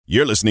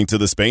You're listening to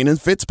the Spain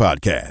and Fitz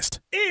podcast.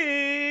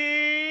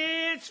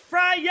 It's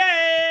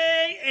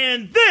Friday,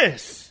 and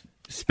this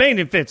is Spain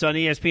and Fitz on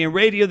ESPN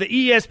Radio, the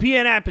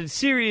ESPN app, and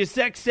Sirius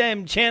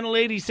XM Channel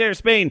 80. Sarah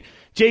Spain,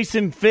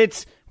 Jason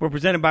Fitz. We're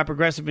presented by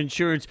Progressive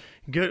Insurance.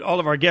 All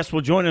of our guests will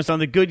join us on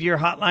the Goodyear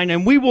Hotline,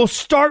 and we will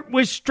start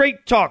with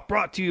Straight Talk,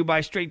 brought to you by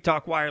Straight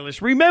Talk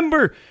Wireless.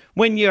 Remember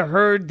when you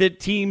heard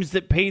that teams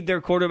that paid their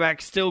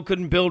quarterbacks still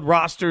couldn't build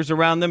rosters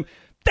around them?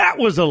 That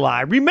was a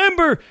lie.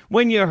 Remember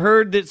when you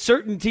heard that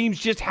certain teams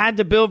just had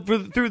to build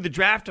through the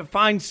draft to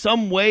find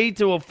some way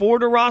to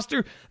afford a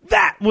roster?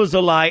 That was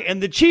a lie.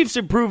 And the Chiefs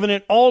have proven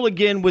it all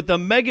again with a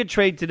mega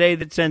trade today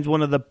that sends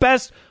one of the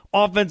best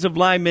offensive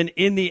linemen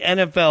in the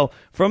NFL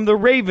from the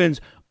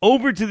Ravens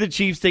over to the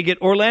Chiefs. They get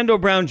Orlando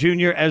Brown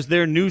Jr. as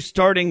their new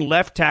starting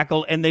left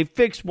tackle, and they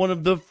fix one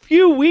of the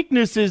few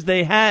weaknesses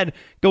they had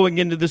going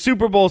into the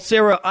Super Bowl.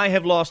 Sarah, I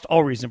have lost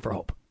all reason for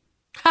hope.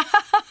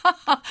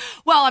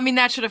 Well, I mean,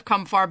 that should have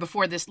come far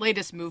before this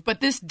latest move,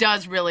 but this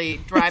does really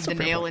drive the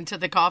nail into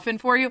the coffin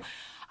for you.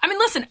 I mean,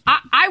 listen,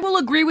 I will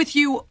agree with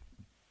you.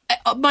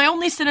 My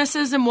only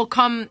cynicism will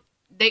come,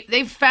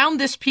 they've found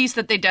this piece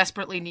that they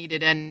desperately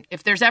needed, and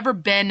if there's ever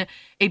been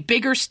a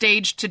bigger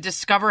stage to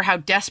discover how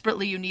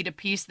desperately you need a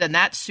piece than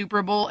that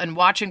Super Bowl and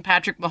watching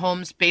Patrick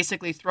Mahomes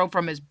basically throw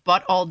from his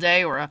butt all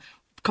day or a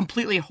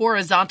completely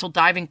horizontal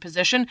diving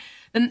position,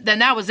 then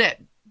that was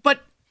it.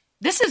 But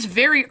this is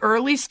very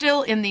early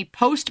still in the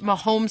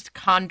post-Mahomes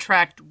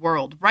contract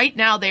world. Right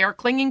now, they are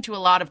clinging to a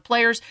lot of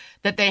players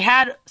that they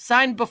had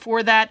signed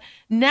before that.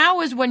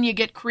 Now is when you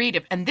get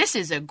creative. And this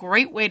is a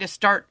great way to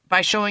start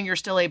by showing you're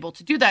still able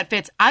to do that,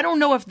 Fitz. I don't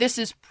know if this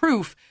is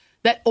proof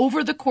that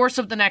over the course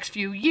of the next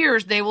few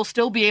years, they will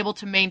still be able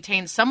to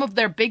maintain some of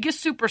their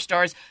biggest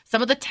superstars,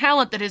 some of the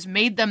talent that has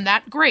made them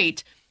that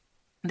great.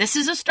 This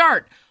is a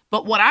start.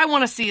 But what I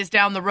want to see is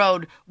down the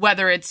road,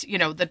 whether it's,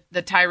 the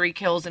Tyreek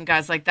Hills and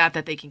guys like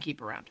that they can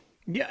keep around.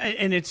 Yeah,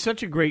 and it's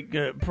such a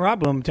great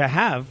problem to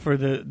have for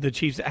the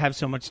Chiefs that have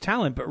so much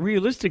talent. But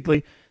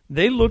realistically,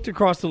 they looked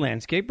across the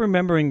landscape,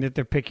 remembering that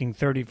they're picking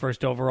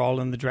 31st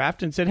overall in the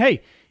draft, and said,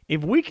 hey,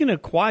 if we can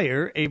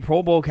acquire a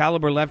Pro Bowl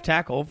caliber left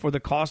tackle for the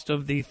cost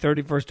of the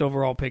 31st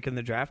overall pick in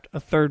the draft, a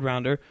third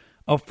rounder,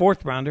 a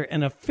fourth rounder,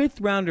 and a fifth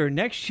rounder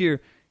next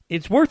year,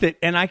 it's worth it,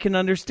 and I can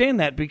understand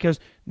that because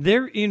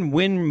they're in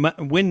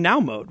win now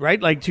mode, right?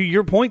 Like, to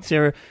your point,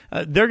 Sarah,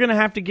 they're going to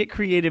have to get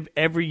creative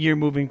every year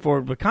moving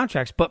forward with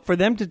contracts. But for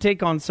them to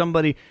take on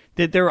somebody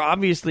that they're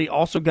obviously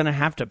also going to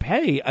have to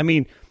pay, I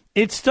mean,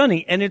 it's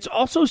stunning. And it's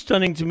also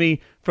stunning to me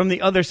from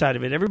the other side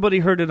of it. Everybody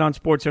heard it on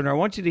SportsCenter. I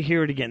want you to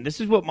hear it again.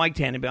 This is what Mike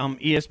Tannenbaum,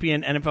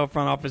 ESPN NFL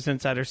front office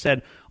insider,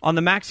 said on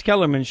the Max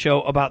Kellerman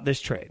show about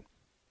this trade.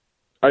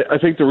 I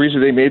think the reason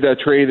they made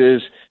that trade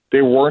is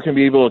they weren't going to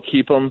be able to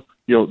keep him.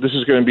 This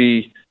is going to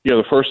be,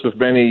 the first of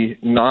many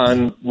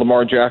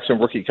non-Lamar Jackson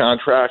rookie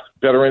contract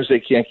veterans they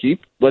can't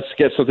keep. Let's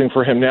get something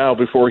for him now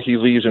before he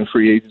leaves in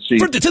free agency.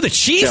 To the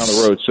Chiefs? Down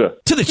the road, so.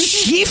 To the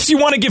Chiefs? You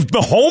want to give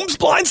Mahomes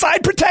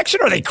blindside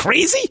protection? Are they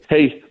crazy?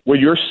 Hey, when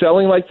you're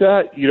selling like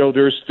that,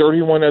 there's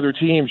 31 other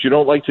teams. You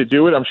don't like to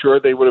do it. I'm sure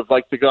they would have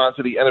liked to go on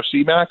to the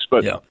NFC Max,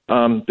 but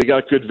they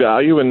got good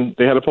value, and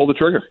they had to pull the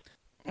trigger.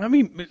 I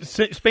mean,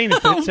 Spain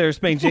and Fitz, Sarah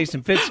Spain,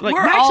 Jason Fitz. Like,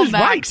 We're Max all is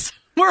Max. right.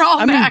 We're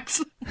all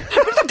Max.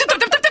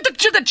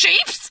 To the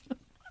Chiefs?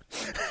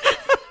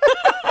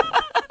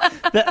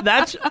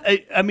 That's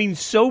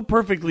so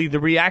perfectly the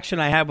reaction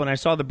I had when I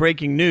saw the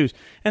breaking news.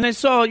 And I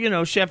saw,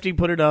 Shefty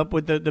put it up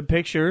with the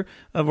picture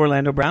of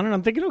Orlando Brown, and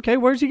I'm thinking, okay,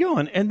 where's he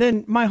going? And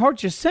then my heart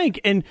just sank.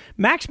 And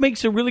Max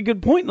makes a really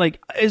good point. Like,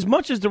 as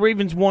much as the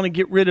Ravens want to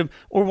get rid of,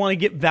 or want to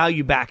get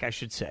value back, I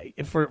should say,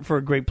 for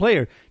a great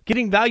player,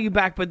 getting value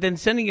back, but then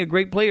sending a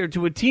great player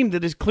to a team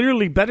that is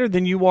clearly better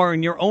than you are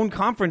in your own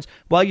conference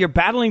while you're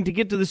battling to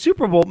get to the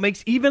Super Bowl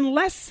makes even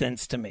less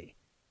sense to me.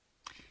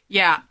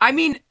 Yeah, I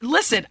mean,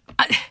 listen,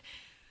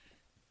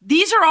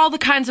 these are all the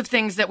kinds of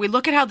things that we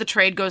look at how the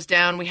trade goes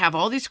down. We have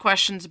all these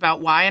questions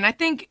about why. And I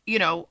think,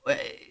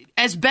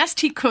 as best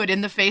he could in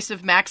the face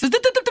of Max,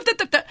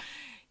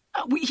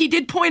 he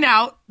did point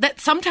out that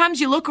sometimes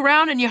you look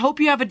around and you hope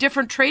you have a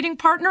different trading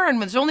partner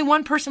and there's only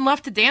one person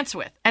left to dance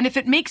with. And if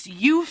it makes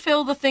you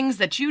fill the things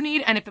that you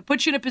need, and if it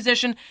puts you in a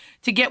position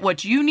to get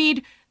what you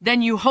need,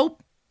 then you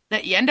hope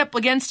that you end up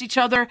against each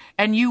other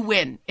and you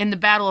win in the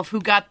battle of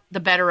who got the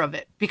better of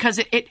it. Because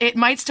it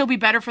might still be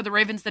better for the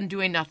Ravens than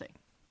doing nothing.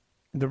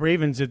 The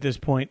Ravens at this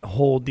point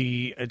hold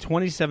the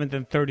 27th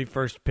and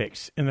 31st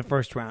picks in the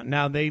first round.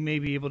 Now, they may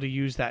be able to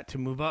use that to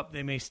move up.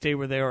 They may stay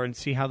where they are and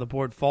see how the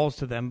board falls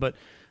to them. But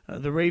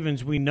the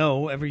Ravens, we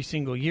know every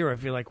single year, I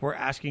feel like we're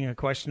asking a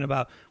question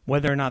about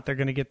whether or not they're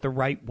going to get the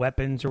right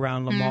weapons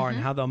around Lamar and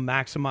how they'll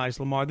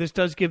maximize Lamar. This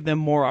does give them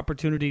more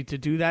opportunity to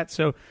do that.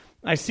 So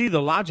I see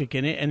the logic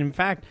in it. And in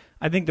fact,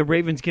 I think the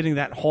Ravens getting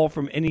that haul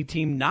from any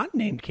team not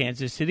named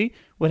Kansas City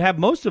would have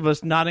most of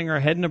us nodding our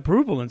head in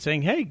approval and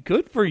saying, hey,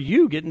 good for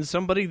you getting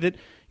somebody that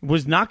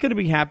was not going to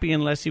be happy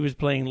unless he was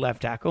playing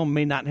left tackle,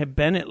 may not have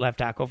been at left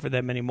tackle for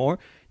them anymore.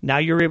 Now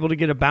you're able to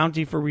get a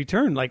bounty for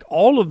return. Like,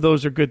 all of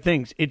those are good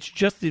things. It's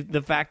just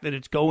the fact that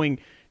it's going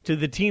to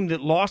the team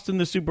that lost in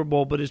the Super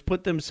Bowl but has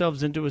put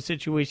themselves into a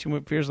situation where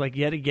it feels like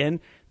yet again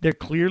they're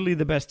clearly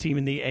the best team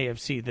in the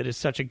AFC that is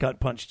such a gut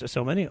punch to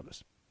so many of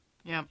us.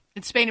 Yeah.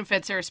 It's Spain and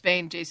Fitz, Sarah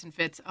Spain, Jason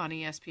Fitz on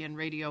ESPN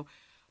Radio.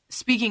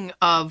 Speaking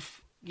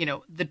of,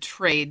 the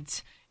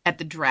trades at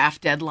the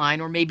draft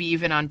deadline or maybe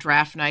even on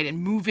draft night and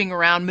moving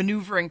around,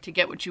 maneuvering to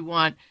get what you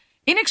want,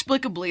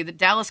 inexplicably, the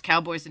Dallas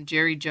Cowboys and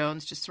Jerry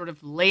Jones just sort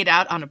of laid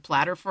out on a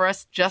platter for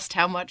us just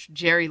how much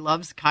Jerry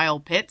loves Kyle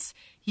Pitts.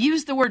 He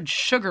used the word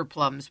sugar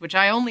plums, which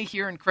I only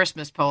hear in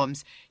Christmas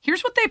poems.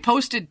 Here's what they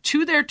posted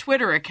to their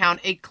Twitter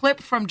account, a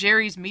clip from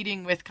Jerry's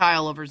meeting with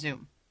Kyle over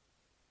Zoom.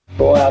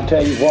 Boy, I'll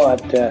tell you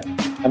what,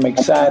 I'm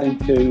excited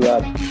to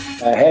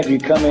have you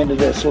come into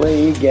this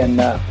league, and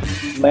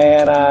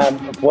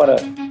what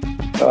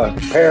a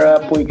pair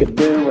up we could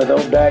do with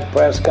old Dak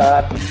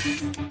Prescott,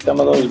 some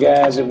of those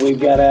guys that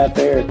we've got out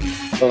there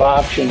with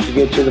options to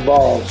get you the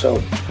ball,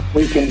 so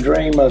we can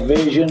dream of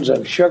visions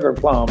of sugar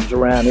plums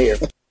around here.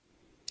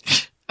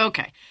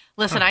 Okay.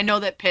 Listen, I know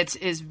that Pitts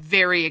is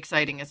very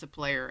exciting as a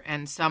player,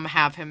 and some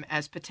have him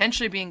as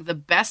potentially being the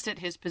best at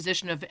his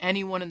position of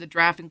anyone in the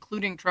draft,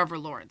 including Trevor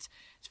Lawrence.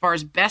 As far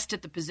as best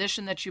at the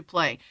position that you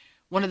play,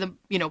 one of the,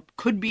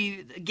 could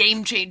be a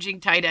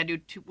game-changing tight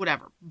end,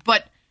 whatever.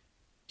 But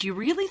do you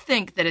really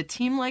think that a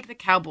team like the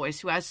Cowboys,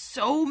 who has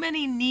so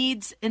many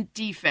needs in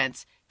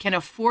defense, can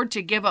afford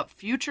to give up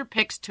future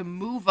picks to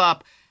move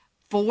up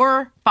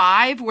 4,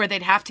 5, where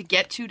they'd have to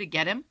get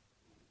him?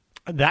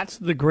 That's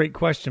the great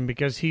question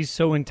because he's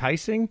so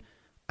enticing.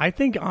 I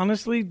think,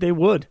 honestly, they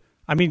would.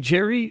 I mean,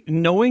 Jerry,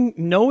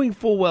 knowing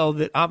full well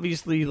that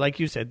obviously, like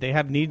you said, they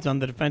have needs on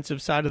the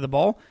defensive side of the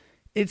ball,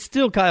 it's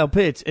still Kyle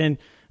Pitts. And,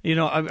 I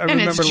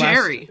remember it's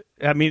Jerry.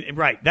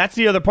 Right. That's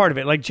the other part of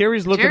it. Like,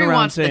 Jerry's looking Jerry around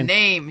wants saying, the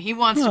name. He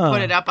wants to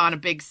put it up on a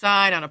big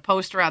sign, on a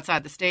poster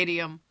outside the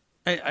stadium.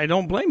 I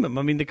don't blame him.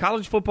 I mean, the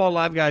College Football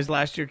Live guys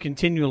last year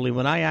continually,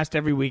 when I asked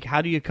every week,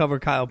 how do you cover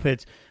Kyle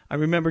Pitts? I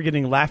remember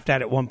getting laughed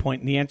at one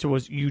point, and the answer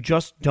was, you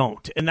just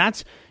don't. And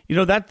that's,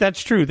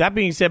 that's true. That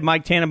being said,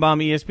 Mike Tannenbaum,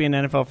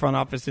 ESPN NFL front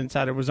office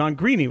insider, was on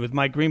Greeny with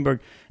Mike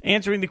Greenberg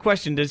answering the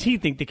question, does he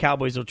think the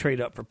Cowboys will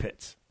trade up for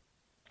Pitts?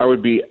 I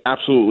would be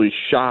absolutely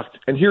shocked.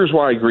 And here's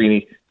why,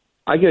 Greeny.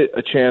 I get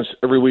a chance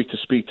every week to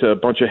speak to a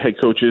bunch of head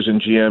coaches and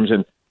GMs,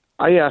 and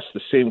I asked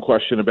the same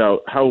question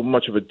about how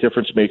much of a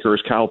difference maker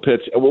is Kyle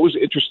Pitts. And what was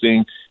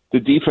interesting, the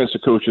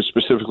defensive coaches,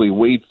 specifically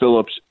Wade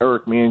Phillips,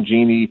 Eric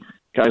Mangini,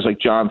 guys like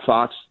John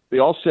Fox, they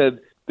all said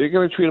they're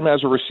going to treat him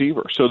as a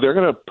receiver. So they're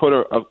going to put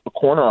a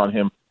corner on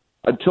him.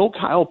 Until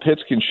Kyle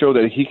Pitts can show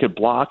that he could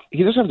block,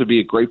 he doesn't have to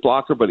be a great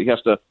blocker, but he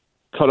has to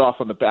cut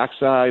off on the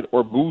backside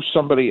or move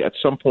somebody at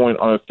some point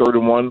on a 3rd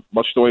and 1,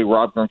 much the way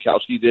Rob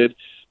Gronkowski did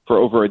for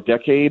over a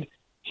decade.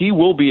 He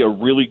will be a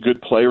really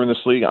good player in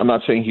this league. I'm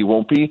not saying he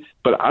won't be,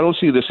 but I don't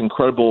see this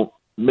incredible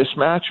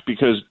mismatch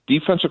because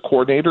defensive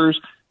coordinators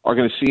are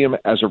going to see him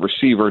as a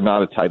receiver,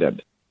 not a tight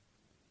end.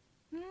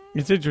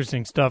 It's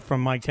interesting stuff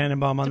from Mike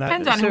Tannenbaum on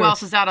Depends that. Depends on who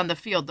else is out on the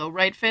field, though,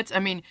 right, Fitz? I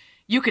mean,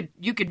 you could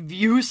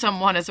view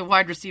someone as a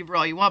wide receiver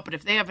all you want, but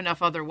if they have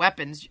enough other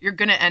weapons, you're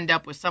going to end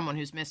up with someone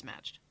who's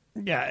mismatched.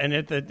 Yeah, and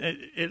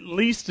at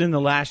least in the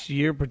last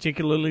year,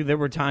 particularly, there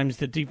were times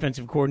that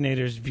defensive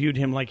coordinators viewed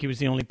him like he was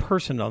the only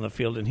person on the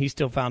field, and he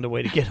still found a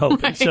way to get open.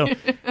 Right. So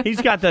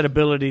he's got that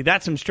ability.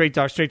 That's some Straight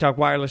Talk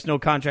Wireless, no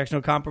contracts,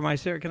 no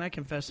compromise. Sarah, can I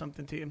confess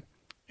something to you?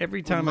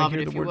 Every time I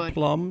hear the word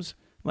plums,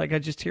 like I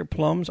just hear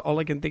plums, all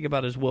I can think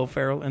about is Will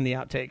Ferrell and the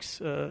outtakes.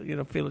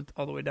 Feel it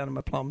all the way down to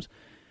my plums.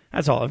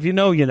 That's all. If you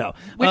know, you know.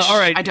 All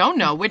right. I don't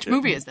know. Which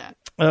movie is that?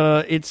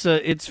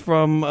 It's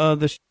from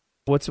the.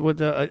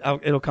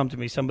 It'll come to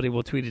me. Somebody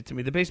will tweet it to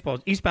me. The baseball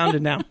Eastbound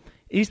and Down.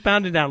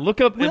 Eastbound and Down. Look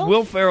up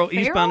Will Ferrell,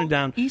 Eastbound and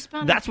Down.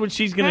 That's what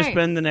she's going to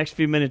spend the next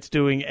few minutes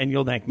doing, and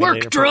you'll thank me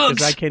later. Drugs.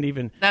 Because I can't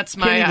even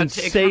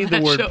say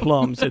the word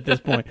plums at this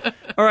point.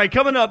 All right,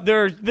 coming up,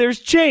 there's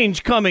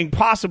change coming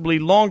possibly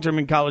long-term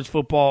in college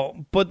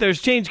football, but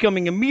there's change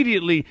coming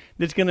immediately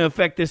that's going to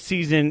affect this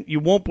season.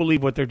 You won't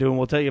believe what they're doing.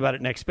 We'll tell you about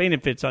it next. Spain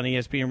and Fitz on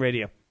ESPN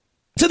Radio.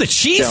 To the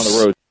Chiefs? Down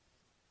the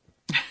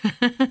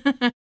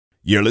road.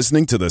 You're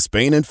listening to the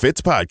Spain and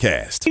Fitz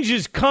podcast. Change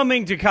is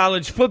coming to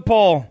college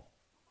football,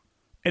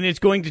 and it's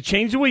going to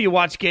change the way you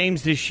watch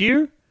games this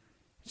year.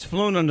 It's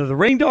flown under the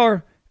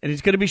radar, and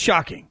it's going to be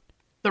shocking.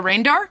 The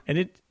radar?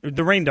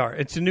 The radar.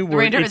 It's a new word. The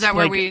radar, is that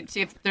where we see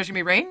if there's going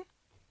to be rain?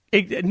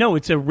 No,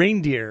 it's a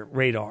reindeer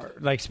radar.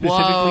 Like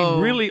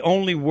specifically, really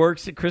only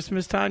works at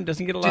Christmas time.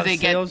 Doesn't get a lot of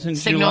sales in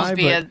July. Do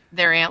they get signals via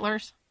their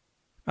antlers?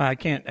 I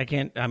can't.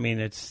 I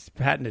mean, it's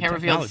patented can't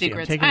technology.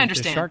 Reveal secrets. I'm taking I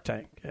understand. It to Shark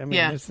Tank. I mean,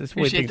 yeah, that's the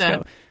way things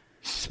go.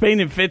 Spain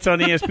and Fitz on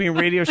ESPN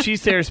Radio.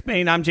 She's Sarah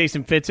Spain. I'm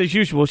Jason Fitz. As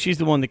usual, she's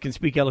the one that can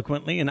speak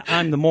eloquently, and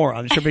I'm the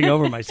moron tripping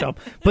over myself.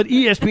 But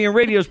ESPN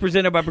Radio is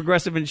presented by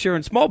Progressive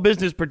Insurance. Small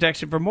business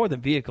protection for more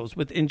than vehicles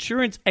with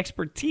insurance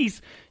expertise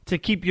to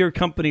keep your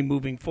company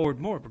moving forward.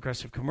 More at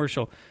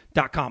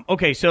ProgressiveCommercial.com.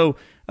 Okay, so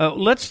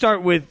Let's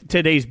start with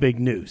today's big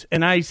news.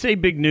 And I say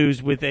big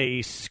news with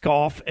a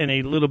scoff and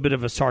a little bit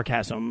of a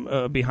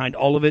sarcasm behind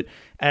all of it,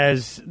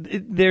 as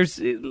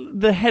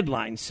the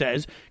headline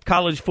says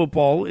college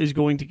football is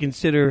going to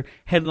consider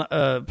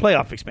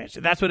playoff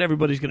expansion. That's what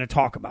everybody's going to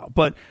talk about.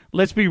 But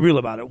let's be real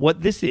about it.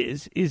 What this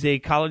is a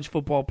college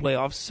football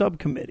playoff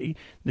subcommittee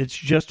that's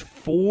just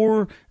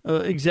 4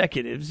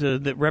 executives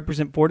that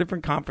represent 4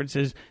 different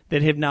conferences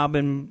that have now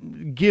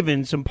been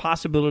given some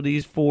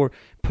possibilities for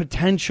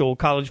potential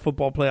college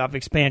football playoff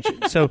expansion.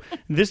 So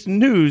this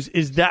news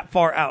is that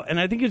far out. And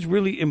I think it's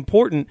really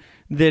important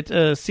that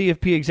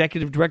CFP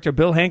Executive Director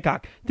Bill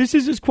Hancock, this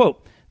is his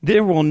quote,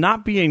 "There will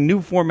not be a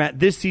new format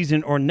this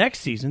season or next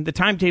season. The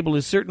timetable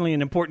is certainly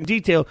an important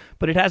detail,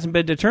 but it hasn't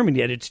been determined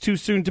yet. It's too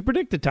soon to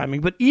predict the timing.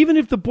 But even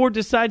if the board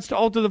decides to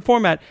alter the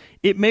format,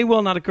 it may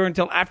well not occur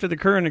until after the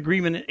current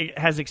agreement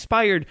has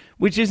expired,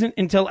 which isn't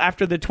until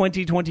after the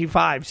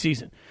 2025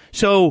 season."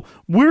 So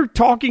we're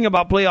talking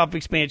about playoff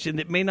expansion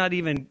that may not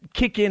even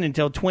kick in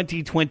until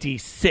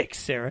 2026,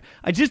 Sarah.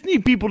 I just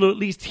need people to at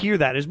least hear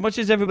that. As much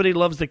as everybody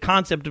loves the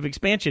concept of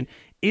expansion,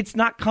 it's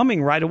not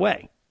coming right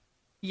away.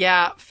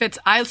 Yeah, Fitz,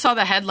 I saw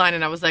the headline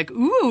and I was like,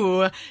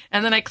 ooh.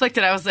 And then I clicked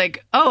it. I was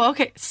like, oh,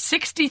 okay.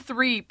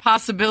 63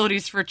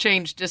 possibilities for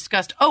change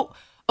discussed. Oh,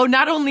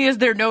 not only is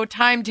there no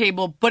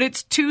timetable, but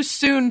it's too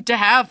soon to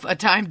have a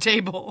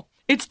timetable.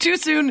 It's too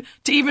soon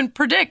to even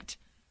predict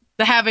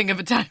the having of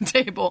a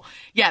timetable.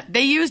 Yeah,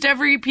 they used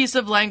every piece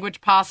of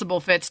language possible,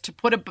 Fitz, to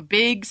put up a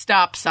big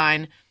stop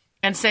sign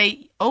and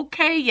say,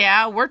 okay,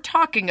 yeah, we're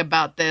talking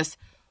about this,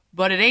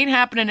 but it ain't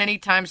happening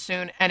anytime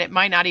soon, and it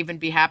might not even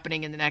be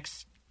happening in the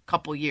next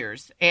couple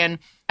years. And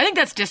I think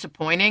that's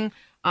disappointing.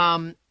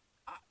 I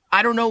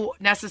don't know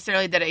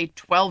necessarily that a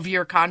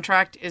 12-year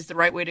contract is the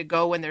right way to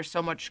go when there's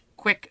so much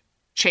quick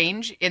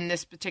change in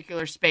this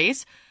particular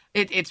space.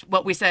 It's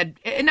what we said,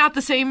 not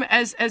the same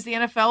as the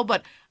NFL,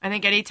 but I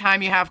think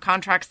anytime you have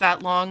contracts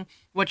that long,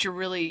 what you're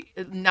really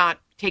not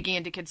taking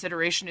into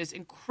consideration is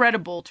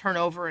incredible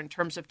turnover in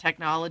terms of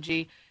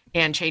technology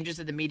and changes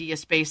in the media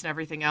space and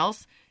everything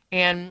else.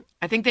 And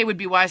I think they would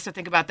be wise to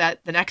think about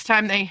that the next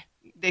time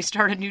they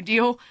start a new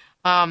deal.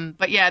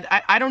 But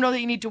yeah, I don't know that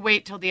you need to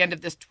wait till the end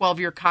of this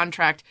 12-year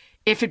contract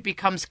if it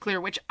becomes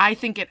clear, which I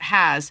think it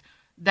has,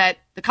 that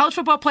the college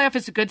football playoff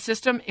is a good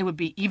system. It would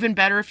be even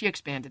better if you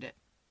expanded it.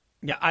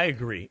 Yeah, I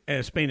agree.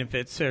 Spain and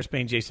Fitz, Sarah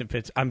Spain, Jason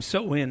Fitz. I'm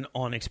so in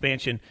on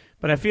expansion,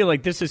 but I feel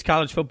like this is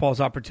college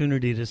football's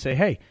opportunity to say,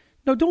 hey,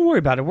 no, don't worry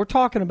about it. We're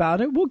talking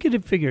about it. We'll get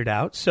it figured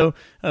out. So,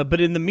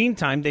 but in the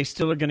meantime, they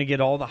still are going to get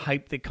all the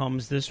hype that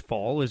comes this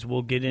fall as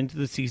we'll get into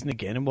the season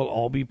again, and we'll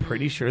all be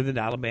pretty sure that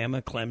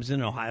Alabama, Clemson,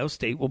 and Ohio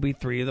State will be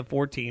 3 of the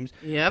 4 teams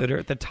that are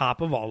at the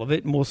top of all of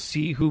it, and we'll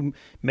see who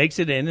makes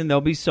it in, and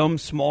there'll be some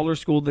smaller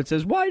school that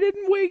says, why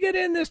didn't we get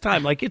in this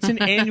time? Like, it's an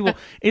annual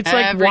 – it's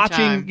like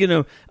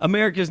watching,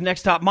 America's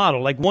Next Top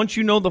Model. Like, once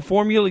you know the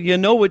formula,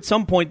 at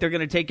some point they're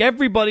going to take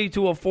everybody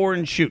to a 4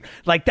 and shoot.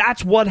 Like,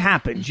 that's what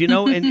happens,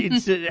 and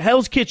it's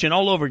Hell's Kitchen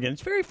all over again.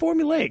 It's very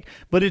formulaic,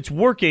 but it's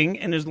working,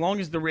 and as long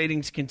as the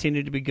ratings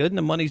continue to be good and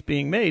the money's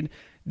being made,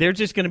 they're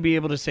just going to be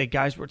able to say,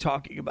 guys, we're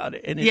talking about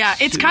it. And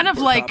it's kind of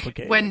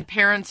like when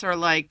parents are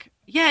like,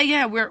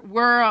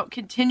 we're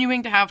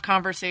continuing to have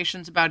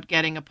conversations about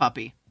getting a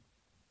puppy,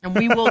 and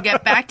we will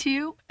get back to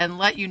you and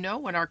let you know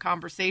when our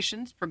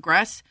conversations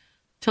progress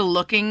to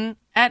looking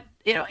at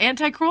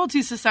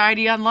Anti-Cruelty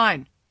Society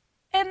online,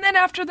 and then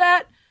after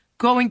that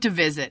going to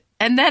visit,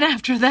 and then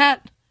after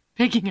that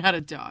picking out a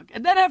dog,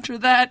 and then after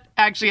that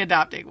actually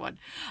adopting one.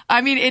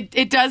 I mean,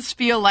 it does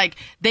feel like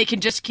they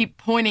can just keep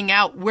pointing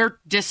out we're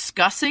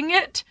discussing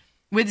it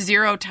with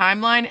zero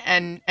timeline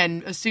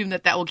and assume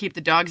that will keep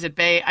the dogs at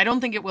bay. I don't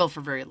think it will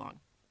for very long.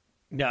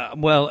 Yeah,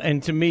 well,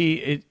 and to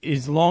me,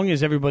 as long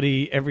as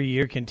everybody every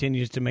year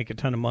continues to make a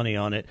ton of money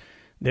on it,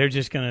 they're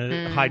just going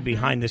to hide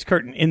behind this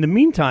curtain. In the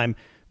meantime,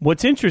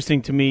 what's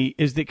interesting to me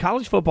is that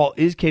college football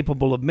is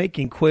capable of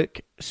making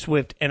quick,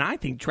 swift, and I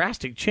think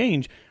drastic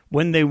change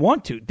when they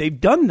want to.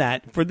 They've done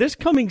that for this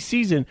coming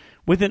season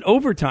with an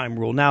overtime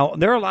rule. Now,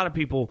 there are a lot of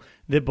people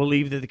that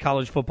believe that the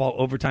college football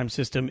overtime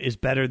system is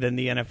better than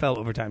the NFL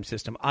overtime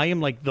system. I am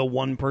like the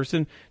one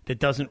person that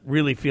doesn't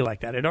really feel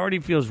like that. It already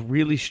feels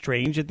really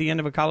strange at the end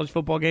of a college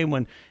football game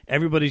when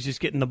everybody's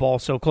just getting the ball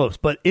so close.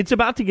 But it's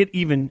about to get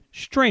even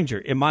stranger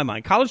in my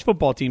mind. College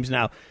football teams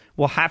now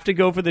will have to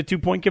go for the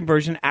 2-point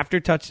conversion after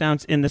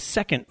touchdowns in the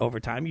second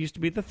overtime. It used to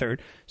be the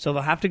third, so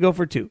they'll have to go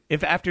for 2.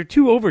 If after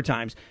 2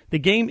 overtimes the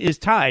game is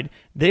tied,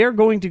 they are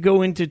going to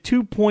go into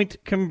 2-point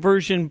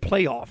conversion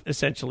playoff,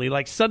 essentially,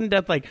 like sudden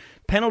death, like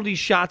penalty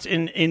shots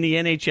in the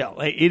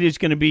NHL. It is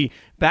going to be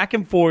back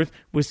and forth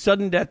with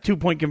sudden death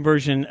 2-point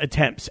conversion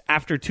attempts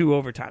after 2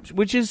 overtimes,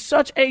 which is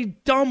such a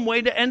dumb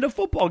way to end a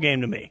football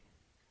game to me.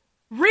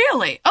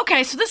 Really?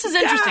 Okay, so this is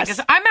interesting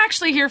because I'm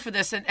actually here for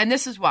this, and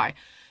this is why.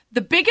 The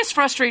biggest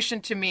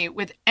frustration to me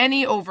with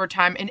any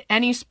overtime in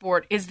any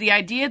sport is the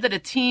idea that a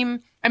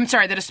team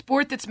that a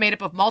sport that's made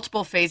up of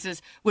multiple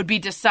phases would be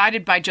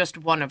decided by just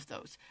one of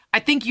those. I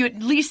think you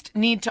at least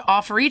need to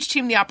offer each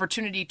team the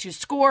opportunity to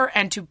score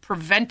and to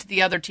prevent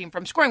the other team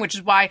from scoring, which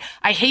is why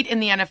I hate in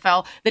the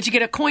NFL that you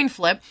get a coin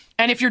flip,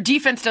 and if your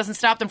defense doesn't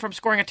stop them from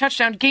scoring a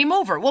touchdown, game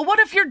over. Well, what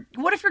if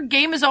your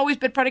game has always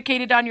been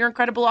predicated on your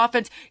incredible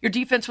offense, your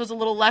defense was a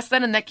little less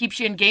than, and that keeps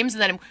you in games,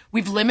 and then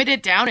we've limited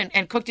it down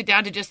and cooked it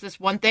down to just this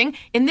one thing?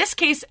 In this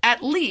case,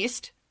 at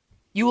least,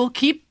 you will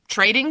keep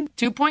trading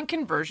 2-point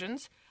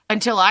conversions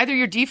until either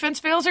your defense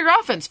fails or your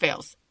offense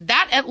fails.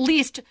 That at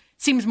least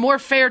seems more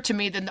fair to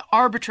me than the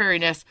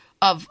arbitrariness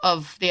of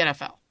the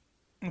NFL.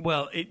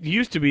 Well, it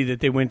used to be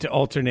that they went to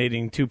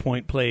alternating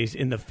 2-point plays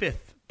in the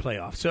fifth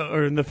playoff,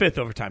 or in the fifth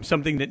overtime,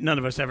 something that none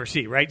of us ever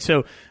see, right?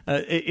 So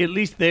at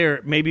least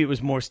there, maybe it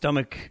was more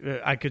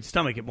I could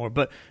stomach it more.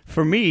 But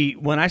for me,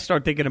 when I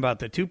start thinking about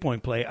the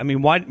 2-point play, I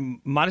mean,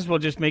 might as well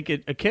just make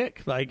it a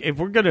kick. Like, if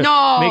we're going to make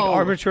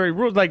arbitrary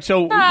rules,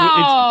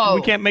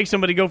 we can't make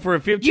somebody go for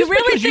a field. You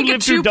really think a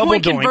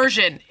 2-point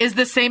conversion is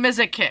the same as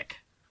a kick?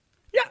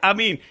 Yeah, I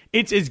mean,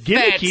 it's as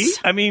gimmicky.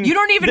 Fitz, I mean, you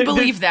don't even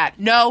believe that.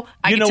 No,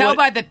 I can tell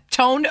by the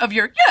tone of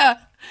your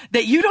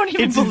that you don't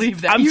even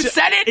believe that. You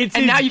said it,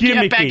 and now you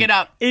can't back it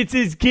up. It's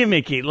as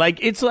gimmicky. Like,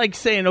 it's like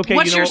saying, okay,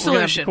 what's your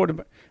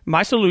solution?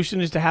 My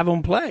solution is to have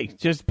them play.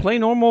 Just play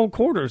normal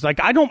quarters. Like,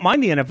 I don't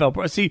mind the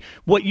NFL. See,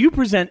 what you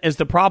present as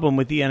the problem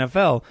with the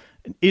NFL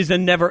is a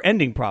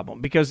never-ending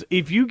problem, because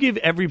if you give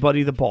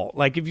everybody the ball,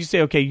 like if you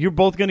say, okay, you're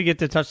both going to get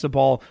to touch the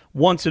ball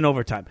once in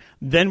overtime,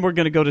 then we're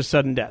going to go to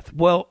sudden death.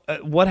 Well,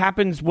 what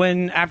happens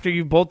when after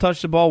you both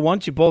touched the ball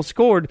once, you both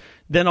scored,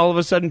 then all of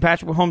a sudden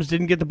Patrick Mahomes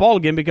didn't get the ball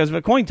again because of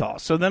a coin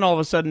toss? So then all of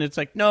a sudden it's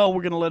like, no,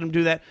 we're going to let him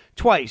do that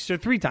twice or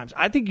 3 times.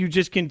 I think you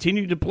just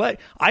continue to play.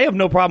 I have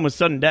no problem with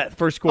sudden death.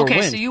 First score wins.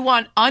 Okay, so you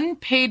want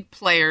unpaid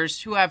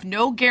players who have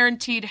no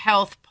guaranteed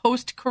health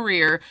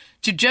post-career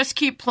to just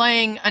keep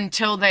playing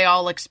until they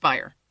all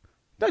expire.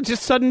 No,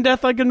 just sudden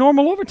death like a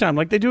normal overtime,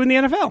 like they do in the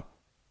NFL.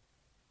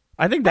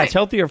 I think that's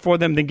healthier for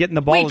them than getting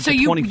the ball at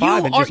the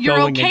 25 and just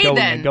going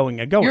and going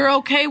and going. You're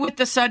okay with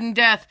the sudden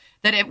death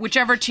that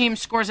whichever team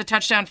scores a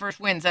touchdown first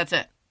wins, that's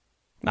it?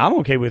 I'm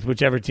okay with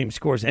whichever team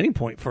scores any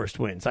point first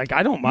wins. Like,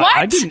 I don't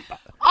mind. What?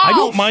 I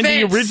don't mind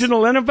the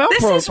original NFL process.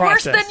 This is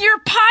worse than your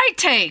pie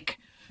take.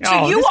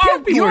 So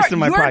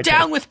you're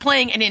down with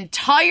playing an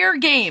entire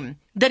game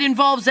that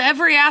involves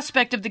every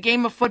aspect of the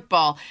game of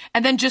football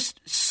and then just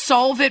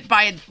solve it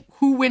by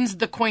who wins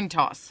the coin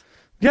toss.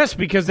 Yes,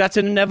 because that's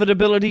an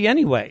inevitability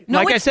anyway. No,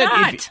 like it's I said,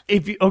 not.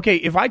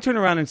 If I turn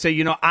around and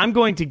say, I'm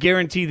going to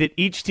guarantee that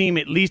each team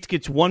at least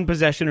gets one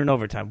possession in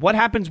overtime, what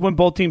happens when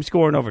both teams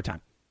score in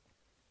overtime?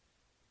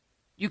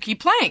 You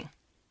keep playing.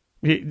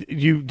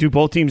 Do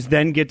both teams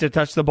then get to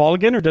touch the ball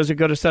again, or does it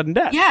go to sudden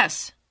death?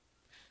 Yes.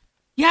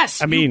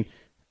 I mean,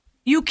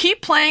 you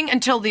keep playing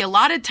until the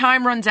allotted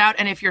time runs out,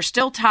 and if you're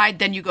still tied,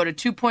 then you go to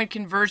 2-point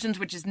conversions,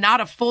 which is not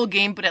a full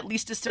game, but at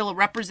least is still a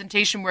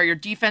representation where your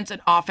defense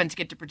and offense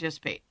get to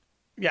participate.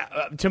 Yeah,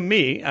 to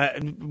me,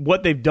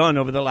 what they've done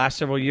over the last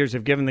several years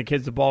of giving the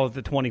kids the ball at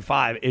the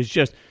 25 is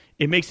just,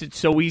 it makes it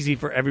so easy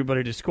for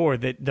everybody to score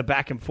that the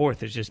back and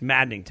forth is just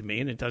maddening to me,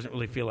 and it doesn't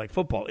really feel like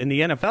football. In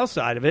the NFL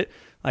side of it,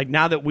 like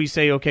now that we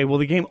say, okay, well,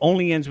 the game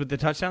only ends with the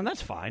touchdown,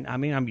 that's fine. I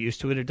mean, I'm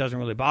used to it. It doesn't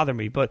really bother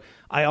me. But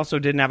I also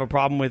didn't have a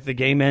problem with the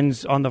game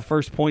ends on the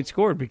first point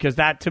scored, because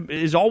that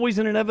is always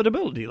an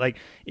inevitability. Like,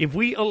 if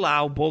we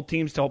allow both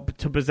teams to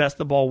possess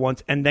the ball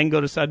once and then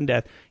go to sudden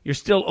death, you're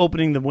still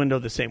opening the window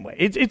the same way.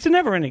 It's a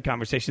never-ending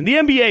conversation. The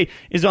NBA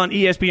is on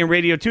ESPN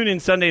Radio. Tune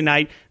in Sunday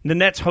night. The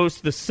Nets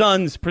host the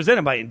Suns,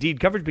 presented by Indeed.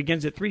 Coverage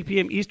begins at 3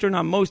 p.m. Eastern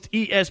on most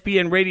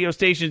ESPN radio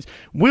stations.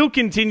 We'll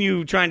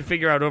continue trying to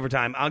figure out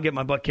overtime. I'll get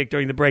my butt kicked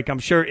during the break, I'm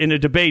sure, in a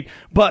debate.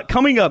 But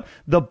coming up,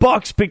 the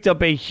Bucks picked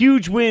up a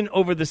huge win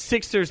over the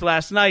Sixers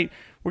last night.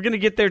 We're going to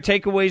get their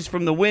takeaways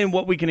from the win,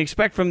 what we can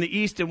expect from the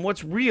East, and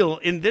what's real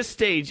in this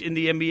stage in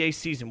the NBA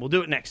season. We'll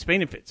do it next.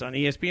 Spain and Fitz on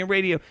ESPN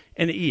Radio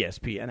and the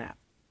ESPN app.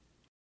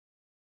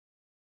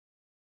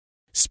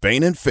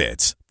 Spain and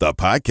Fitz, the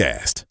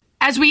podcast.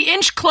 As we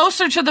inch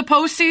closer to the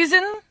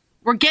postseason,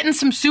 we're getting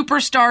some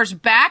superstars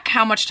back.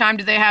 How much time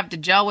do they have to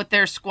gel with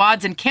their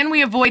squads? And can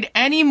we avoid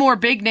any more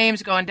big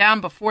names going down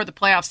before the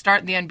playoffs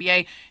start in the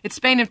NBA? It's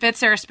Spain and Fitz,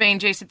 Sarah Spain,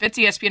 Jason Fitz,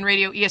 ESPN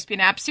Radio,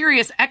 ESPN app,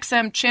 Sirius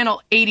XM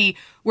Channel 80.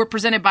 We're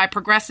presented by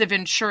Progressive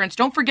Insurance.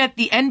 Don't forget,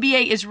 the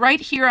NBA is right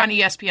here on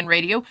ESPN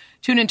Radio.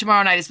 Tune in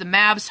tomorrow night as the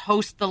Mavs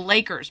host the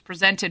Lakers,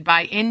 presented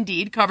by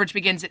Indeed. Coverage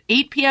begins at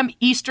 8 p.m.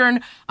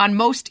 Eastern on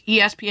most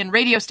ESPN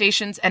radio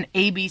stations and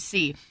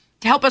ABC.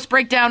 To help us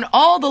break down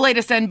all the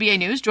latest NBA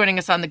news, joining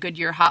us on the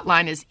Goodyear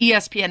Hotline is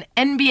ESPN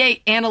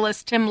NBA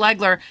analyst Tim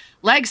Legler.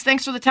 Legs,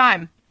 thanks for the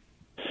time.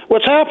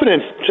 What's happening?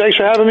 Thanks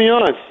for having me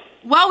on.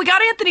 Well, we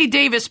got Anthony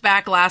Davis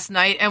back last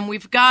night, and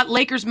we've got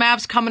Lakers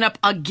Mavs coming up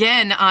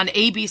again on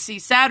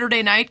ABC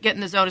Saturday night. Get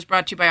in the Zone is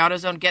brought to you by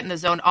AutoZone. Get in the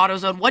Zone,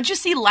 AutoZone. What'd you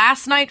see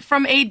last night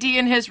from AD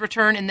and his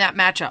return in that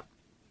matchup?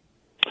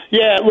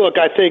 Yeah, look,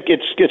 I think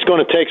it's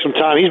going to take some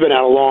time. He's been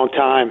out a long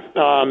time,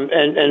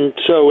 and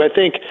so I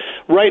think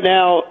right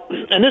now,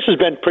 and this has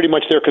been pretty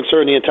much their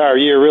concern the entire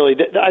year. Really,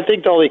 I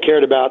think all they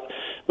cared about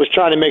was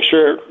trying to make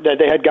sure that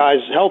they had guys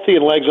healthy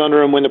and legs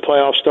under them when the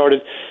playoffs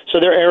started. So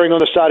they're erring on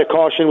the side of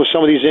caution with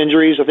some of these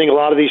injuries. I think a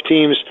lot of these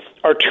teams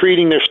are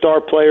treating their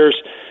star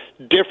players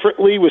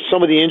differently with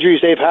some of the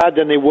injuries they've had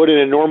than they would in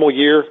a normal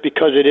year,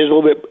 because it is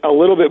a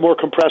little bit more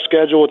compressed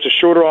schedule. It's a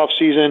shorter off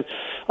season,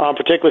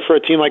 particularly for a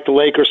team like the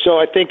Lakers. So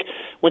I think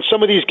when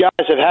some of these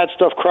guys have had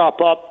stuff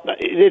crop up,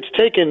 it's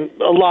taken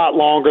a lot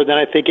longer than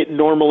I think it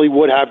normally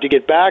would have to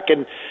get back.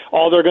 And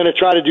all they're going to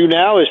try to do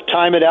now is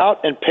time it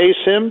out and pace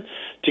him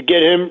to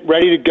get him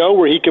ready to go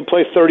where he can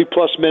play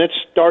 30-plus minutes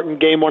starting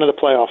game one of the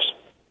playoffs.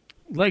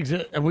 Legs,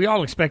 we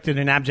all expected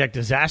an abject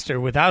disaster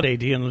without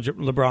AD and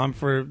LeBron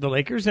for the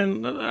Lakers,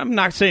 and I'm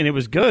not saying it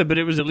was good, but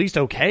it was at least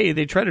okay.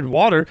 They treaded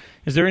water.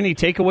 Is there any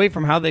takeaway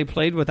from how they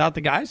played without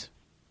the guys?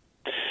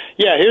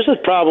 Yeah, here's the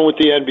problem with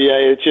the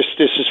NBA.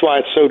 This is why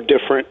it's so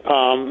different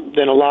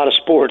than a lot of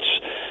sports.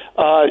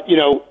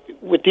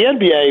 With the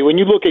NBA, when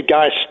you look at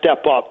guys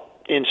step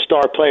up in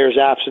star players'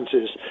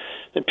 absences,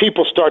 then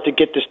people start to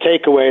get this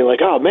takeaway like,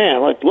 oh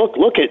man, like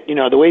look at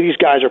the way these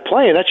guys are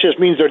playing. That just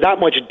means they're that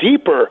much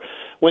deeper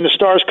when the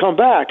stars come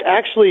back.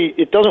 Actually,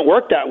 it doesn't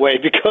work that way,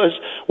 because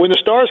when the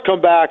stars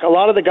come back, a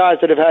lot of the guys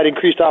that have had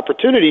increased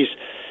opportunities,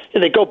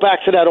 they go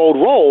back to that old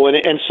role.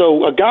 And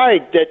so a guy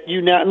that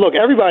look,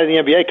 everybody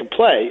in the NBA can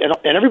play,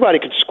 and everybody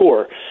can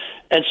score.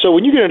 And so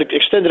when you get an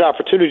extended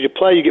opportunity to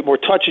play, you get more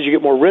touches, you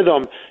get more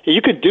rhythm.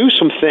 You could do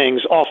some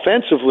things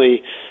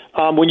offensively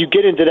when you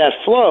get into that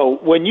flow.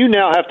 When you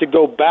now have to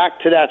go back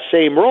to that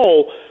same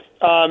role,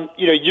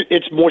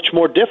 it's much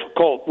more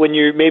difficult when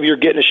you're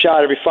getting a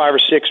shot every 5 or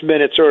 6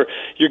 minutes, or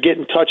you're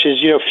getting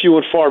touches, few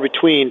and far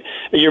between.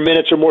 Your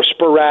minutes are more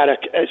sporadic.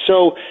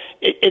 So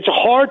it's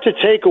hard to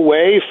take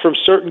away from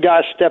certain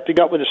guys stepping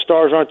up when the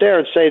stars aren't there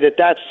and say that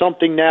that's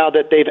something now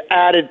that they've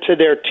added to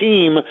their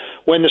team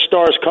when the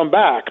stars come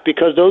back,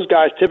 because those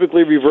guys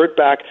typically revert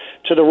back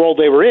to the role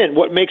they were in.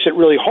 What makes it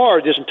really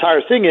hard, this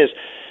entire thing, is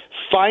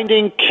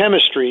finding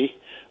chemistry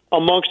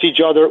amongst each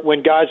other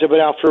when guys have been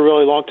out for a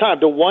really long time.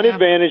 The one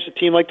advantage a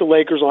team like the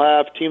Lakers will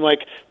have, a team like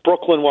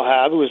Brooklyn will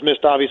have, who has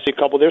missed obviously a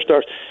couple of their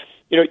stars,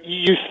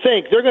 you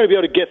think they're going to be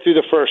able to get through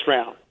the first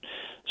round.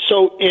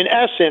 So in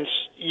essence,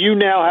 you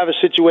now have a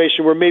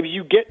situation where maybe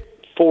you get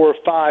 4,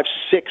 5,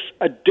 6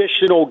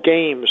 additional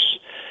games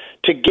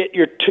to get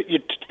you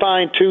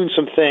fine-tune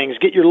some things,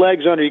 get your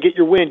legs under, you get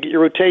your wind, get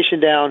your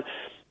rotation down.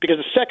 Because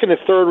the second and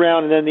third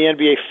round and then the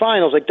NBA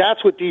Finals,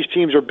 that's what these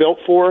teams are built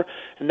for,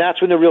 and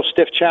that's when the real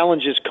stiff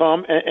challenges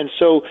come. And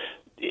so,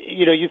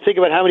 you think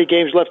about how many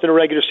games left in a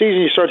regular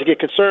season, you start to get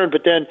concerned,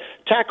 but then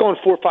tack on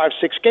 4, 5,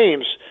 6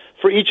 games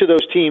for each of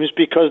those teams,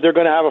 because they're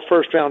going to have a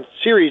first-round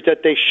series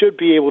that they should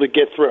be able to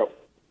get through.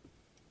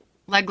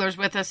 Legler's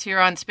with us here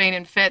on Spain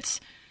and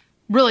Fitz.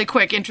 Really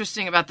quick,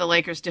 interesting about the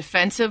Lakers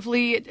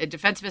defensively,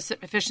 defensive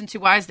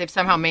efficiency-wise, they've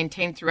somehow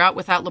maintained throughout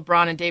without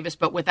LeBron and Davis,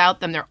 but without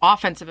them, their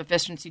offensive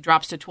efficiency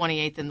drops to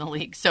 28th in the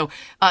league. So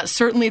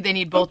certainly they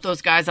need both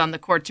those guys on the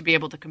court to be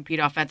able to compete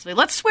offensively.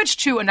 Let's switch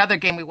to another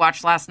game we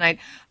watched last night,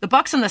 the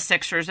Bucks and the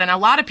Sixers, and a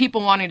lot of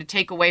people wanting to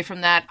take away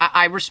from that.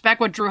 I respect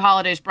what Drew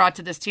Holiday's brought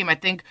to this team. I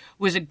think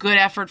was a good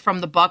effort from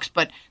the Bucks,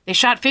 but they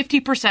shot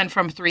 50%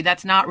 from three.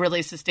 That's not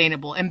really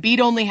sustainable. Embiid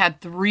only had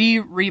 3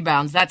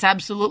 rebounds. That's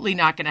absolutely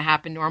not going to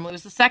happen normally. It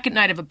was the second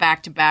night of a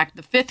back-to-back,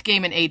 the 5th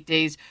game in 8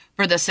 days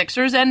for the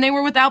Sixers, and they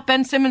were without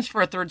Ben Simmons for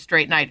a 3rd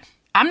straight night.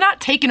 I'm not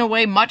taking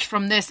away much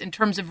from this in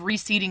terms of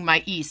reseeding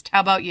my East.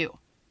 How about you?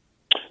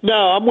 No,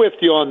 I'm with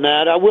you on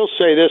that. I will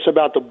say this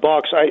about the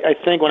Bucks. I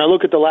think when I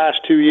look at the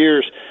last 2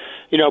 years,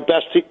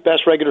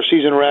 best regular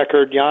season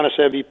record, Giannis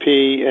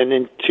MVP, and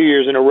then 2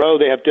 years in a row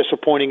they have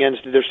disappointing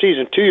ends to their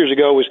season. 2 years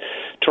ago was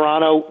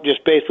Toronto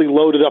just basically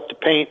loaded up the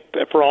paint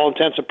for all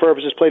intents and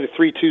purposes, played a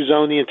 3-2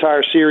 zone the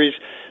entire series,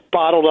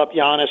 bottled up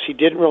Giannis. He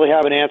didn't really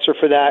have an answer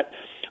for that.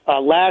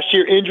 Last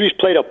year, injuries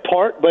played a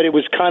part, but it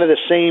was kind of the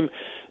same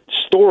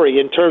story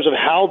in terms of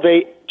how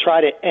they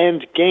try to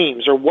end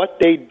games, or what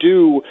they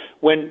do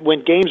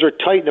when games are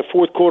tight in the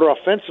fourth quarter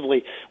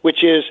offensively,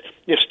 which is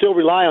you still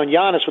rely on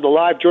Giannis with a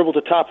live dribble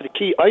at the top of the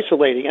key,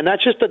 isolating. And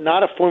that's just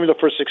not a formula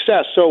for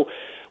success. So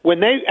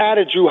when they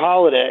added Drew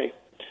Holiday,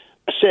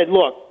 I said,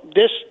 look,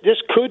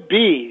 this could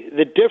be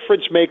the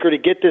difference maker to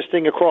get this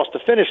thing across the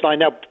finish line.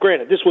 Now,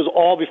 granted, this was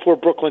all before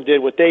Brooklyn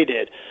did what they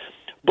did.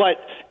 But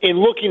in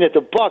looking at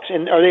the Bucks,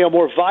 and are they a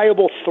more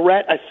viable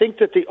threat? I think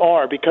that they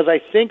are, because I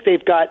think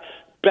they've got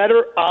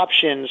better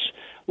options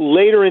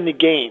later in the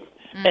game.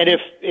 Mm-hmm. And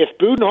if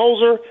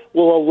Budenholzer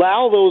will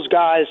allow those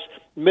guys,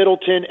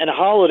 Middleton and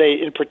Holiday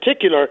in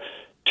particular,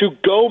 to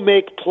go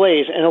make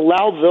plays and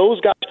allow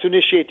those guys to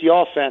initiate the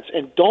offense,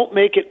 and don't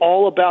make it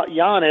all about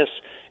Giannis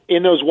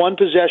in those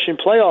one-possession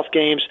playoff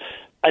games,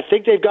 I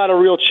think they've got a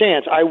real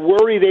chance. I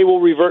worry they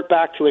will revert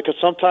back to it because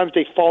sometimes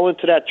they fall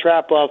into that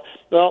trap of,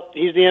 well,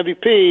 he's the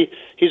MVP,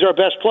 he's our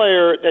best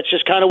player. That's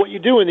just kind of what you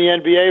do in the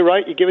NBA,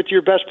 right? You give it to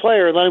your best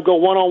player and let him go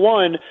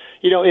one-on-one,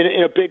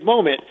 in a big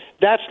moment.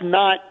 That's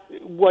not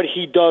what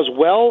he does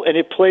well, and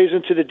it plays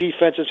into the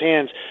defense's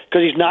hands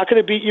because he's not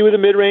going to beat you with a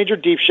mid-range or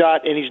deep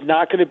shot, and he's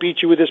not going to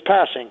beat you with his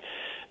passing.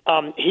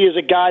 He is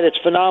a guy that's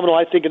phenomenal,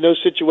 I think, in those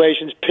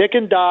situations. Pick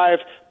and dive,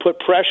 put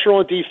pressure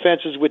on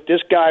defenses with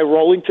this guy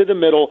rolling to the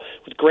middle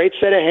with a great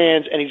set of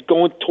hands, and he's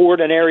going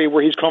toward an area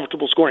where he's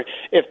comfortable scoring.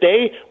 If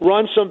they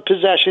run some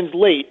possessions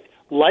late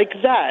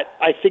like that,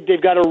 I think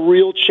they've got a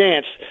real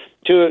chance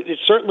to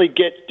certainly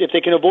get, if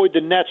they can avoid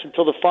the Nets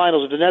until the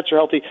finals, if the Nets are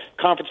healthy,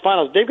 conference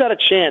finals, they've got a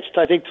chance,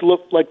 I think, to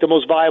look like the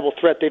most viable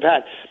threat they've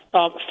had.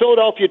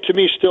 Philadelphia, to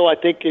me, still, I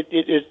think it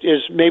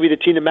is maybe the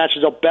team that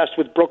matches up best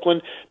with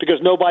Brooklyn because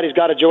nobody's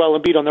got a Joel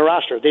Embiid on their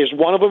roster. There's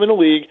one of them in the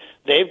league.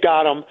 They've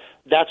got him.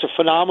 That's a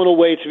phenomenal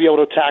way to be able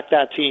to attack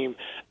that team.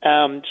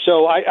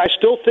 So I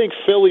still think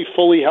Philly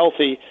fully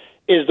healthy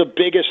is the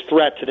biggest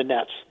threat to the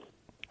Nets.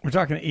 We're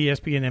talking to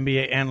ESPN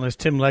NBA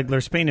analyst Tim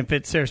Legler, Spain and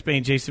Fitz, Sarah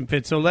Spain, Jason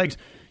Fitz. So, Legs,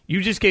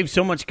 you just gave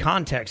so much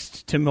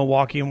context to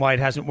Milwaukee and why it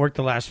hasn't worked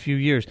the last few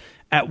years.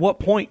 At what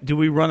point do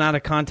we run out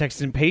of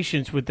context and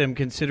patience with them,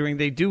 considering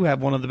they do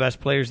have one of the best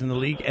players in the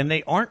league and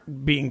they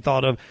aren't being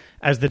thought of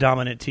as the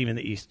dominant team in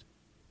the East?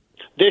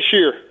 This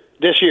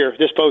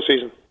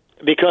postseason.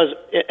 Because,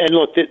 and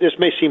look, this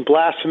may seem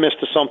blasphemous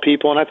to some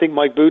people, and I think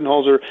Mike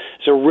Budenholzer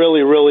is a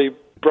really, really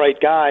bright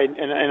guy,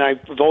 and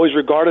I've always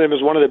regarded him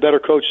as one of the better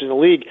coaches in the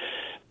league.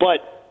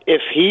 But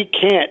if he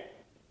can't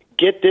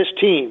get this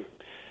team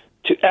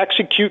to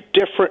execute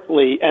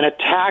differently and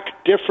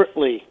attack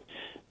differently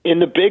in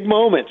the big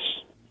moments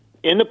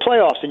in the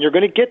playoffs, and you're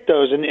going to get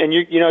those, and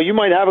you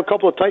might have a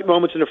couple of tight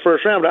moments in the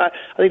first round, but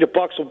I think the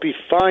Bucks will be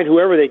fine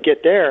whoever they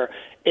get there.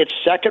 It's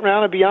second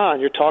round and beyond.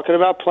 You're talking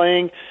about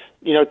playing,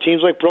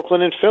 teams like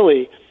Brooklyn and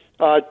Philly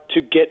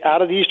to get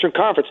out of the Eastern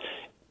Conference.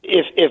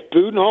 If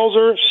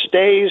Budenholzer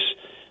stays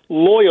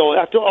loyal,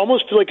 I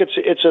almost feel like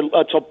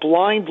it's a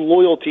blind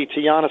loyalty to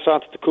Giannis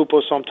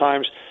Antetokounmpo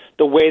sometimes,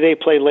 the way they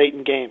play late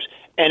in games.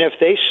 And if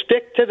they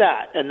stick to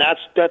that, and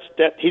that's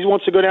he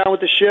wants to go down with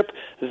the ship,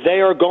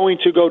 they are going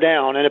to go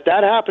down. And if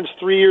that happens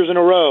 3 years in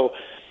a row,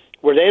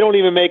 where they don't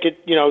even make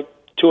it,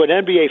 to an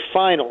NBA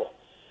final,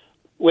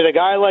 with a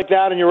guy like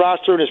that in your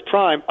roster in his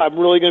prime, I'm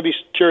really going to be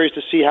curious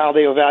to see how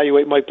they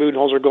evaluate Mike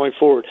Budenholzer going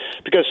forward,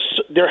 because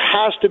there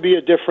has to be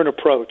a different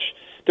approach.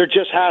 There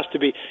just has to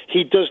be.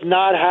 He does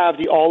not have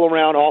the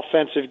all-around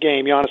offensive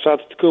game, Giannis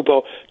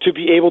Antetokounmpo, to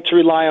be able to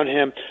rely on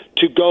him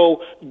to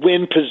go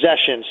win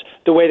possessions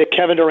the way that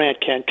Kevin Durant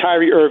can,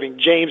 Kyrie Irving,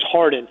 James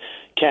Harden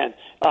can,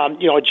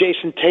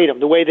 Jason Tatum,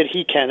 the way that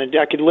he can. And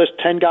I can list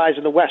 10 guys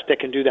in the West that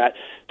can do that.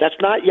 That's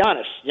not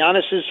Giannis.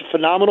 Giannis is a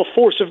phenomenal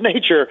force of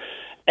nature.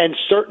 And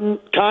certain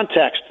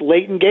context,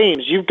 late in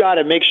games, you've got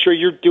to make sure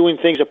you're doing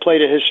things that play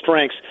to his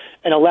strengths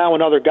and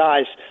allowing other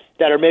guys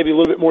that are maybe a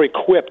little bit more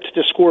equipped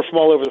to score from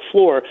all over the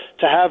floor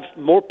to have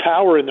more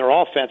power in their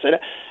offense.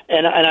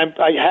 And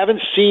I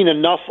haven't seen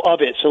enough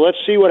of it, so let's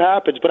see what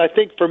happens. But I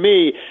think for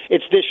me,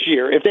 it's this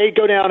year. If they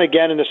go down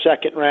again in the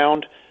second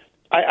round,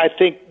 I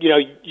think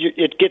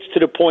it gets to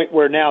the point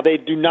where now they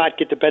do not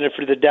get the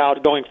benefit of the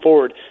doubt going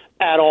forward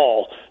at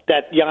all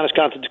that Giannis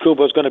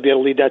Antetokounmpo is going to be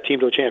able to lead that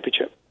team to a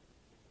championship.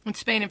 It's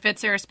Spain and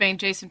Fitz, Sarah Spain,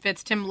 Jason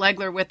Fitz, Tim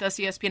Legler with us,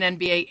 ESPN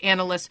NBA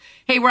analyst.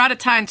 Hey, we're out of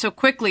time, so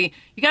quickly,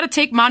 you got to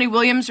take Monty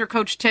Williams or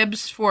Coach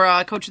Tibbs for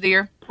Coach of the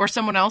Year, or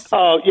someone else?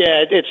 Oh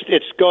yeah,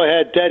 it's go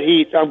ahead, dead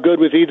heat. I'm good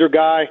with either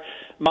guy.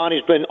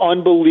 Monty's been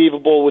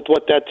unbelievable with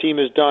what that team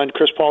has done.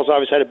 Chris Paul's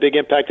obviously had a big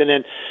impact, and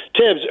then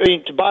Tibbs. I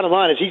mean, the bottom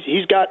line is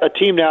he's got a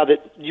team now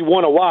that you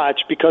want to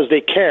watch because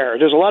they care.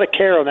 There's a lot of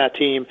care on that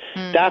team.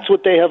 That's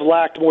what they have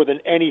lacked more than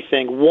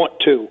anything. Want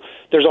to.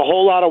 There's a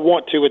whole lot of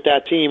want to with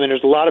that team, and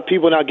there's a lot of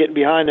people now getting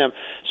behind them.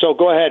 So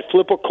go ahead,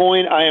 flip a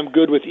coin. I am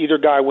good with either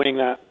guy winning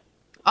that.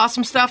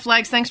 Awesome stuff,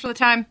 Legs. Thanks for the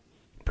time.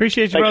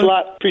 Appreciate you, Thanks brother. a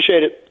lot.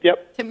 Appreciate it.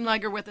 Yep. Tim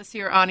Legler with us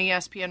here on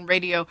ESPN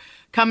Radio.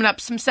 Coming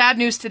up, some sad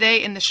news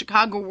today in the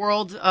Chicago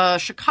world.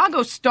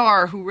 Chicago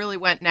star who really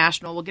went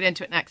national. We'll get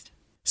into it next.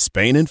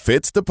 Spain and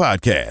Fitz, the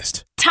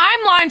podcast.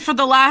 Timeline for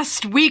the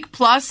last week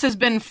plus has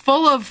been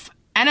full of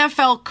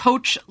NFL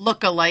coach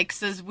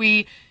lookalikes as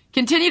we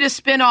continue to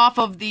spin off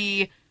of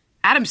the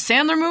Adam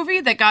Sandler movie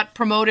that got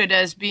promoted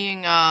as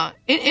being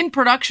in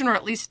production, or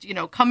at least,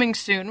 coming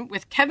soon,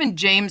 with Kevin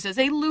James as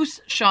a loose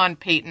Sean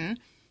Payton,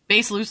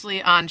 based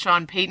loosely on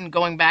Sean Payton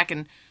going back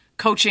and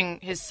coaching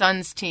his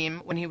son's team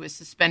when he was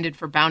suspended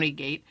for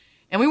Bountygate.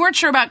 And we weren't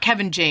sure about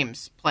Kevin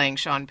James playing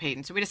Sean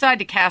Payton, so we decided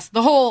to cast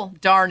the whole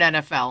darn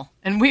NFL.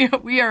 And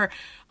we are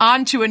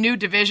on to a new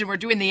division. We're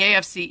doing the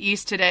AFC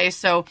East today,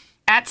 so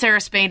at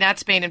Sarah Spain, at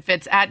Spain and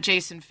Fitz, at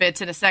Jason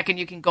Fitz. In a second,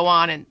 you can go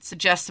on and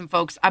suggest some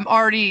folks. I'm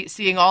already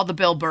seeing all the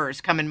Bill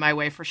Burrs coming my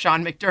way for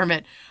Sean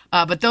McDermott.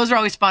 But those are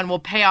always fun. We'll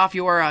pay off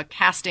your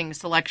casting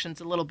selections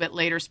a little bit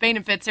later. Spain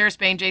and Fitz, Sarah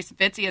Spain, Jason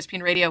Fitz,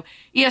 ESPN Radio,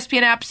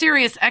 ESPN app,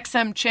 Sirius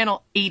XM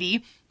Channel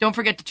 80. Don't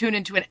forget to tune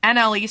into an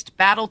NL East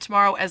battle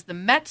tomorrow as the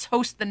Mets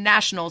host the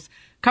Nationals.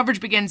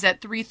 Coverage begins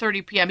at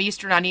 3:30 p.m.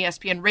 Eastern on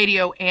ESPN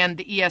Radio and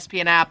the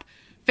ESPN app.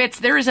 Fitz,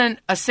 there isn't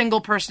a single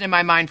person in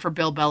my mind for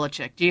Bill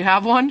Belichick. Do you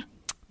have one?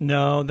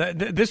 No,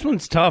 this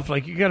one's tough.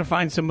 Like, you got to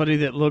find somebody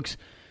that looks,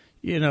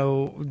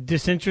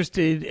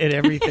 disinterested at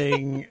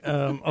everything,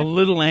 a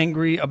little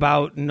angry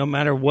about no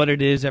matter what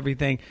it is,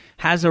 everything,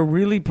 has a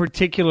really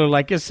particular,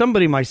 like, as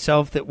somebody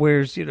myself that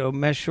wears,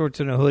 mesh shorts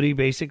and a hoodie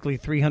basically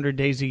 300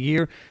 days a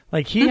year,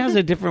 like, he has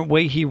a different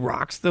way he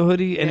rocks the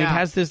hoodie, and it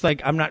has this,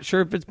 like, I'm not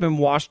sure if it's been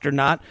washed or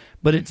not,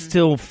 but it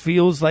still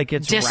feels like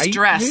it's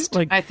distressed,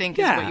 right. Like, I think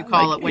is what you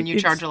call it when you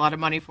charge a lot of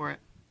money for it.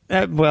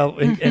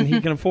 And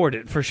he can afford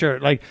it for sure.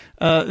 Like,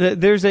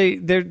 there's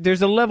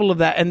a level of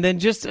that, and then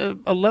just a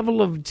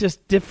level of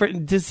just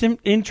different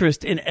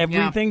disinterest in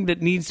everything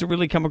that needs to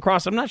really come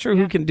across. I'm not sure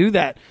who can do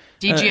that.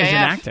 DGAF as an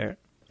actor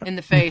in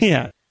the face,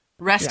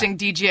 resting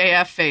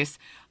DGAF face.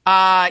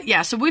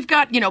 So we've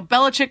got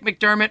Belichick,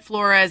 McDermott,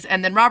 Flores,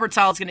 and then Robert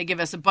Sala's going to give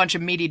us a bunch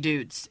of meaty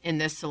dudes in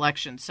this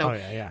selection. So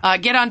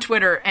get on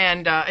Twitter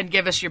and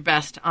give us your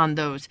best on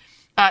those.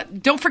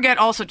 Don't forget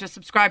also to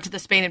subscribe to the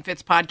Spain and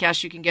Fitz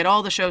podcast. You can get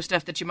all the show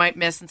stuff that you might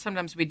miss, and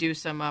sometimes we do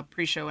some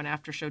pre-show and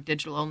after-show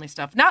digital-only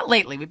stuff. Not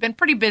lately. We've been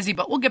pretty busy,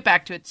 but we'll get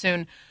back to it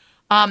soon.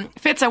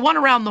 Fitz, I won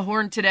around the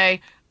horn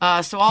today,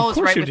 so all is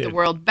right with the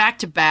world.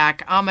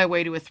 Back-to-back, on my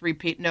way to a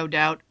three-peat, no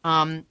doubt.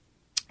 And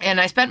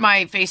I spent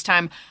my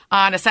FaceTime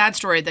on a sad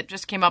story that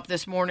just came up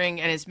this morning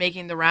and is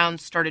making the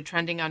rounds, started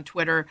trending on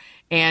Twitter,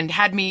 and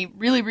had me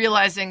really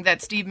realizing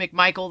that Steve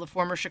McMichael, the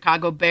former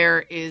Chicago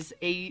Bear, is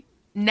a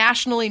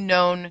nationally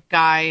known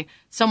guy,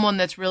 someone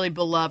that's really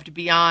beloved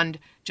beyond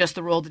just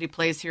the role that he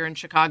plays here in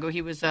Chicago.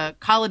 He was a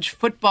college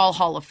football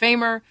Hall of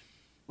Famer,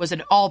 was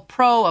an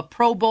All-Pro, a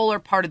Pro Bowler,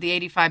 part of the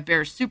 85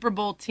 Bears Super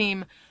Bowl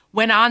team,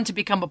 went on to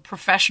become a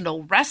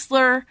professional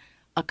wrestler,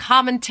 a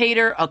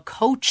commentator, a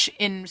coach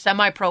in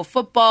semi-pro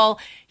football.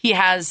 He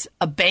has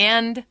a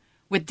band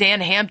with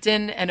Dan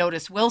Hampton and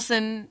Otis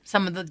Wilson.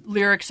 Some of the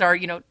lyrics are,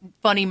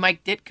 funny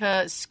Mike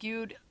Ditka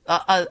skewed,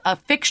 a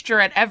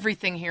fixture at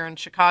everything here in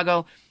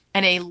Chicago,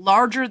 and a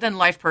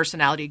larger-than-life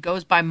personality.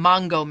 Goes by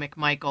Mongo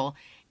McMichael,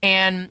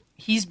 and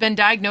he's been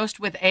diagnosed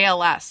with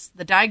ALS.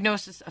 The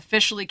diagnosis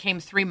officially came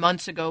 3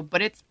 months ago,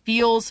 but it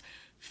feels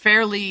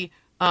fairly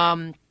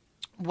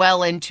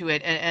well into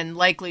it, and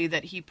likely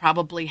that he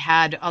probably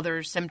had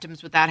other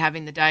symptoms without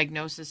having the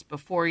diagnosis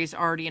before. He's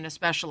already in a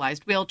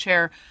specialized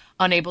wheelchair,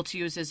 unable to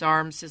use his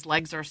arms. His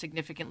legs are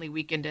significantly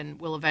weakened and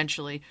will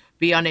eventually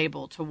be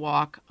unable to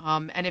walk.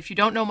 And if you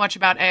don't know much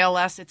about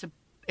ALS,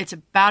 it's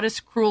about as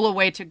cruel a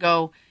way to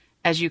go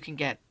as you can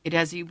get. It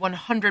has a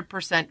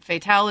 100%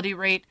 fatality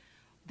rate.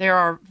 There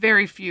are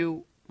very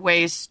few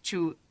ways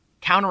to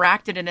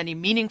counteract it in any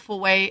meaningful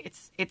way.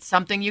 It's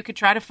something you could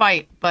try to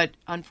fight, but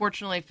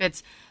unfortunately,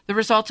 the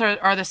results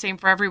are the same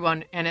for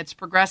everyone, and it's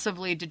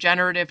progressively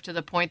degenerative to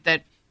the point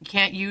that you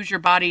can't use your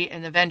body,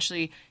 and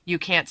eventually you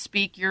can't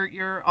speak.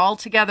 You're all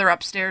together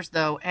upstairs,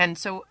 though, and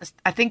so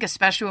I think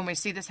especially when we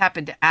see this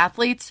happen to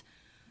athletes,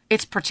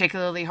 it's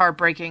particularly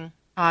heartbreaking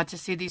to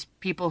see these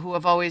people who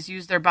have always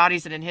used their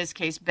bodies, and in his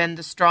case, been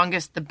the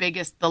strongest, the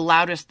biggest, the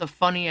loudest, the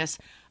funniest,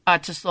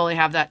 to slowly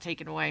have that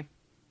taken away.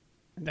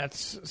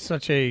 That's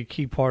such a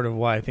key part of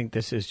why I think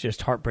this is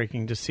just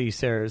heartbreaking to see,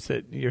 Sarah, is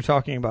that you're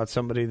talking about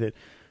somebody that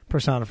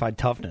personified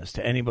toughness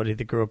to anybody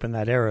that grew up in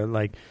that era.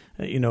 Like,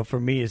 for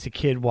me as a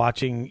kid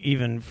watching,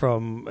 even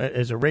from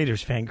as a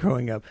Raiders fan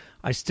growing up,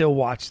 I still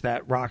watched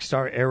that rock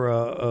star era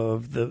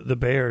of the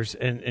Bears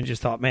and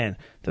just thought, man,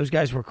 those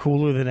guys were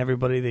cooler than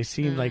everybody. They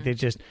seemed like they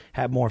just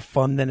had more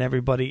fun than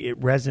everybody. It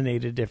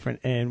resonated different.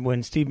 And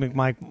when Steve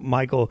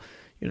McMichael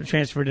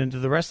transferred into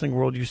the wrestling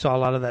world, you saw a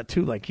lot of that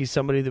too. Like, he's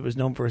somebody that was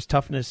known for his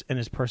toughness and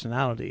his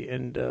personality.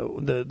 And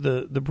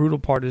the brutal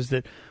part is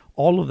that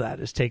all of that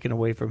is taken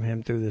away from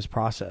him through this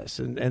process,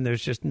 and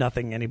there's just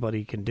nothing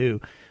anybody can do.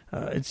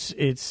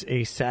 It's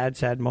a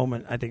sad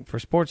moment, I think, for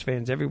sports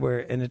fans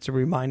everywhere, and it's a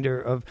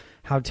reminder of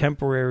how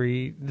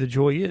temporary the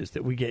joy is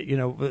that we get.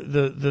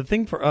 The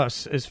thing for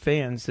us as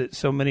fans that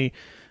so many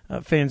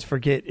fans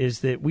forget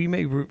is that we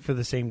may root for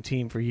the same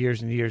team for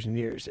years and years and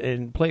years,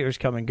 and players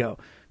come and go.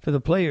 For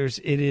the players,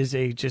 it is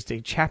just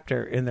a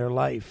chapter in their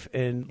life,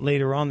 and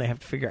later on they have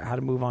to figure out how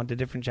to move on to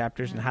different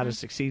chapters and how to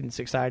succeed in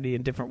society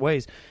in different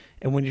ways.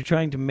 And when you're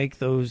trying to make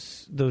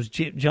those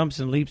jumps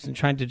and leaps and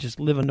trying to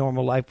just live a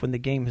normal life when the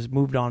game has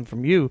moved on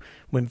from you,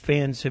 when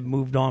fans have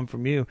moved on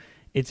from you,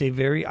 it's a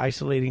very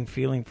isolating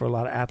feeling for a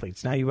lot of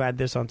athletes. Now you add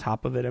this on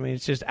top of it. I mean,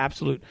 it's just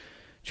absolute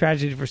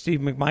tragedy for Steve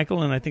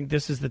McMichael, and I think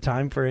this is the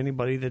time for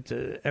anybody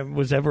that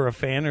was ever a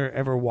fan or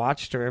ever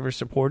watched or ever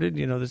supported.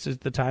 This is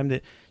the time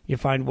that you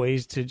find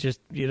ways to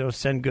just,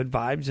 send good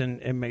vibes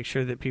and make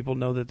sure that people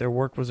know that their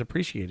work was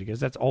appreciated, because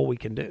that's all we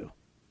can do.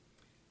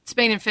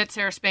 Spain and Fitz,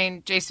 Sarah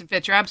Spain, Jason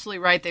Fitz, you're absolutely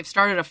right. They've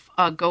started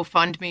a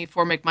GoFundMe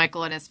for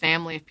McMichael and his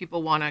family. If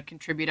people want to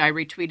contribute, I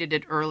retweeted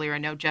it earlier. I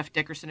know Jeff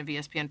Dickerson of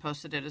ESPN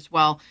posted it as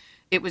well.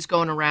 It was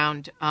going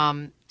around.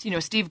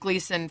 Steve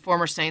Gleason,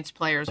 former Saints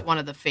player, is one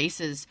of the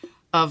faces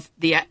of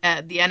the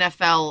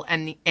NFL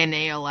and the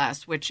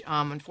NALS, which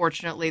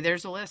unfortunately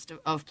there's a list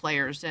of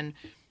players. And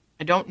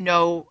I don't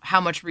know how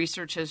much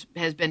research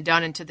has been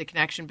done into the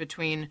connection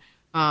between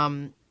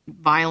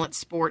violent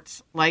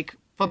sports like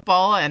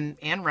football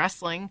and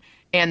wrestling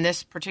and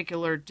this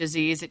particular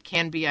disease. It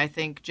can be, I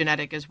think,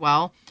 genetic as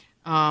well.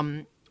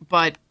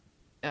 But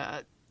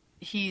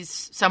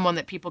he's someone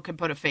that people can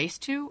put a face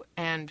to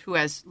and who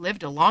has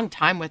lived a long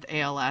time with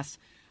ALS.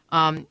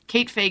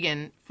 Kate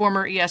Fagan,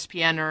 former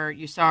ESPNer,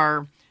 you saw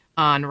her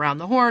on Around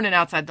the Horn and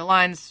Outside the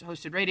Lines,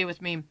 hosted radio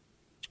with me.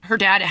 Her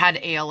dad had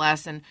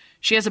ALS, and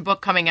she has a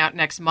book coming out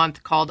next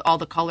month called All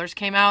the Colors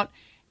Came Out,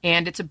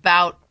 and it's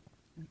about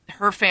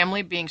her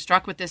family being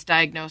struck with this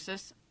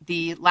diagnosis,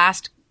 the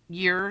last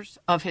years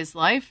of his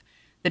life,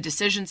 the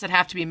decisions that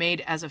have to be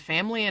made as a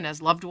family and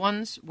as loved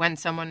ones when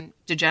someone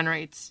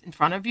degenerates in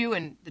front of you,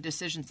 and the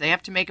decisions they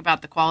have to make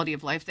about the quality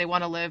of life they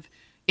want to live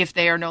if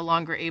they are no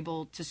longer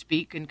able to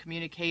speak and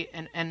communicate.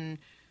 And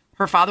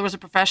her father was a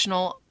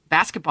professional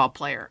basketball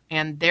player,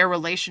 and their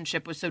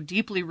relationship was so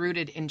deeply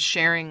rooted in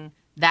sharing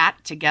that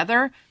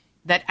together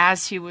that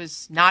as he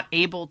was not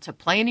able to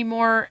play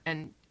anymore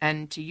and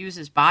to use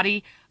his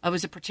body, it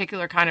was a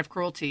particular kind of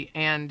cruelty.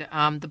 And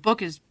the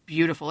book is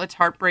beautiful. It's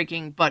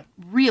heartbreaking, but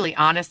really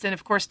honest. And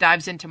of course,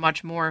 dives into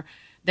much more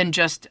than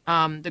just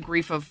the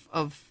grief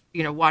of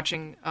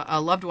watching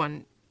a loved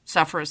one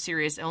suffer a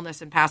serious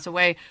illness and pass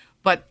away.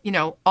 But,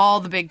 all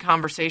the big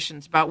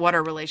conversations about what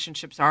our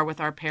relationships are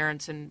with our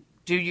parents, and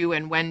do you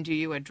and when do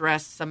you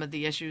address some of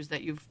the issues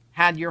that you've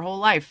had your whole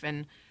life,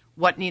 and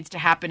what needs to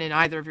happen in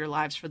either of your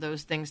lives for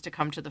those things to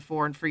come to the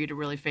fore and for you to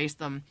really face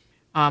them.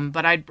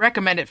 But I'd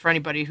recommend it for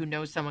anybody who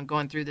knows someone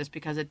going through this,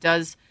 because it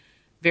does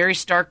very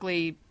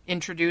starkly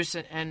introduce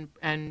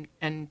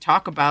and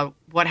talk about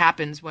what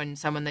happens when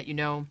someone that you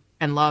know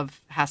and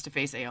love has to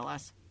face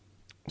ALS.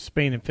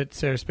 Spain and Fitz,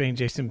 Sarah Spain,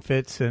 Jason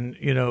Fitz. And,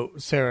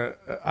 Sarah,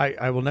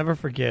 I will never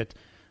forget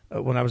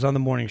when I was on the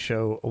morning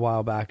show a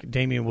while back,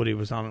 Damian Woody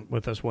was on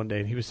with us one day,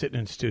 and he was sitting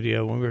in the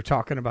studio when we were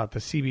talking about the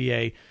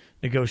CBA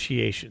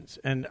negotiations.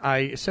 And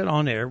I said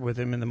on air with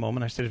him in the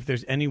moment, I said, if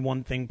there's any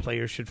one thing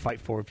players should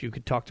fight for, if you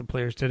could talk to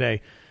players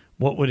today,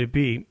 what would it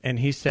be? And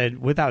he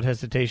said, without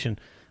hesitation,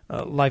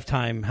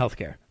 lifetime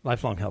healthcare,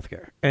 lifelong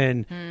healthcare.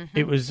 And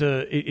it was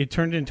it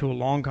turned into a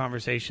long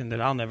conversation that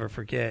I'll never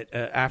forget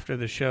after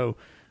the show.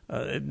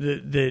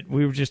 That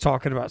we were just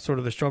talking about sort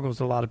of the struggles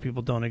a lot of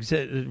people don't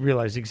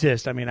realize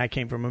exist. I mean, I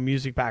came from a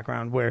music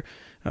background where,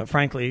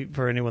 frankly,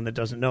 for anyone that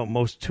doesn't know,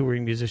 most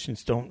touring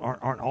musicians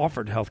aren't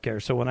offered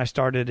healthcare. So when I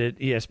started at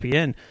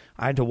ESPN,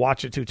 I had to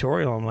watch a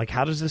tutorial. I'm like,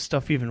 how does this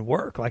stuff even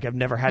work? Like, I've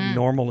never had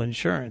normal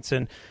insurance.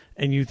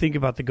 And you think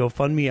about the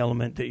GoFundMe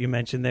element that you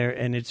mentioned there,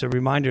 and it's a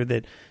reminder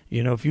that,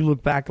 if you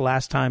look back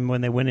last time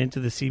when they went into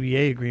the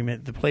CBA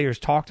agreement, the players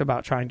talked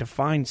about trying to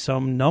find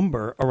some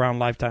number around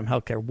lifetime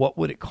healthcare. What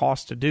would it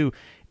cost to do?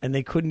 And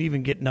they couldn't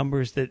even get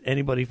numbers that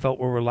anybody felt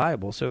were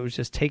reliable. So it was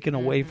just taken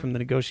away from the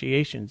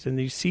negotiations.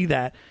 And you see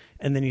that,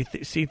 and then you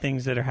see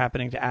things that are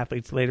happening to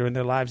athletes later in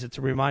their lives. It's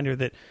a reminder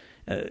that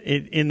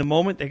in the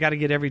moment, they got to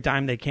get every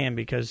dime they can,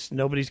 because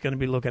nobody's going to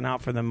be looking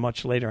out for them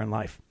much later in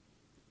life.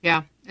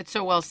 Yeah, it's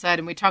so well said.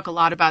 And we talk a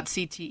lot about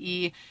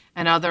CTE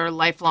and other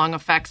lifelong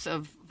effects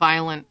of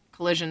violent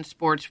collision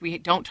sports. We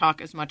don't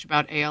talk as much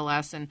about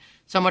ALS, and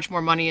so much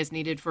more money is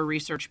needed for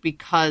research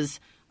because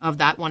of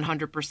that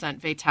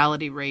 100%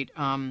 fatality rate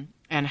and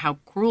how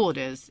cruel it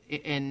is.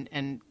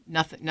 And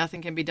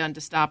nothing can be done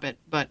to stop it.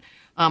 But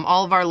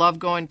all of our love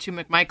going to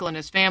McMichael and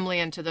his family,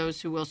 and to those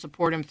who will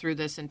support him through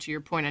this, and to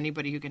your point,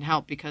 anybody who can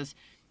help, because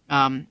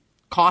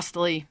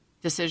costly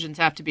decisions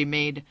have to be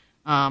made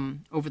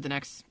over the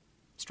next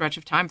stretch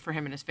of time for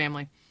him and his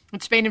family.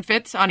 It's Spain and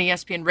Fitz on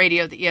ESPN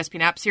Radio, the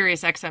ESPN app,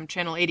 Sirius XM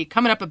Channel 80.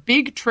 Coming up, a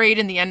big trade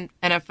in the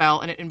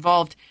NFL, and it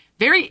involved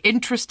very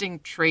interesting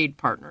trade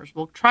partners.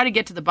 We'll try to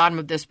get to the bottom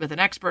of this with an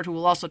expert who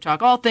will also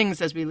talk all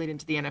things as we lead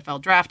into the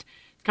NFL draft.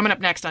 Coming up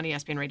next on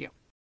ESPN Radio.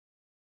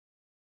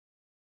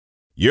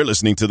 You're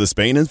listening to the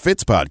Spain and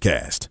Fitz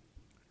podcast.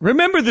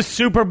 Remember the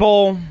Super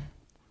Bowl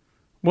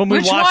when we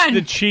Which watched one?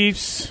 the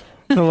Chiefs,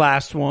 the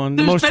last one,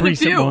 the most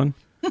recent one?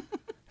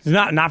 It's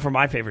not for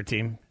my favorite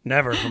team.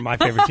 Never for my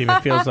favorite team,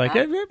 it feels like.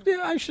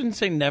 I shouldn't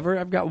say never.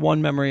 I've got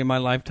one memory in my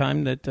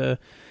lifetime that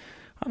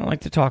I don't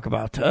like to talk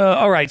about.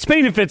 All right,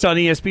 Spain and Fitz on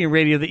ESPN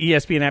Radio, the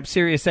ESPN app,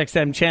 Sirius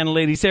XM Channel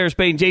 80. Sarah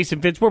Spain,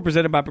 Jason Fitz. We're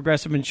presented by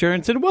Progressive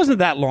Insurance. And it wasn't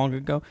that long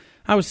ago.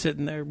 I was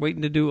sitting there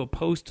waiting to do a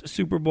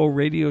post-Super Bowl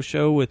radio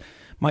show with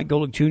Mike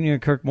Golick Jr.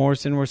 and Kirk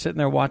Morrison. We're sitting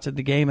there watching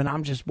the game, and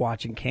I'm just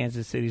watching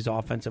Kansas City's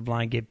offensive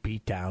line get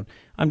beat down.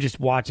 I'm just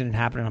watching it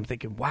happen, and I'm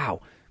thinking,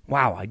 wow,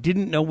 I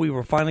didn't know we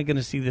were finally going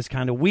to see this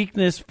kind of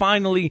weakness.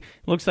 Finally,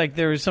 looks like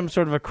there is some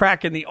sort of a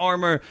crack in the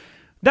armor.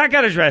 That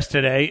got addressed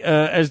today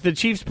as the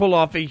Chiefs pull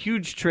off a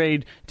huge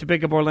trade to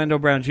pick up Orlando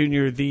Brown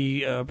Jr.,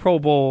 the Pro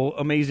Bowl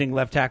amazing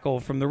left tackle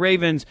from the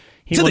Ravens.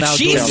 He To will the now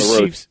Chiefs? join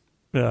the Chiefs.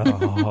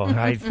 Oh,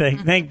 I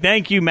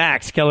thank you,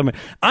 Max Kellerman.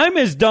 I'm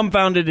as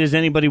dumbfounded as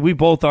anybody. We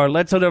both are.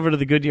 Let's head over to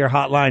the Goodyear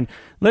Hotline.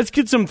 Let's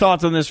get some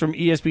thoughts on this from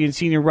ESPN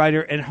senior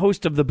writer and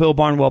host of the Bill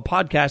Barnwell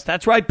podcast.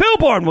 That's right, Bill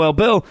Barnwell.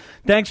 Bill,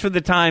 thanks for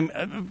the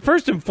time.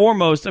 First and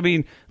foremost, I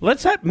mean,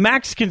 let's have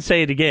Max can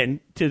say it again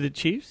to the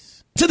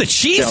Chiefs. To the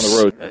Chiefs?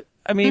 Down the road.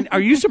 I mean, are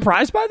you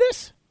surprised by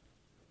this?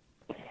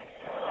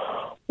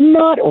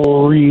 Not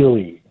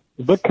really,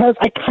 because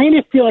I kind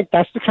of feel like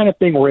that's the kind of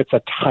thing where it's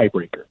a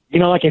tiebreaker. You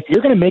know, like if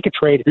you're going to make a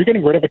trade, if you're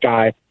getting rid of a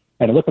guy,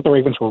 and it looked like the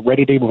Ravens were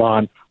ready to move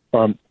on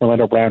from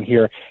Orlando Brown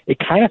here, it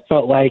kind of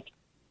felt like,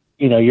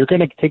 you know, you're going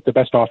to take the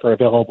best offer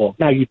available.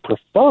 Now, you'd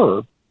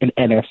prefer an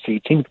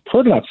NFC team, you'd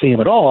prefer to not see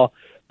him at all,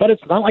 but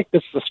it's not like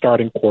this is a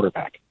starting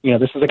quarterback. You know,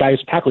 this is a guy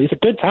who's a tackle. He's a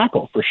good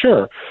tackle for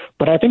sure.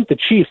 But I think the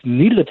Chiefs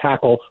needed a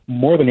tackle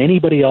more than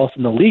anybody else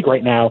in the league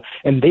right now,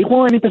 and they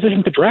weren't in a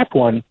position to draft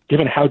one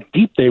given how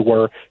deep they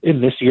were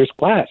in this year's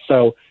class.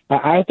 So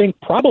I think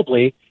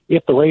probably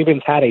if the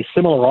Ravens had a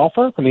similar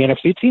offer from the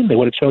NFC team, they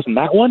would have chosen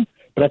that one.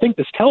 But I think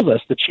this tells us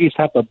the Chiefs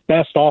have the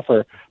best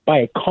offer by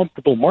a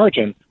comfortable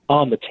margin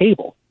on the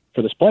table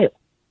for this player.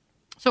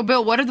 So,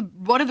 Bill, what are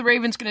the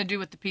Ravens going to do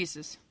with the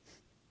pieces?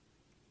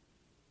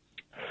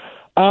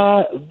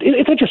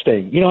 It's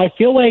interesting. You know, I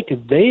feel like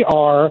they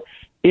are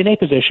in a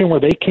position where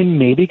they can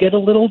maybe get a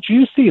little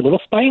juicy, a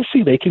little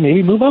spicy. They can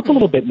maybe move up a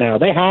little bit now.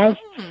 They have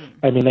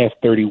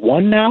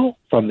 31 now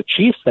from the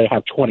Chiefs. They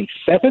have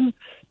 27.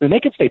 Then they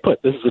could stay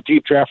put. This is a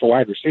deep draft for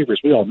wide receivers.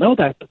 We all know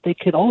that. But they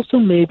could also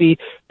maybe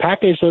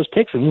package those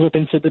picks and move up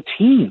into the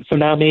team. So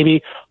now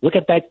maybe look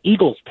at that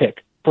Eagles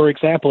pick, for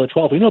example, at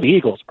 12. We know the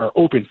Eagles are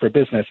open for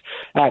business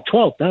at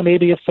 12. Now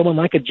maybe if someone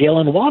like a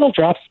Jalen Waddle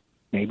drops,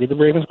 maybe the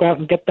Ravens go out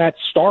and get that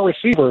star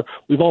receiver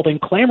we've all been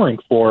clamoring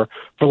for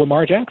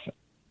Lamar Jackson.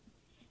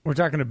 We're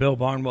talking to Bill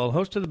Barnwell,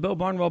 host of the Bill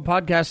Barnwell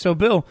podcast. So,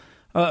 Bill,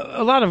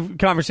 a lot of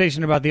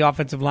conversation about the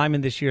offensive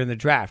linemen this year in the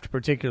draft,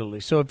 particularly.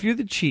 So if you're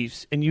the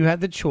Chiefs and you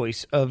had the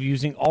choice of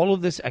using all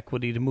of this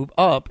equity to move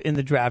up in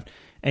the draft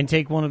and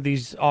take one of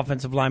these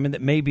offensive linemen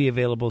that may be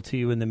available to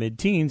you in the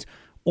mid-teens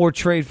or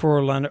trade for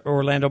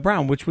Orlando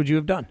Brown, which would you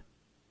have done?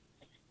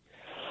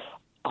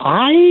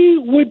 I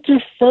would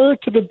defer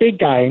to the big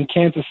guy in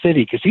Kansas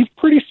City because he's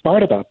pretty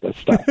smart about this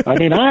stuff. I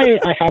mean, I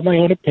have my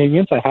own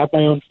opinions. I have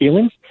my own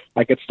feelings.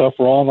 I get stuff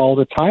wrong all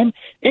the time.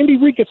 Andy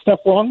Reid gets stuff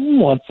wrong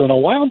once in a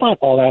while, not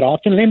all that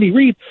often. And Andy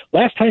Reid,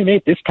 last time he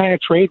made this kind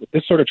of trade with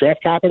this sort of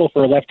draft capital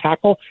for a left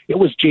tackle, it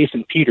was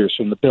Jason Peters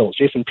from the Bills.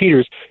 Jason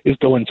Peters is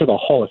going to the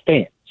Hall of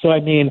Fame. So, I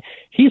mean,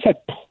 he's had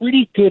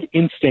pretty good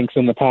instincts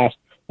in the past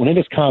when it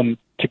has come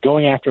to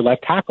going after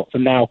left tackles.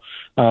 And now,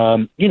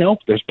 you know,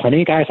 there's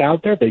plenty of guys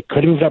out there. They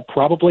could have moved up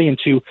probably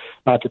into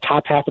the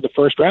top half of the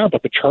first round,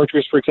 but the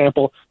Chargers, for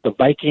example, the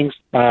Vikings,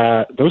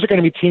 those are going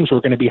to be teams who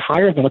are going to be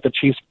higher than what the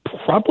Chiefs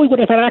probably would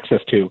have had access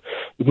to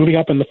moving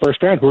up in the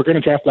first round, who are going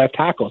to draft left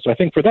tackle. So I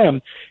think for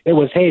them, it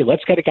was, hey,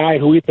 let's get a guy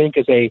who we think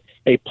is a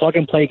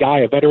plug-and-play guy,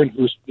 a veteran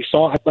who we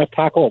saw at left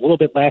tackle a little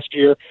bit last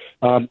year,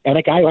 and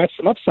a guy who has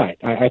some upside.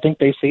 I think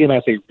they see him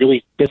as a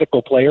really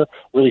physical player,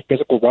 really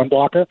physical run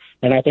blocker,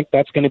 and I think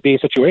that's going to be a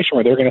situation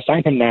where they're going to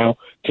sign him now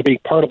to be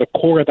part of the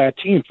core of that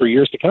team for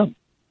years to come.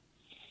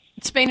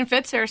 Spain and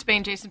Fitz, Sarah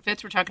Spain, Jason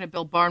Fitz. We're talking to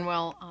Bill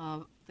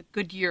Barnwell, the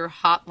Goodyear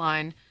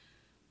Hotline.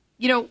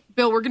 You know,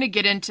 Bill, we're going to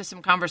get into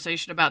some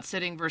conversation about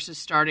sitting versus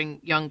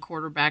starting young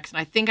quarterbacks. And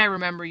I think I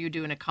remember you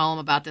doing a column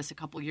about this a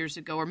couple years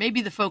ago, or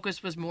maybe the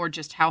focus was more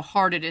just how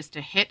hard it is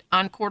to hit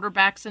on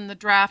quarterbacks in the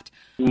draft.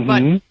 Mm-hmm.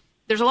 But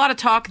there's a lot of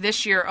talk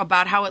this year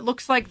about how it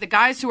looks like the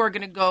guys who are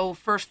going to go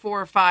first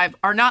 4 or 5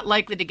 are not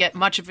likely to get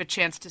much of a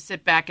chance to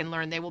sit back and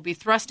learn. They will be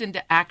thrust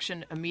into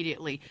action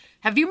immediately.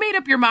 Have you made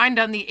up your mind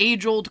on the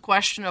age-old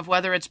question of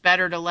whether it's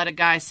better to let a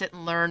guy sit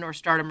and learn or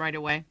start him right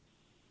away?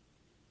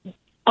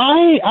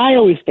 I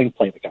always think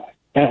play the guy.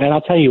 And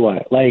I'll tell you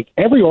what, like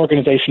every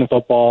organization in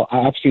football,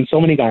 I've seen so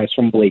many guys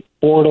from Blake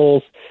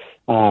Bortles.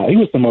 He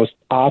was the most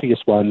obvious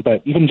one,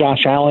 but even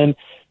Josh Allen,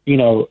 you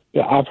know,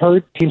 I've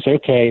heard teams say,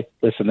 okay,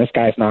 listen, this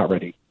guy's not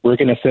ready. We're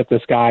going to sit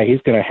this guy.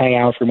 He's going to hang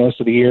out for most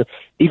of the year.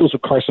 Eagles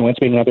with Carson Wentz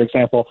being another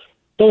example.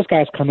 Those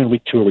guys come in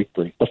week 2 or week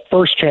 3. The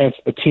first chance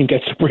a team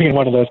gets to bring in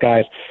one of those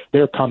guys,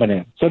 they're coming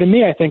in. So to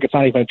me, I think it's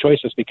not even a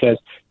choice just because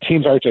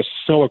teams are just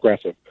so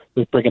aggressive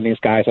with bringing these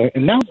guys.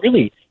 And now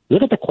really,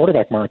 look at the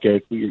quarterback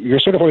market. You're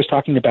sort of always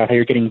talking about how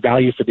you're getting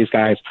value for these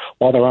guys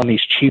while they're on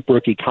these cheap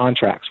rookie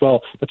contracts.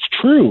 Well, that's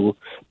true,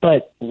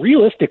 but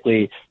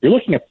realistically, you're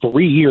looking at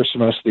 3 years for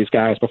most of these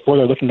guys before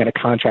they're looking at a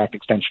contract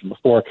extension,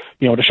 before,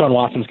 you know, Deshaun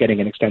Watson's getting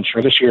an extension,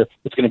 or this year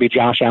it's going to be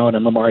Josh Allen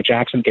and Lamar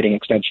Jackson getting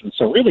extensions.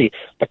 So really,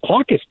 the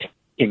clock is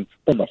ticking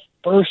from the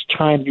first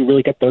time you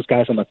really get those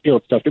guys on the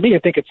field. So to me, I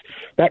think it's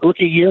that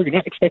rookie year. You're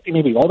not expecting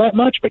maybe all that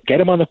much, but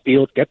get him on the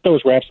field, get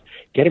those reps,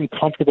 get him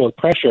comfortable with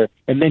pressure,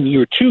 and then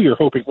year 2, you're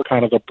hoping for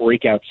kind of a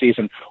breakout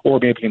season, or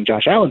maybe in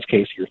Josh Allen's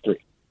case, year 3.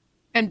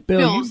 And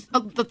Bill,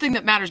 the thing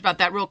that matters about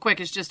that real quick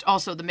is just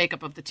also the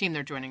makeup of the team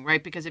they're joining,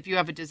 right? Because if you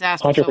have a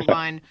disastrous 100%.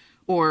 O-line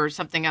or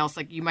something else,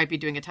 like you might be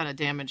doing a ton of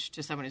damage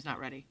to someone who's not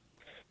ready.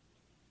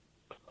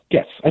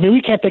 Yes. I mean,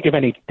 we can't think of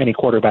any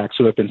quarterbacks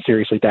who have been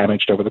seriously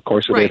damaged over the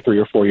course of their 3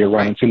 or 4 year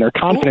run and seen their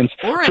confidence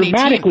or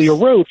dramatically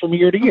erode from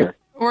year to year.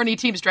 Or any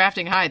teams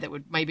drafting high that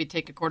would maybe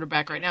take a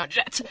quarterback right now,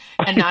 Jets,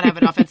 and not have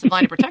an offensive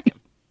line to protect him.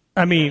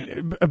 I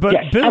mean, but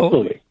yes, Bill,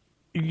 absolutely.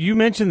 You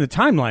mentioned the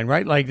timeline,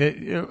 right? Like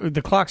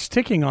the clock's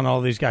ticking on all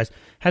these guys.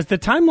 Has the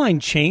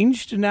timeline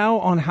changed now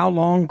on how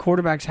long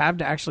quarterbacks have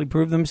to actually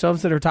prove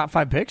themselves that are top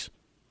 5 picks?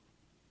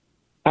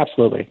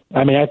 Absolutely.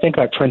 I mean, I think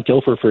like Trent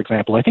Dilfer, for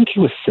example, I think he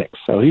was 6,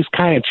 so he's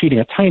kind of cheating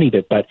a tiny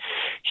bit, but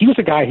he was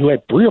a guy who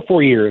had 3 or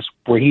 4 years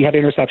where he had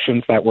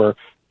interceptions that were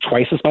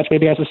twice as much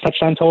maybe as his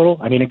touchdown total.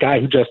 I mean, a guy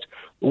who just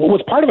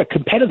was part of a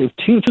competitive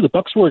team too. The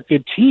Bucs were a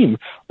good team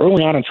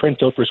early on in Trent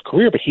Dilfer's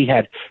career, but he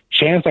had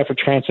chance after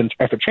chance,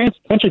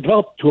 eventually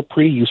developed to a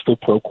pretty useful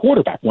pro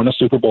quarterback. Won a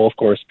Super Bowl, of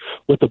course,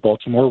 with the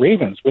Baltimore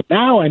Ravens. But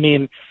now, I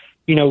mean,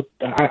 you know,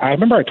 I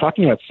remember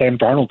talking about Sam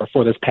Darnold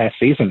before this past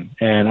season,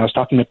 and I was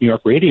talking with New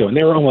York radio, and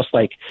they were almost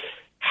like,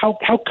 how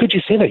could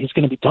you say that he's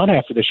going to be done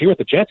after this year with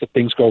the Jets if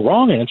things go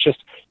wrong? And it's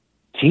just,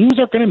 teams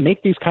are going to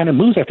make these kind of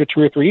moves after 2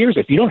 or 3 years.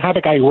 If you don't have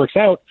a guy who works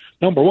out,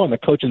 number one, the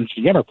coach and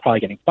the GM are probably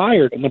getting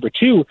fired. And number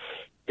two,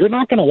 you're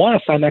not going to want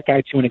to sign that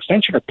guy to an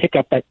extension or pick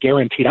up that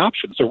guaranteed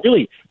option. So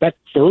really, that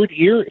 3rd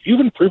year, if you've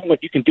been proven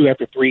what you can do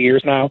after 3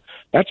 years now,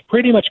 that's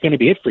pretty much going to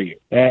be it for you.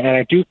 And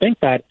I do think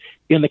that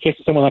in the case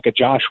of someone like a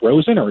Josh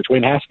Rosen or a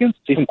Dwayne Haskins,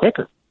 it's even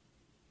quicker.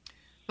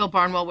 Bill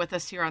Barnwell with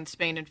us here on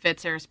Spain and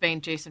Fitz. Sarah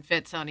Spain, Jason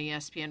Fitz on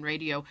ESPN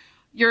Radio.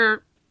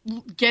 You're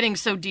getting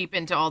so deep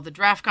into all the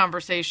draft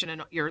conversation,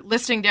 and you're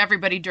listening to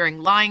everybody during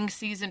lying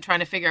season, trying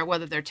to figure out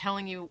whether they're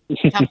telling you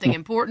something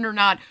important or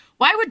not.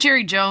 Why would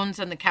Jerry Jones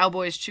and the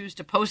Cowboys choose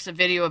to post a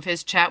video of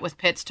his chat with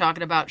Pitts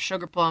talking about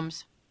sugar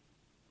plums?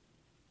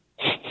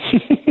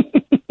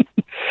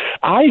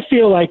 I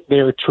feel like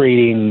they're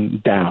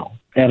trading down,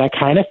 and I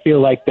kind of feel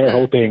like they're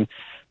hoping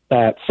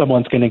that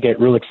someone's going to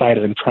get real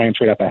excited and try and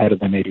trade up ahead of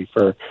them, maybe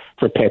for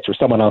Pitts or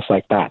someone else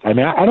like that. I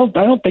mean, I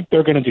don't think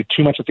they're going to do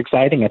too much that's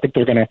exciting. I think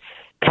they're going to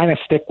kind of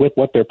stick with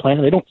what they're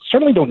planning. They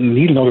certainly don't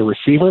need another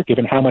receiver,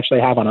 given how much they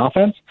have on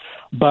offense.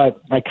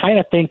 But I kind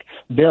of think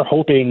they're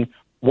hoping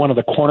one of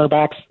the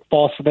cornerbacks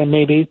falls to them,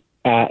 maybe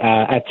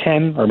at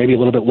 10 or maybe a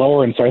little bit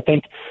lower. And so I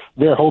think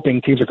they're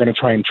hoping teams are going to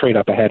try and trade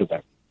up ahead of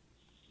them.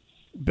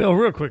 Bill,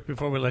 real quick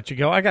before we let you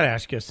go, I got to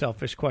ask you a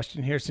selfish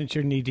question here since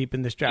you're knee-deep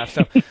in this draft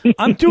stuff.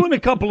 I'm doing a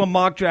couple of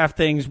mock draft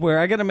things where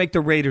I got to make the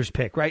Raiders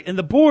pick, right? And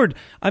the board,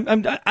 I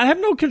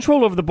have no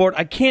control over the board.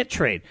 I can't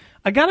trade.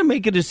 I got to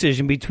make a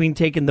decision between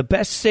taking the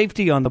best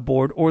safety on the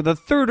board or the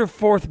 3rd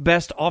or 4th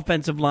best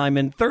offensive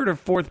lineman, 3rd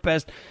or 4th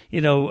best,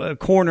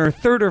 corner,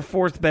 3rd or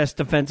 4th best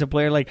defensive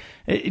player. Like,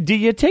 do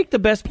you take the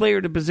best player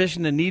to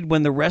position of need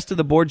when the rest of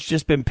the board's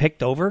just been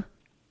picked over?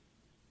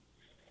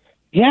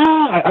 Yeah,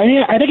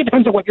 I think it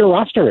depends on what your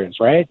roster is,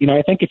 right? You know,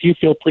 I think if you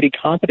feel pretty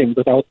confident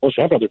without those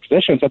other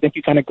positions, I think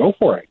you kind of go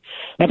for it.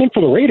 And I think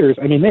for the Raiders,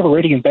 I mean, they've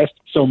already invested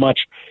so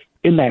much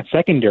in that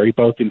secondary,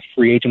 both in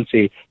free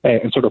agency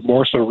and sort of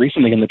more so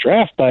recently in the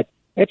draft, but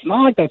it's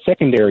not like that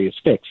secondary is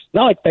fixed. It's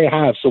not like they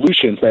have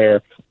solutions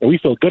there that we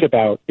feel good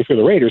about if you're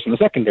the Raiders in the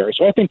secondary.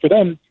 So I think for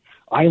them,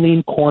 I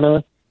lean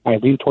corner. I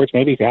lean towards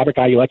maybe if you have a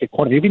guy you like at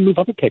corner, maybe move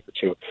up a pick or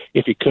two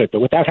if you could. But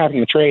without having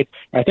to trade,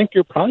 I think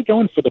you're probably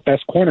going for the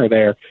best corner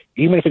there,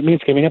 even if it means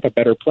giving up a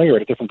better player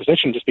at a different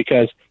position, just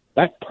because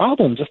that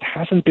problem just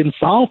hasn't been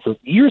solved for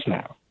years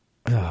now.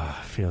 I'm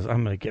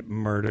going to get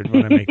murdered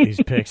when I make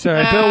these picks. All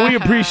right, Bill, we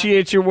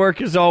appreciate your work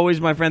as always,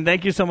 my friend.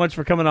 Thank you so much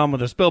for coming on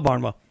with us. Bill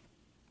Barnwell.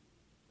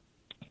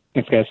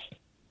 Thanks, guys.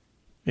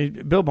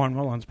 Bill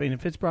Barnwell on Spain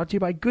and Fitz, brought to you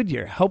by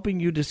Goodyear, helping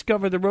you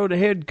discover the road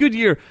ahead.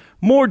 Goodyear,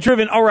 more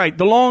driven. All right,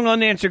 the long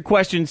unanswered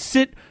question,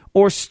 sit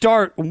or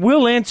start.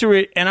 We'll answer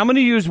it, and I'm going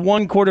to use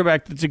one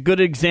quarterback that's a good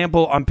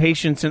example on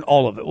patience in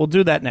all of it. We'll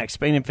do that next.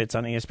 Spain and Fitz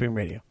on ESPN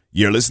Radio.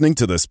 You're listening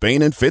to the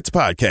Spain and Fitz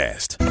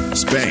podcast.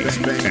 Spain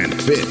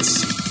and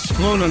Fitz.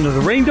 Flown under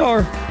the radar,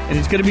 and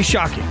it's going to be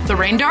shocking. The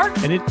radar?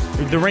 And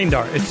the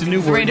radar. It's a new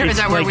word. Radar, is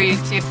that where we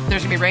see if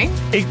there's going to be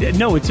rain?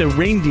 No, it's a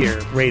reindeer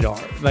radar.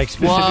 Like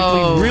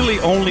specifically, really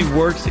only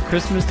works at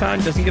Christmas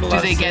time. Doesn't get a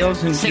lot of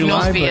sales in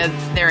signals July, via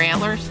their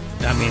antlers?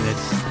 I mean,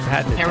 it's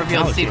patented. Hair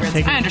revealed secrets.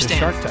 I understand.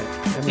 Shark Tank.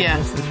 I mean, yeah,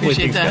 that's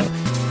appreciate that.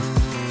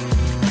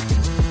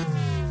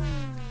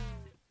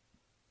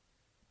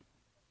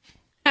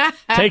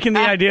 Taking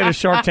the idea to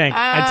Shark Tank,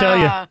 I tell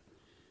you.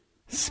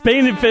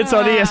 Spain and Fitz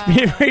on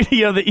ESPN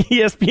Radio, the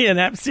ESPN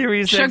app,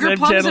 Sirius Sugar XM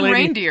plums Channel and 80.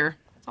 reindeer.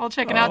 It's all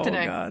checking out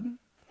today. God.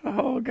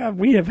 Oh, God,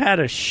 we have had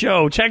a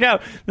show. Check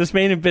out the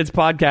Spain and Fitz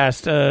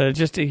podcast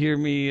just to hear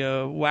me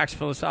wax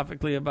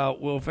philosophically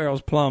about Will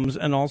Ferrell's plums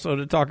and also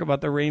to talk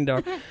about the rain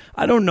dog.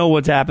 I don't know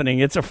what's happening.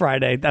 It's a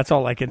Friday. That's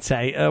all I can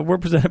say. We're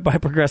presented by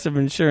Progressive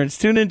Insurance.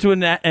 Tune into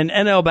an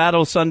NL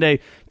Battle Sunday.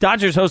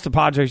 Dodgers host the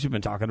Padres. We've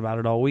been talking about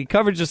it all week.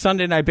 Coverage of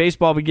Sunday Night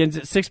Baseball begins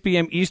at 6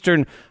 p.m.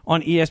 Eastern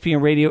on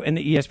ESPN Radio and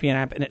the ESPN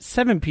app, and at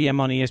 7 p.m.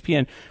 on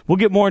ESPN. We'll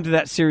get more into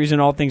that series and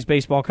all things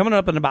baseball coming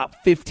up in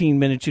about 15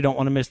 minutes. You don't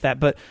want to miss that.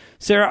 But,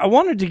 Sarah, I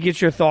wanted to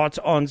get your thoughts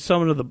on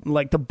some of the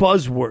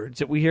buzzwords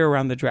that we hear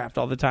around the draft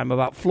all the time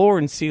about floor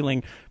and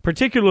ceiling,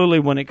 particularly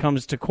when it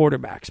comes to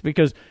quarterbacks,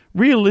 because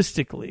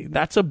realistically,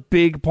 that's a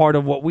big part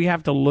of what we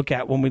have to look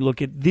at when we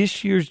look at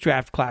this year's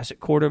draft class at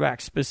quarterback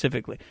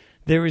specifically.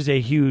 There is a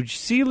huge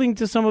ceiling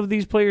to some of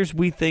these players,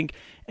 we think,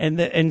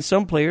 and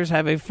some players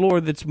have a floor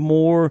that's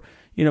more,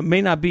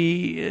 may not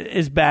be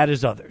as bad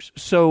as others.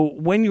 So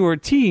when you're a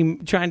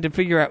team trying to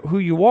figure out who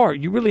you are,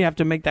 you really have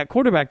to make that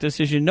quarterback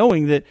decision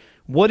knowing that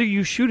what are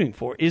you shooting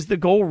for? Is the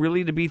goal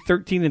really to be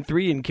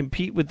 13-3 and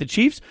compete with the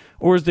Chiefs?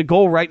 Or is the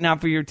goal right now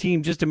for your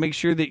team just to make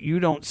sure that you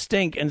don't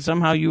stink and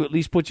somehow you at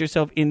least put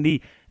yourself in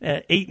the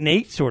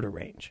 8-8 sort of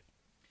range?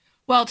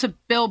 Well, to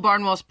Bill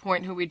Barnwell's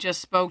point, who we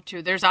just spoke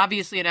to, there's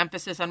obviously an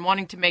emphasis on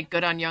wanting to make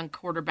good on young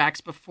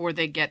quarterbacks before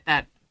they get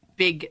that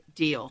big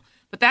deal.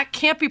 But that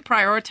can't be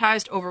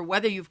prioritized over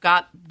whether you've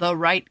got the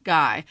right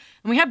guy.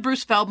 And we had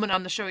Bruce Feldman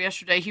on the show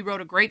yesterday. He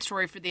wrote a great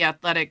story for The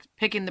Athletic,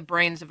 picking the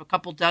brains of a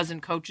couple dozen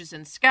coaches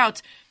and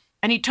scouts.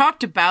 And he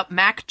talked about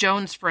Mac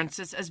Jones, for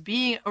instance, as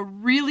being a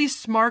really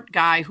smart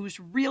guy who's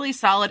really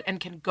solid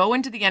and can go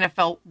into the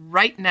NFL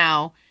right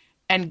now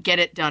and get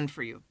it done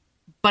for you.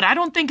 But I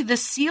don't think the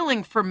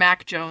ceiling for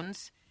Mac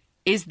Jones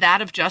is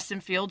that of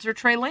Justin Fields or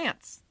Trey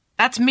Lance.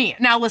 That's me.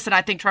 Now, listen,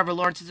 I think Trevor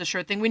Lawrence is a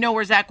sure thing. We know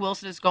where Zach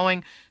Wilson is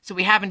going, so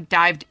we haven't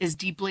dived as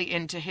deeply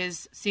into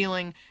his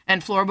ceiling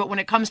and floor. But when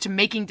it comes to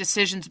making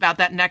decisions about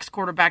that next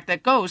quarterback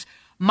that goes,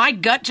 my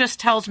gut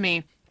just tells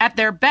me at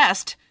their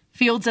best,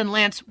 Fields and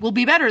Lance will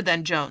be better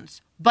than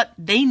Jones. But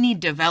they need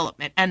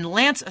development. And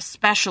Lance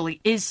especially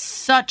is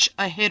such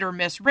a hit or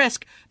miss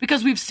risk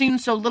because we've seen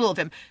so little of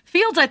him.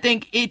 Fields, I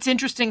think it's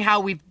interesting how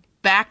we've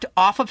backed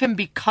off of him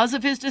because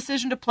of his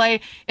decision to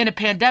play in a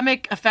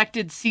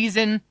pandemic-affected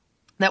season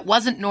that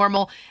wasn't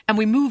normal, and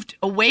we moved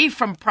away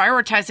from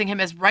prioritizing him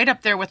as right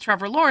up there with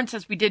Trevor Lawrence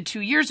as we did 2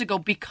 years ago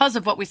because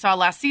of what we saw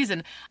last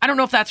season. I don't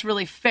know if that's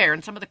really fair,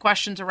 and some of the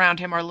questions around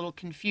him are a little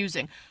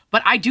confusing.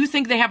 But I do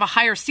think they have a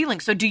higher ceiling.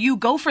 So do you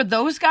go for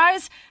those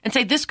guys and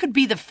say this could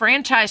be the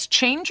franchise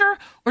changer,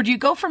 or do you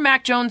go for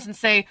Mac Jones and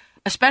say,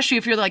 especially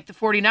if you're like the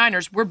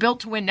 49ers, we're built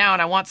to win now,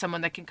 and I want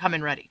someone that can come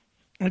in ready?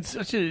 It's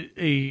such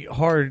a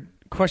hard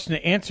question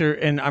to answer,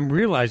 and I'm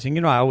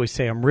realizing, I always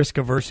say I'm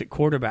risk-averse at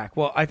quarterback.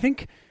 Well, I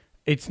think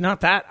it's not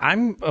that.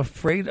 I'm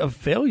afraid of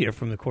failure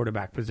from the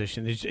quarterback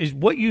position. Is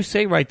what you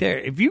say right there.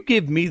 If you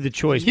give me the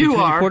choice between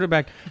a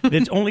quarterback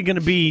that's only going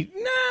to be,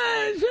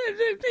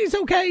 he's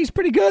okay, he's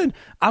pretty good,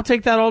 I'll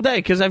take that all day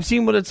because I've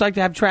seen what it's like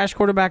to have trash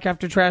quarterback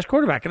after trash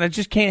quarterback, and I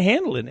just can't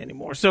handle it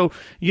anymore. So,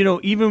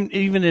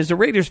 even as a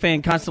Raiders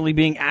fan constantly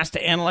being asked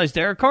to analyze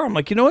Derek Carr, I'm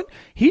like, you know what?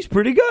 He's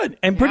pretty good,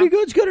 and pretty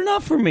good's good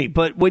enough for me.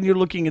 But when you're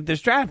looking at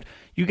this draft,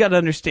 you got to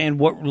understand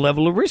what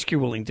level of risk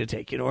you're willing to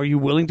take. Are you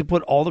willing to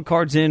put all the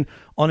cards in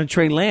on a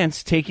Trey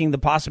Lance, taking the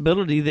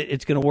possibility that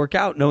it's going to work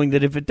out, knowing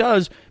that if it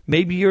does,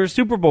 maybe you're a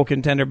Super Bowl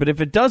contender, but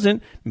if it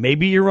doesn't,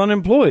 maybe you're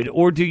unemployed?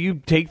 Or do you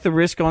take the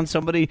risk on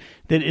somebody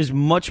that is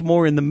much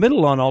more in the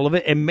middle on all of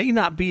it and may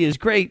not be as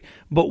great,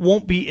 but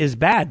won't be as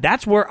bad?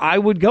 That's where I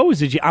would go.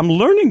 I'm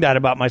learning that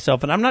about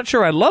myself, and I'm not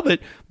sure I love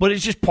it, but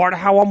it's just part of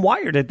how I'm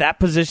wired at that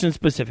position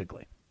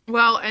specifically.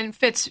 Well, and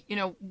Fitz,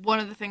 one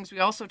of the things we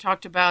also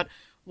talked about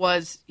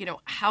was,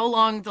 how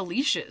long the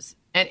leash is.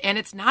 And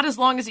it's not as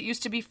long as it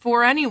used to be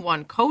for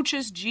anyone.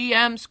 Coaches,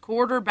 GMs,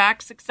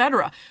 quarterbacks,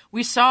 etc.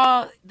 We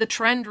saw the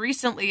trend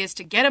recently is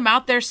to get them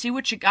out there, see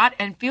what you got,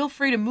 and feel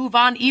free to move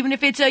on, even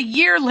if it's a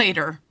year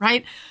later,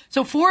 right?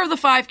 So 4 of the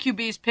 5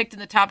 QBs picked in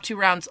the top 2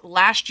 rounds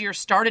last year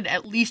started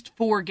at least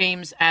 4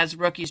 games as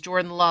rookies.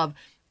 Jordan Love,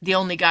 the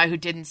only guy who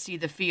didn't see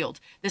the field.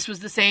 This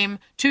was the same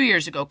 2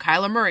 years ago.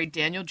 Kyler Murray,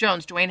 Daniel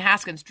Jones, Dwayne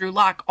Haskins, Drew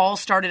Lock all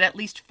started at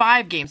least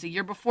 5 games. A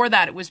year before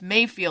that, it was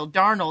Mayfield,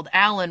 Darnold,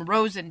 Allen,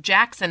 Rosen,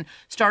 Jackson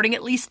starting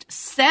at least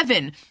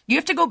 7. You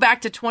have to go back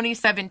to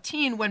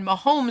 2017 when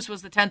Mahomes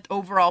was the 10th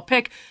overall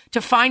pick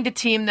to find a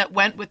team that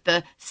went with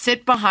the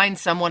sit behind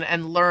someone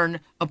and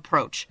learn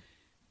approach.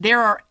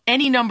 There are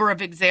any number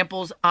of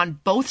examples on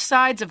both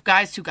sides of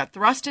guys who got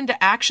thrust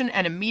into action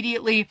and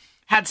immediately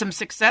had some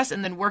success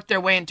and then worked their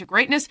way into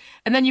greatness.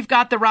 And then you've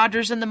got the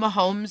Rodgers and the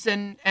Mahomes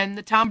and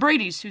the Tom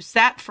Bradys who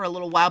sat for a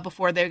little while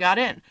before they got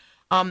in.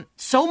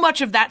 So much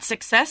of that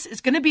success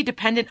is going to be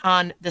dependent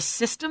on the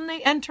system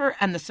they enter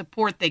and the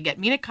support they get.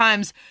 Mina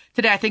Kimes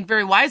today, I think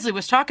very wisely,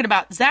 was talking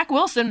about Zach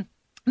Wilson.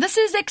 This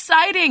is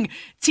exciting.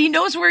 He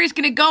knows where he's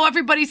going to go.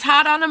 Everybody's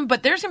hot on him,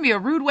 but there's going to be a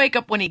rude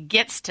wake-up when he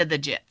gets to the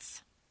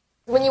Jits.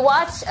 When you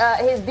watch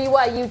his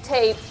BYU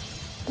tape,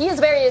 he is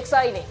very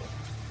exciting.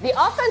 The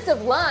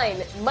offensive line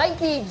might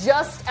be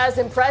just as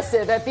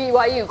impressive at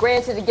BYU,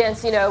 granted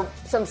against,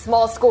 some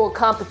small school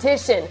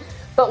competition.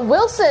 But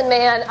Wilson,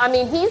 man, I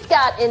mean, he's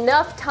got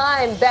enough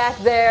time back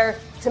there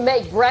to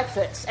make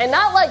breakfast. And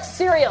not like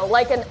cereal,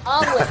 like an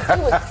omelet.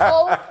 He was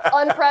so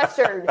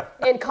unpressured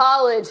in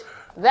college.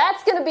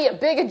 That's going to be a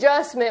big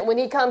adjustment when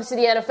he comes to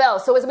the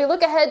NFL. So as we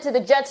look ahead to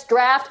the Jets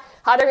draft,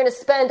 how they're going to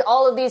spend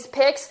all of these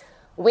picks,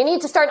 we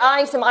need to start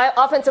eyeing some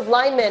offensive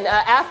linemen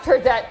after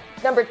that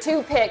number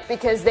 2 pick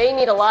because they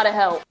need a lot of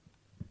help.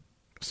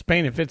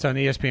 Spain and Fitz on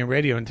ESPN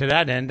Radio, and to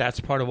that end,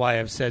 that's part of why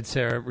I've said,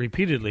 Sarah,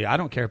 repeatedly, I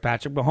don't care if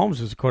Patrick Mahomes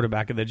was the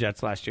quarterback of the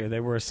Jets last year. They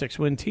were a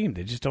 6-win team.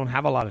 They just don't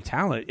have a lot of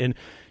talent. And,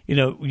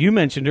 you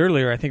mentioned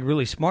earlier, I think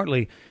really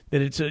smartly,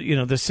 that it's,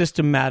 the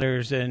system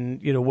matters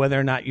and, whether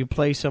or not you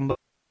play somebody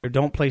or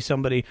don't play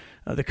somebody,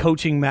 the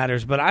coaching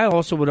matters. But I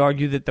also would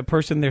argue that the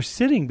person they're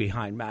sitting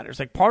behind matters.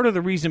 Like part of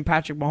the reason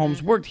Patrick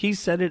Mahomes worked, he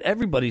said it,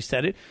 everybody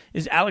said it,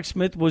 is Alex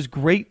Smith was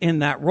great in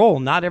that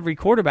role. Not every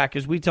quarterback,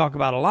 as we talk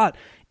about a lot,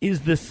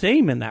 is the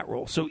same in that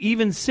role. So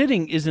even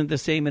sitting isn't the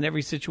same in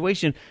every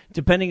situation,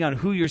 depending on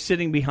who you're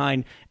sitting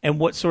behind and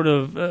what sort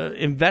of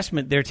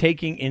investment they're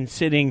taking in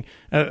sitting,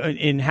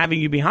 in having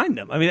you behind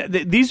them. I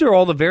mean, these are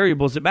all the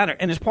variables that matter.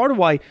 And it's part of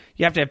why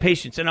you have to have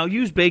patience. And I'll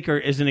use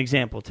Baker as an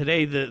example.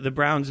 Today, the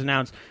Browns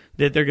announced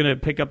that they're going to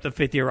pick up the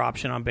 5th-year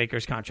option on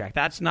Baker's contract.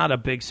 That's not a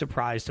big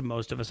surprise to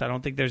most of us. I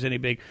don't think there's any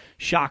big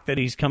shock that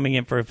he's coming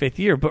in for a 5th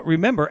year. But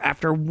remember,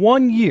 after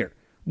 1 year,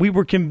 we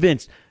were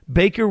convinced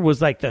Baker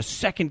was like the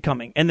second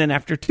coming. And then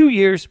after 2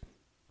 years,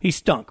 he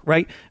stunk,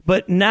 right?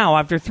 But now,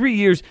 after 3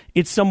 years,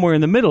 it's somewhere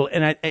in the middle.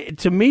 And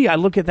to me, I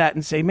look at that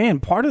and say,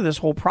 man, part of this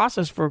whole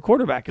process for a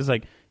quarterback is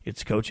like,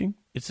 it's coaching,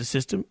 it's the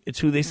system, it's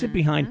who they sit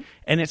behind,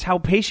 and it's how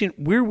patient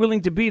we're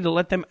willing to be to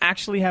let them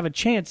actually have a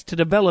chance to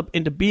develop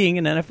into being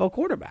an NFL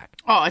quarterback.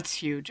 Oh, it's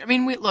huge. I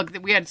mean,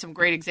 we had some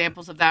great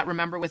examples of that,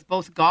 remember, with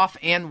both Goff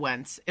and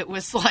Wentz. It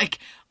was like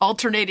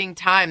alternating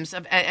times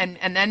of and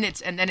then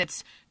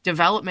it's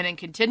development and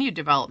continued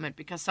development,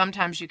 because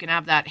sometimes you can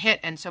have that hit,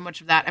 and so much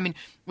of that, I mean,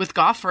 with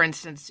Goff, for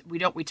instance, we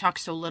talk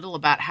so little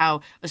about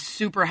how a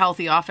super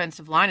healthy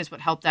offensive line is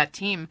what helped that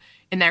team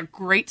in that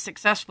great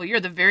successful year.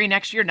 The very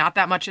next year, not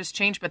that much has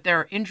changed, but there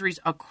are injuries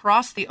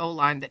across the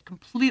O-line that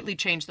completely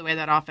change the way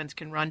that offense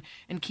can run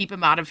and keep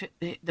him out of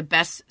the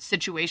best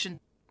situation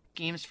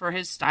schemes for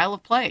his style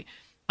of play.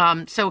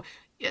 So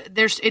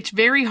it's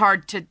very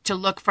hard to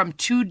look from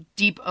too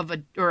deep of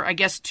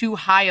too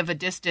high of a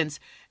distance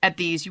at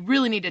these. You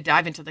really need to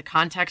dive into the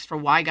context for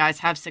why guys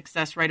have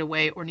success right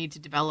away or need to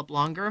develop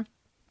longer.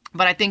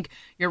 But I think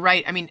you're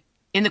right. I mean,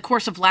 in the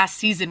course of last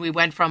season, we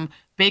went from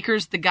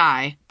Baker's the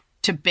guy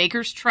to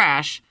Baker's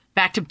trash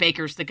back to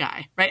Baker's the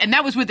guy, right? And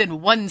that was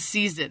within one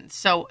season.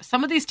 So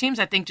some of these teams,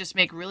 I think, just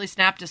make really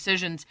snap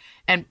decisions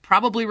and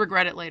probably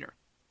regret it later.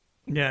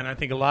 Yeah, and I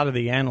think a lot of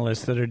the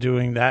analysts that are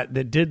doing that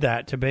did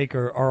that to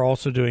Baker, are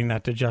also doing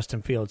that to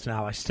Justin Fields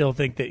now. I still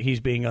think that he's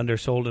being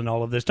undersold in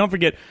all of this. Don't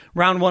forget,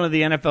 round 1 of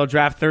the NFL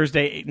Draft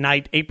Thursday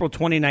night, April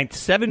 29th,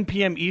 7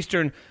 p.m.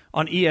 Eastern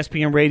on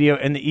ESPN Radio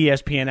and the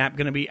ESPN app.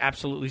 Going to be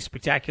absolutely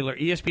spectacular.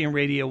 ESPN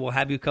Radio will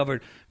have you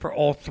covered for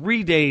all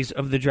 3 days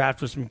of the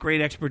draft with some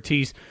great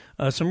expertise,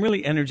 some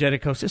really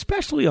energetic hosts,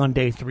 especially on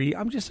day 3.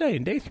 I'm just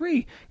saying, day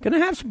 3, going to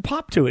have some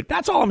pop to it.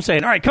 That's all I'm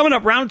saying. All right, coming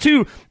up, round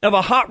 2 of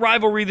a hot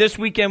rivalry this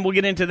weekend. We'll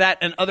get into that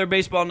and other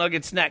baseball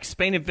nuggets next.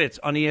 Spain and Fitz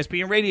on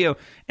ESPN Radio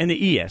and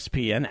the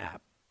ESPN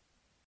app.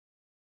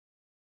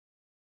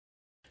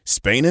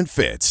 Spain and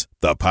Fitz,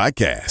 the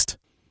podcast.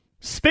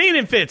 Spain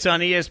and Fitz on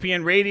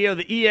ESPN Radio,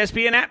 the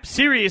ESPN app,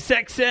 Sirius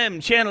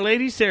XM, Channel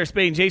 80, Sarah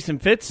Spain, Jason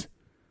Fitz.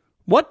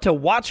 What to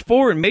watch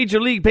for in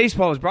Major League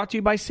Baseball is brought to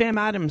you by Sam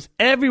Adams.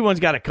 Everyone's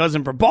got a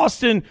cousin from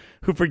Boston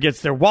who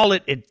forgets their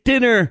wallet at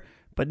dinner,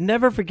 but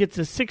never forgets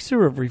a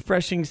sixer of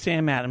refreshing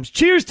Sam Adams.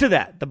 Cheers to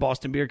that. The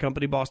Boston Beer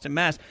Company, Boston,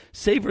 Mass.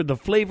 Savor the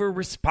flavor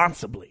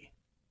responsibly.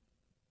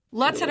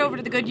 Let's head over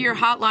to the Goodyear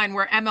Hotline,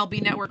 where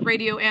MLB Network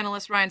radio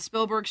analyst Ryan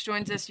Spielberg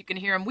joins us. You can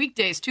hear him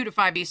weekdays 2 to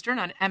 5 Eastern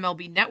on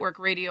MLB Network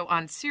Radio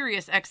on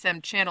Sirius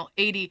XM Channel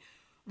 80.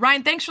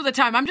 Ryan, thanks for the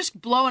time. I'm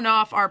just blowing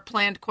off our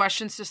planned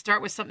questions to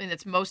start with something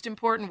that's most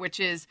important, which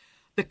is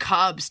the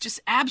Cubs. Just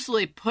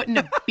absolutely putting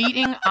a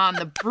beating on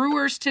the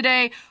Brewers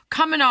today,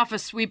 coming off a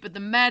sweep of the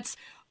Mets.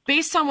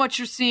 Based on what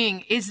you're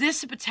seeing, is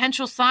this a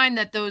potential sign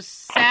that those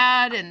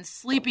sad and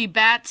sleepy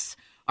bats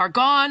are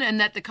gone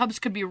and that the Cubs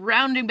could be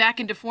rounding back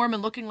into form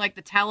and looking like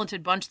the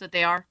talented bunch that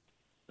they are?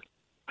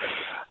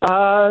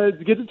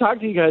 It's good to talk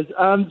to you guys.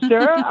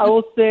 Sarah, I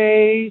will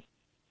say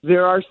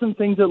there are some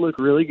things that look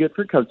really good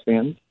for Cubs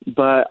fans,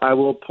 but I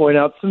will point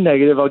out some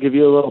negative. I'll give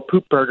you a little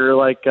poop burger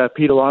like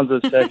Pete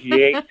Alonso said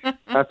he ate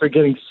after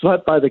getting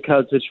swept by the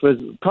Cubs, which was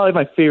probably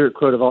my favorite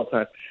quote of all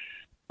time.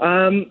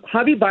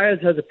 Javi Baez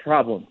has a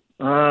problem.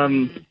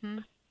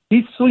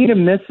 He's swinging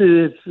and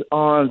misses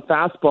on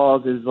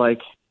fastballs is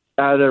like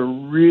at a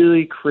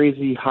really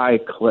crazy high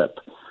clip.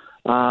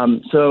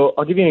 So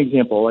I'll give you an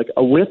example. Like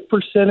a whiff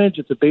percentage,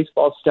 it's a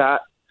baseball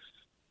stat.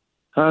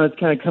 It's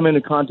kind of come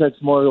into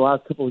context more the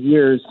last couple of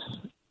years.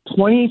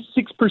 26%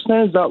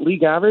 is about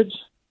league average.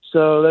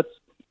 So that's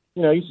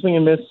you swing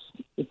and miss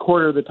a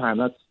quarter of the time.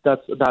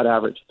 That's about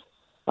average.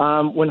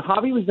 When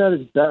Javi was at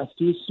his best,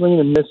 he was swinging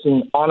and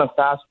missing on a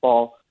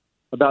fastball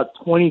about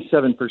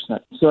 27%.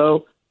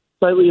 So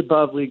slightly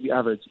above league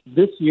average.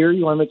 This year,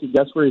 you want to make a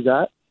guess where he's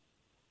at?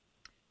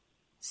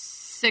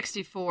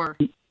 64.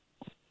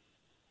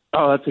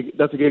 Oh,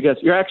 that's a good guess.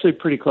 You're actually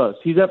pretty close.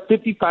 He's at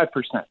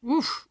 55%.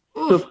 Oof.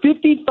 So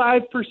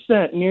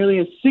 55%, nearly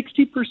a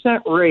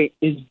 60% rate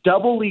is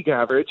double league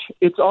average.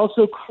 It's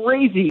also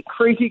crazy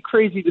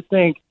to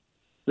think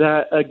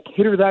that a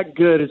hitter that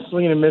good is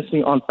swinging and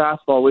missing on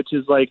fastball, which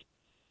is like,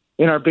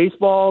 in our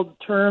baseball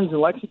terms and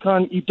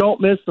lexicon, you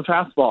don't miss the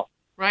fastball.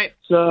 Right.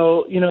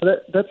 So,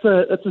 that's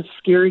a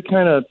scary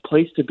kind of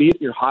place to be with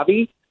your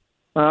hobby.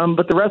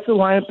 But the rest of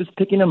the lineup is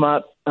picking him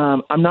up.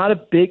 I'm not a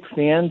big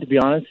fan, to be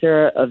honest,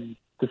 Sarah, of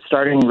the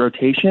starting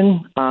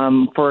rotation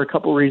for a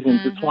couple reasons.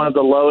 Mm-hmm. It's one of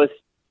the lowest,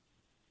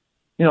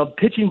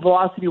 pitching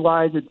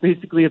velocity-wise, it's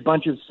basically a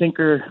bunch of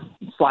sinker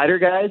slider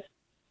guys.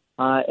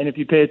 And if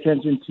you pay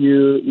attention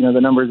to, the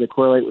numbers that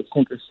correlate with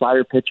sinker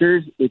slider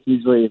pitchers, it's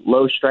usually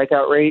low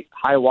strikeout rate,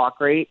 high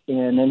walk rate,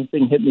 and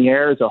anything hit in the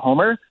air is a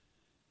homer.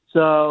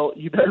 So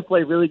you better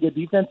play really good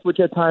defense, which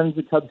at times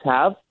the Cubs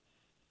have.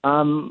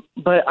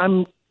 But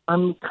I'm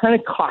kind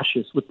of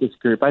cautious with this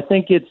group. I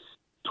think it's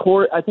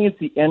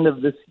the end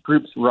of this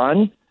group's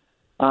run,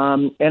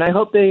 and I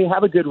hope they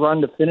have a good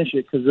run to finish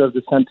it because of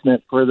the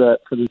sentiment for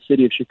the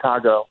city of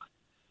Chicago.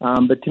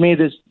 But to me,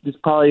 this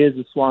probably is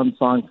a swan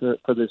song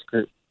for this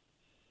group.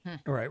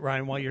 All right,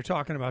 Ryan, while you're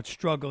talking about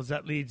struggles,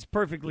 that leads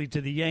perfectly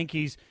to the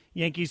Yankees.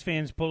 Yankees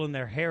fans pulling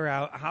their hair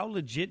out. How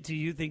legit do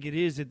you think it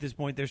is at this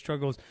point, their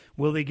struggles?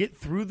 Will they get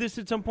through this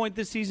at some point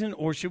this season,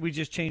 or should we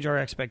just change our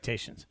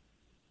expectations?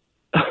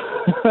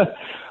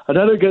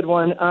 Another good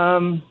one.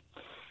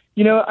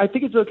 I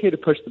think it's okay to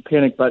push the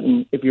panic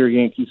button if you're a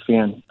Yankees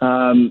fan.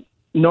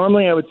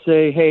 Normally I would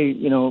say, hey,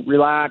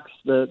 relax.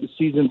 The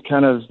season's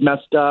kind of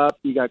messed up.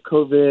 You got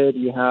COVID.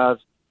 You have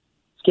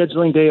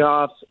scheduling day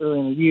offs early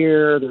in the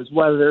year. There's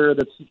weather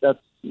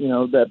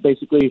that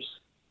basically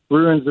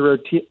ruins the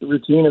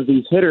routine of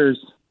these hitters.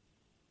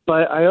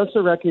 But I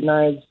also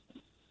recognize,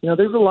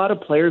 there's a lot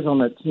of players on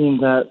that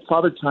team that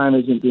Father Time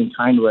isn't being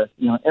kind with.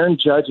 Aaron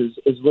Judge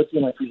is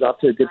looking like he's off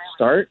to a good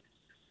start,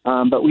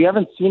 but we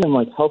haven't seen him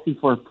healthy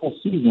for a full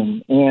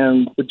season.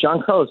 And with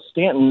Giancarlo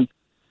Stanton,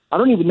 I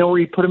don't even know where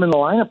you put him in the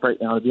lineup right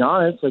now, to be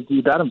honest. Do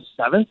you bat him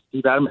 7th? Do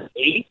you bat him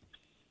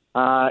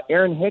 8th?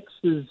 Aaron Hicks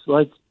is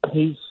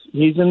he's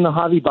in the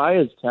Javi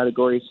Baez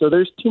category. So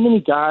there's too many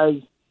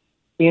guys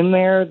in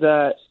there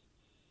that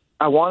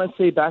I want to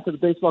say back of the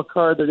baseball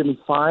card, they're going to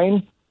be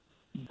fine.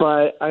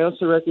 But I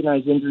also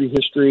recognize injury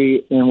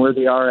history and where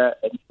they are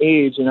at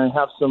age, and I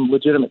have some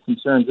legitimate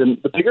concerns.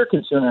 And the bigger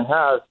concern I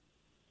have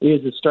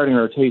is the starting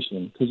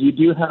rotation, because you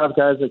do have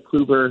guys like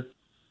Kluber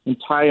and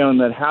Tyone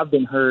that have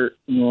been hurt,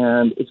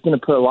 and it's going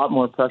to put a lot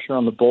more pressure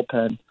on the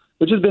bullpen,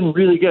 which has been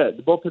really good.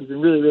 The bullpen's been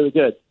really, really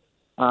good.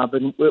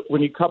 But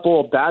when you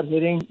couple bad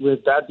hitting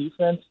with bad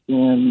defense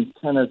and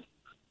kind of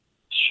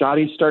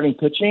shoddy starting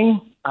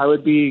pitching, I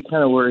would be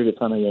kind of worried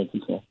if I'm a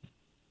Yankees fan.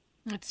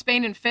 It's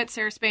Spain and Fitz,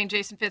 Sarah Spain,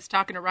 Jason Fitz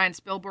talking to Ryan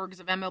Spilborghs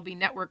of MLB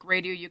Network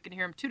Radio. You can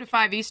hear him 2 to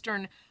 5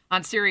 Eastern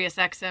on Sirius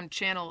XM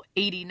Channel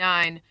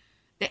 89.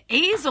 The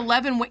A's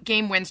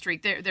 11-game win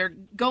streak, they're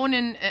going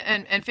in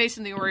and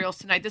facing the Orioles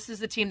tonight. This is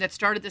the team that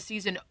started the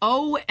season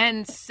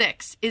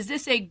 0-6. Is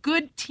this a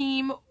good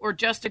team or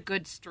just a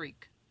good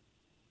streak?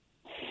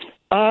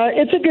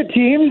 It's a good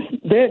team.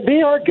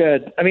 They are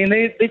good. I mean,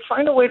 they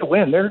find a way to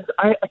win.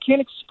 I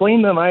can't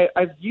explain them.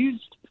 I've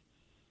used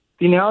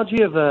the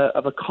analogy of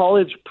a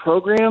college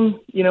program,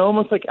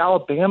 almost like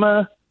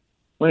Alabama.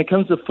 When it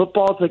comes to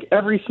football, it's like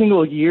every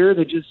single year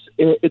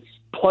it's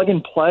plug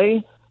and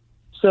play.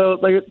 So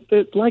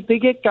they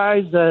get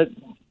guys that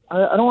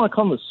I don't want to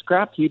call them a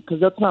scrap heap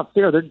because that's not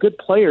fair. They're good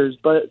players,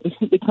 but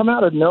they come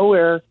out of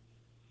nowhere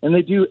and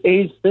they do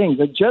A's things.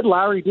 Like Jed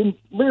Lowry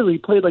literally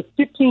played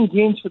 15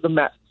 games for the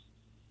Mets.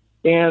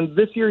 And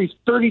this year he's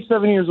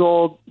 37 years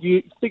old.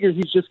 You figure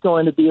he's just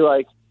going to be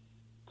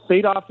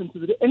fade off into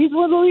and he's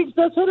one of the league's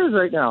best hitters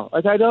right now.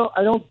 I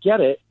don't get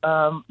it.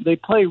 They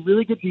play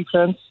really good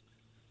defense.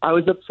 I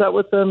was upset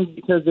with them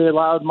because they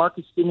allowed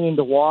Marcus Semien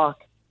to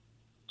walk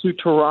to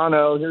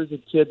Toronto. Here's a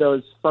kid that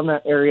was from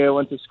that area,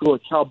 went to school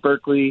at Cal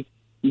Berkeley.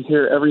 You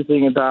hear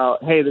everything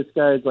about, hey, this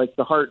guy is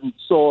the heart and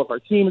soul of our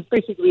team. It's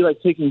basically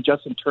like taking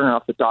Justin Turner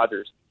off the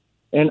Dodgers.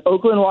 And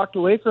Oakland walked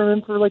away from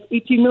him for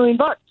 $18 million,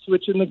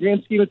 which in the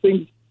grand scheme of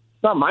things,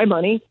 it's not my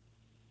money.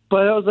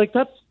 But I was like,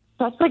 that's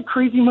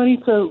crazy money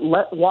to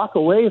let walk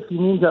away if he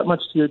means that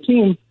much to your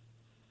team.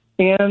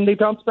 And they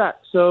bounced back.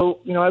 So,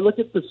 I look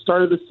at the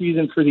start of the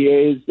season for the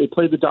A's. They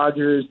played the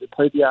Dodgers. They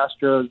played the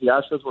Astros. The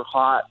Astros were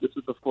hot. This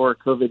was before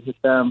COVID hit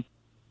them.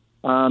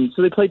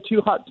 So they played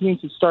 2 hot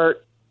teams to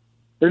start.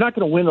 They're not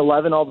going to win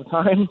 11 all the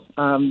time.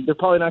 They're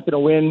probably not going to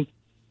win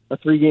a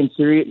 3-game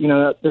series.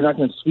 They're not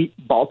going to sweep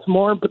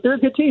Baltimore, but they're a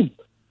good team.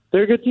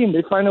 They're a good team.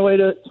 They find a way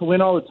to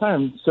win all the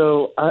time.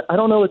 So I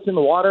don't know what's in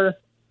the water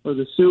or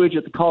the sewage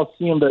at the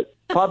Coliseum, but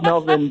Bob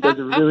Melvin does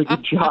a really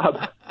good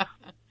job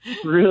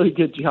really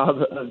good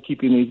job of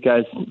keeping these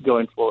guys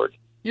going forward.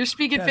 You're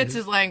speaking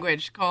Fitz's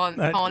language, calling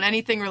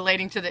anything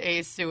relating to the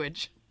A's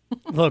sewage.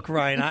 Look,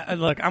 Ryan,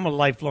 I'm a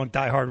lifelong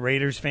diehard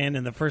Raiders fan,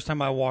 and the first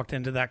time I walked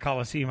into that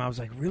Coliseum, I was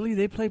like, really?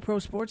 They play pro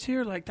sports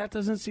here? Like, that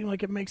doesn't seem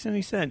like it makes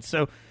any sense.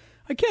 So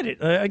I get it.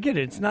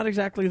 It's not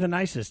exactly the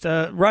nicest.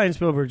 Ryan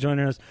Spielberg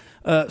joining us.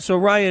 So,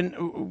 Ryan,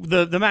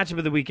 the matchup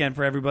of the weekend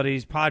for everybody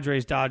is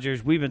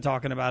Padres-Dodgers. We've been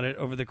talking about it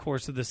over the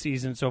course of the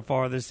season so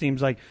far. This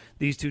seems like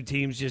these two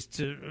teams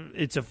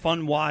it's a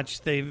fun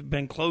watch. They've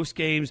been close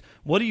games.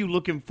 What are you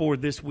looking for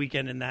this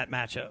weekend in that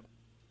matchup?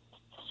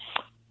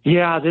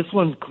 Yeah, this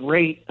one's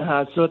great.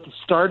 So at the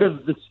start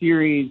of the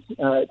series,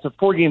 it's a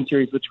 4-game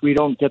series, which we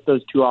don't get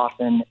those too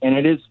often. And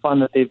it is fun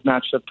that they've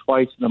matched up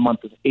twice in the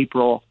month of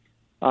April.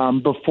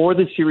 Before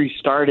the series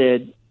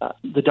started,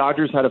 the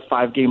Dodgers had a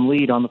 5-game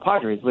lead on the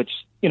Padres, which,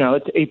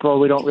 it's April.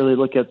 We don't really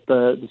look at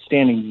the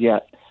standings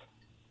yet.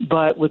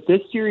 But with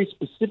this series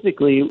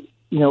specifically,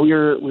 we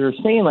were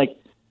saying, like,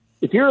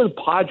 if you're the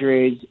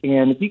Padres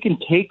and if you can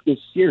take this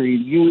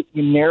series, you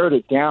narrowed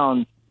it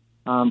down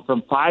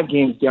from 5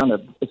 games down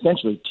to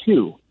essentially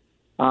 2.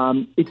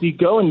 If you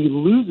go and you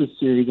lose a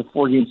series, a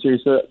 4-game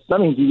series, so that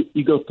means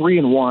you go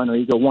 3-1 or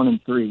you go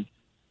 1-3.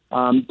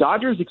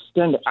 Dodgers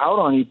extend out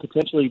on you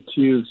potentially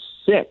to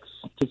 6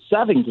 to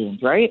 7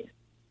 games, right?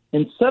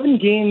 And 7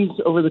 games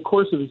over the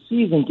course of the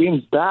season,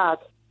 games back,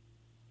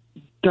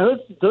 those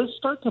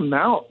start to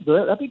mount.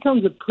 That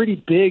becomes a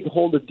pretty big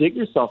hole to dig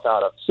yourself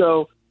out of.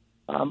 So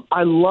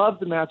I love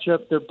the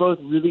matchup. They're both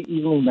really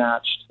evenly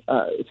matched.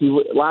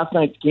 Last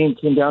night's game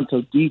came down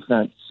to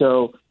defense.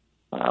 So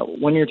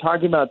when you're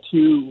talking about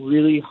two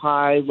really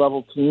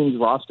high-level teams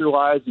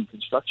roster-wise and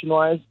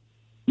construction-wise,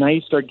 now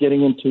you start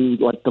getting into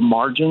like the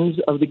margins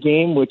of the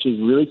game, which is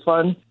really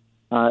fun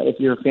if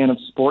you're a fan of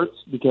sports,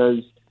 because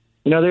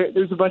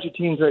there's a bunch of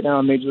teams right now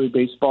in Major League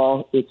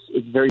Baseball. It's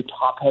very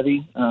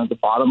top-heavy. The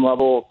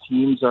bottom-level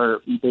teams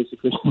are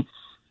basically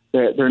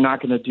they're not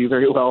going to do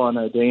very well on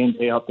a day-in,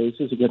 day-out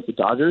basis against the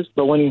Dodgers.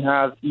 But when you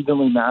have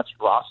evenly matched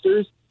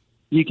rosters,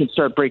 you can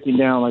start breaking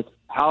down, like,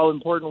 how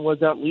important was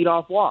that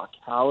leadoff walk?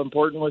 How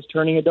important was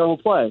turning a double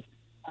play?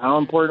 How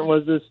important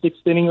was the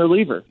 6th-inning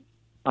reliever?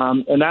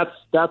 And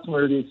that's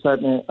where the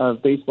excitement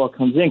of baseball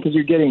comes in, because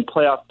you're getting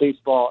playoff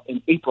baseball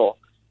in April.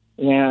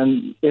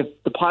 And if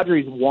the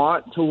Padres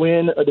want to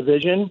win a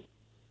division,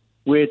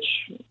 which,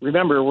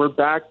 remember, we're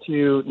back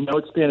to no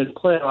expanded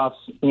playoffs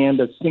and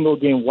a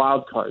single-game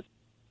wild card.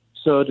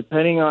 So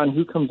depending on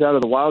who comes out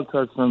of the wild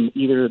card from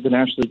either the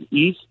National League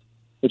East,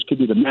 which could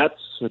be the Mets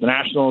or the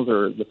Nationals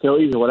or the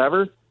Phillies or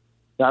whatever,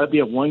 that would be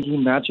a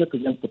 1-game matchup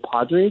against the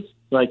Padres.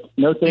 Like,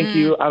 no thank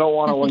you. I don't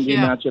want a 1-game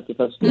matchup if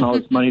I spend all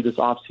this money this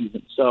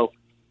offseason. So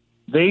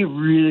they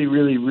really,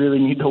 really, really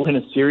need to win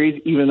a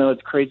series, even though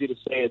it's crazy to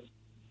say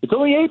it's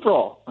only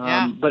April.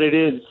 But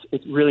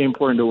it's really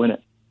important to win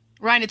it.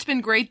 Ryan, it's been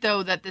great,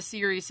 though, that the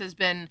series has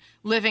been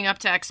living up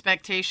to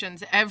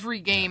expectations. Every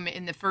game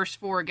in the first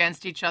 4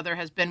 against each other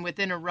has been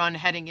within a run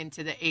heading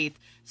into the 8th.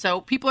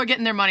 So people are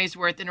getting their money's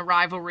worth in a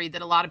rivalry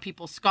that a lot of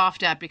people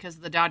scoffed at because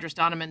of the Dodgers'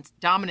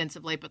 dominance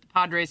of late, but the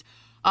Padres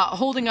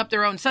holding up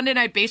their own. Sunday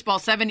Night Baseball,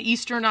 7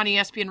 Eastern on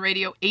ESPN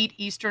Radio, 8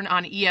 Eastern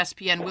on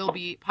ESPN will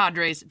be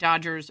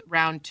Padres-Dodgers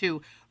round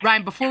 2.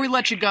 Ryan, before we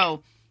let you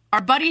go, our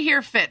buddy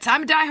here, Fitz.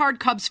 I'm a diehard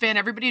Cubs fan.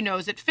 Everybody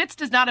knows it. Fitz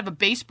does not have a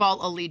baseball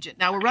allegiance.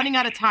 Now, we're running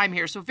out of time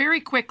here, so very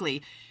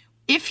quickly,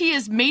 if he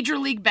is Major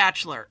League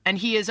Bachelor and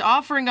he is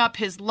offering up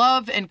his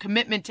love and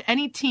commitment to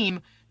any team,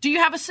 do you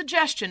have a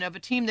suggestion of a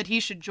team that he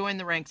should join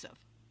the ranks of?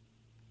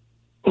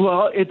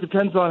 Well, it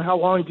depends on how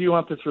long do you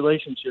want this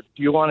relationship.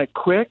 Do you want it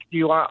quick? Do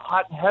you want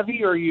hot and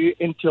heavy, or are you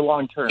into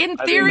long term? In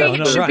theory,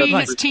 it should be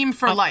his team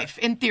for life.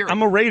 In theory,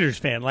 I'm a Raiders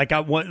fan. Like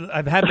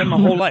I've had them my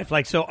whole life.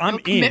 Like, so I'm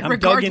in. I'm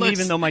dug in,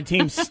 even though my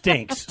team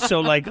stinks.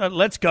 So like,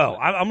 let's go.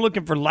 I'm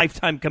looking for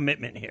lifetime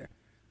commitment here.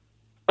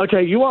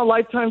 Okay, you want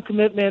lifetime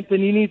commitment,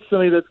 then you need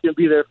somebody that's going to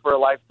be there for a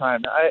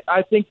lifetime.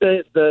 I think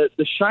that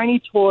the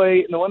shiny toy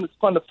and the one that's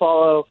fun to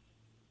follow.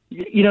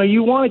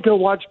 You want to go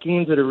watch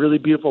games at a really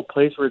beautiful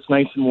place where it's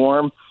nice and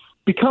warm.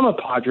 Become a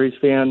Padres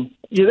fan.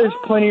 There's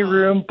plenty of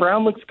room.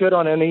 Brown looks good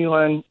on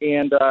anyone,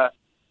 and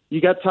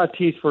you got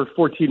Tatis for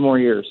 14 more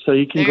years, so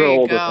you can grow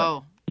old with him.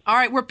 All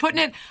right, we're putting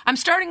it. I'm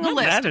starting a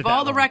list of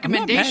all the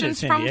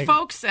recommendations from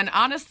folks, and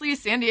honestly,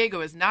 San Diego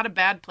is not a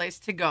bad place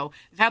to go.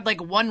 They've had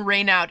like one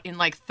rain out in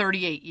like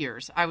 38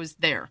 years. I was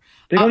there.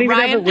 They don't even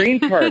have a rain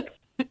park.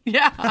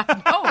 Yeah,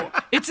 I know.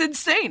 It's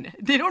insane.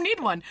 They don't need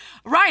one.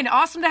 Ryan,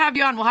 awesome to have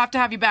you on. We'll have to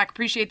have you back.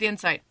 Appreciate the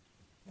insight.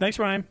 Thanks,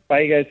 Ryan.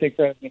 Bye, you guys. Thanks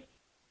for having me.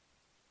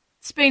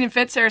 Spain and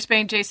Fitz, Sarah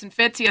Spain, Jason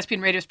Fitz.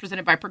 ESPN Radio is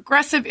presented by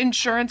Progressive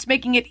Insurance,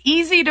 making it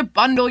easy to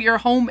bundle your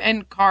home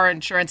and car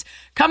insurance.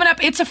 Coming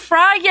up, it's a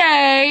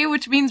Friday,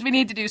 which means we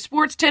need to do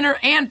sports dinner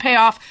and pay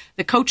off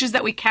the coaches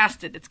that we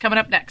casted. It's coming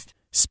up next.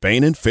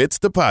 Spain and Fitz,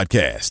 the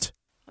podcast.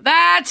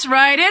 That's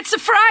right. It's a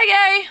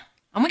Friday.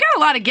 And we got a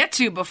lot to get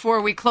to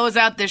before we close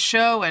out this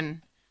show and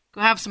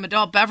go have some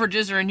adult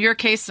beverages, or in your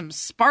case, some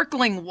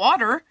sparkling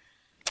water.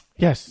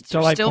 Yes, it's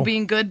delightful. Still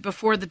being good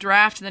before the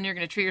draft, and then you're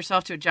going to treat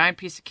yourself to a giant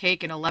piece of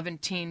cake and 11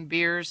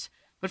 beers.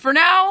 But for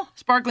now,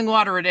 sparkling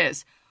water it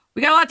is.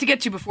 We got a lot to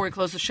get to before we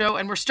close the show,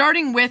 and we're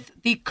starting with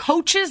the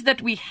coaches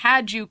that we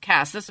had you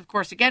cast. This, of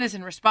course, again, is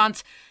in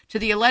response to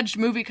the alleged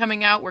movie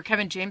coming out where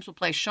Kevin James will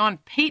play Sean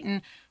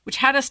Payton, which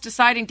had us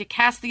deciding to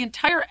cast the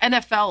entire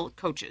NFL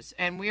coaches.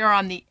 And we are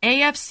on the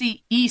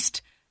AFC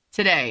East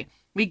today.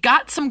 We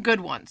got some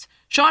good ones.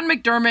 Sean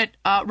McDermott,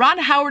 Ron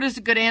Howard is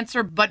a good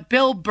answer, but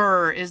Bill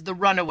Burr is the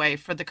runaway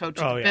for the coach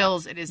of the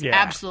Bills. It is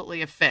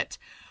absolutely a fit.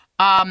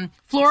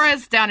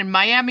 Flores down in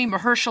Miami,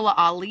 Mahershala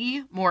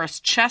Ali, Morris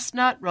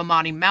Chestnut,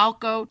 Romani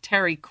Malco,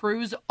 Terry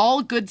Crews,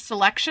 all good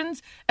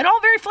selections and all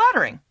very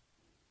flattering.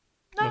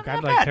 Look,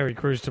 I'd like Terry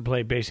Crews to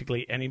play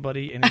basically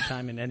anybody,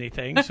 anytime, and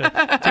anything. So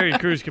Terry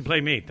Crews can play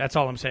me. That's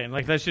all I'm saying.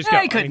 Like, let's just go.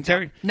 He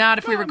couldn't. Not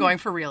if we were going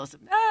for realism.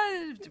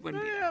 It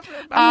wouldn't be. I'm going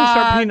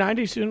to start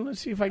P90 soon. Let's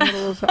see if I can get a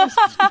little sauce.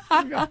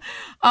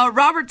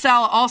 Robert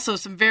Saleh, also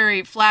some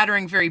very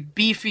flattering, very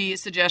beefy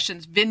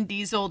suggestions. Vin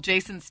Diesel,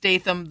 Jason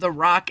Statham, The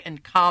Rock,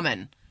 and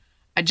Common.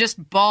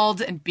 Just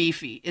bald and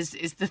beefy is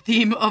the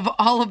theme of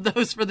all of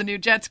those for the new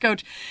Jets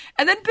coach.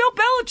 And then Bill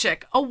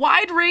Belichick, a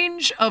wide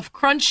range of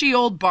crunchy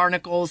old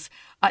barnacles.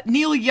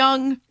 Neil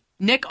Young,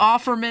 Nick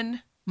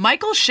Offerman,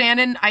 Michael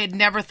Shannon, I had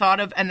never thought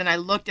of, and then I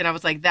looked and I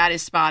was like, that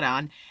is spot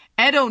on.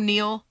 Ed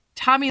O'Neill,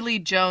 Tommy Lee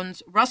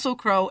Jones, Russell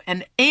Crowe,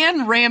 and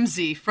Ann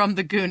Ramsey from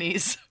the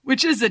Goonies,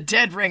 which is a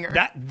dead ringer.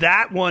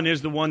 That one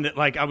is the one that,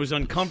 like, I was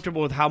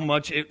uncomfortable with how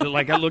much it,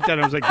 like, I looked at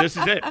it, I was like, this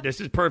is it.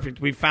 This is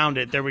perfect. We found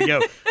it. There we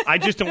go. I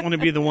just don't want to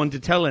be the one to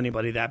tell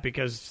anybody that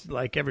because,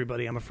 like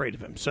everybody, I'm afraid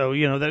of him. So,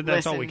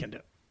 that's all we can do.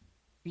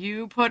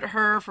 You put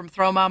her from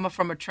Throw Mama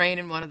from a Train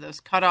in one of those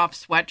cut-off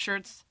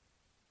sweatshirts.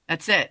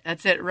 That's it.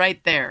 That's it right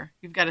there.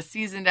 You've got a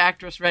seasoned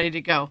actress ready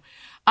to go.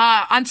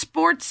 On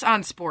sports.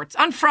 On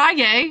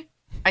Friday,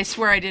 I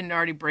swear I didn't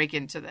already break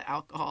into the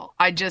alcohol.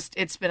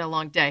 It's been a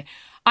long day.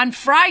 On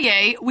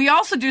Friday, we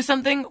also do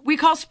something we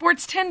call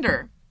Sports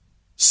Tinder.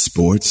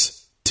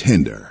 Sports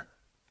Tinder.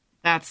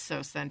 That's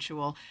so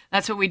sensual.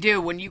 That's what we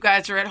do when you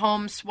guys are at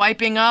home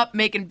swiping up,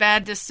 making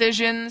bad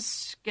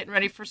decisions, getting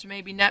ready for some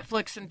maybe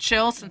Netflix and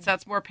chill since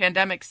that's more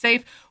pandemic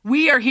safe.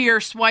 We are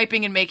here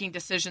swiping and making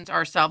decisions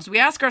ourselves. We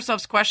ask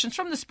ourselves questions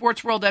from the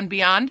sports world and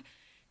beyond.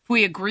 If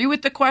we agree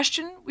with the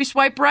question, we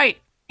swipe right.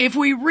 If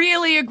we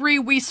really agree,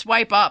 we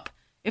swipe up.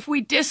 If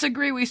we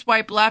disagree, we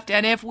swipe left.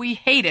 And if we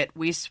hate it,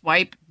 we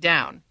swipe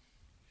down.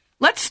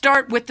 Let's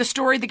start with the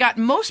story that got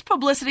most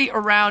publicity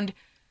around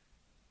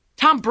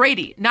Tom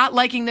Brady not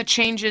liking the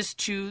changes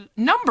to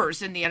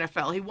numbers in the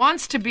NFL. He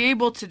wants to be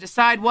able to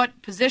decide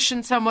what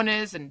position someone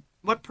is and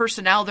what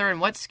personnel they're in,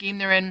 what scheme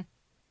they're in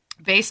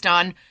based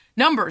on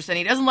numbers. And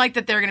he doesn't like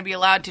that they're going to be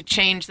allowed to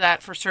change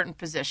that for certain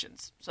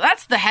positions. So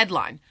that's the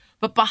headline.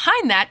 But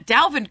behind that,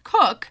 Dalvin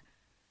Cook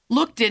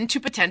looked into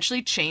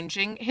potentially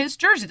changing his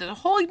jersey. There's a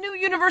whole new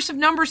universe of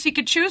numbers he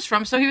could choose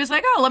from. So he was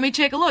like, let me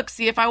take a look,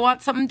 see if I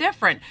want something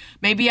different.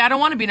 Maybe I don't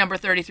want to be number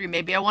 33.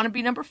 Maybe I want to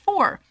be number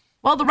 4.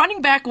 Well, the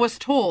running back was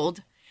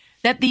told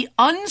that the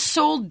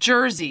unsold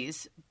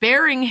jerseys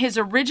bearing his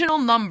original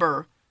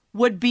number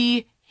would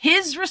be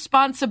his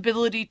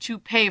responsibility to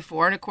pay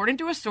for. And according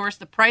to a source,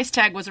 the price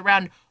tag was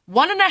around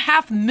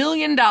 $1.5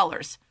 million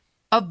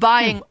of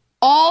buying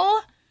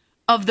all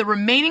of the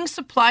remaining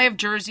supply of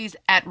jerseys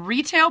at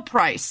retail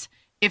price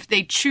if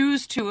they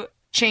choose to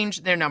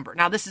change their number.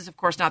 Now, this is, of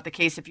course, not the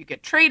case if you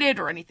get traded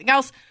or anything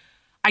else.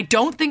 I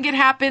don't think it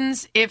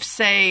happens if,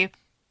 say,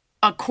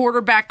 a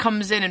quarterback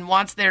comes in and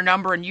wants their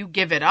number and you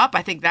give it up.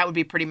 I think that would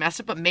be pretty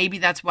messed up, but maybe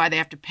that's why they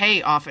have to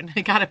pay off, and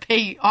they got to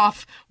pay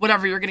off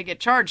whatever you're going to get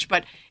charged.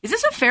 But is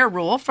this a fair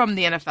rule from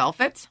the NFL,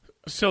 Fitz?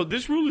 So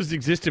this rule has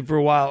existed for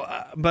a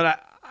while,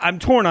 but I'm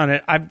torn on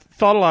it. I've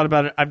thought a lot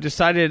about it. I've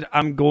decided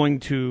I'm going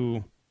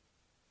to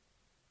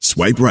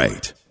swipe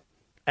right.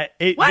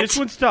 This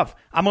one's tough.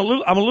 I'm a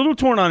little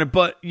torn on it,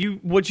 but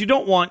what you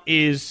don't want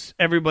is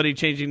everybody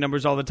changing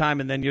numbers all the time,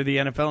 and then you're the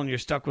NFL and you're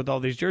stuck with all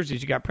these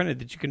jerseys you got printed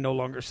that you can no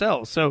longer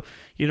sell. So,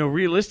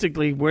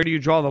 realistically, where do you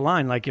draw the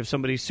line? Like if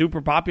somebody's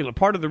super popular,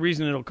 part of the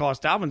reason it'll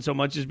cost Dalvin so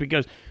much is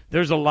because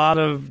there's a lot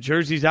of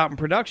jerseys out in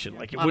production.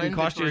 Like it wouldn't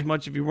cost you as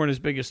much if you weren't as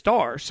big a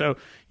star. So,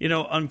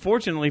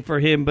 unfortunately for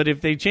him, but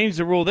if they change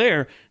the rule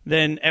there,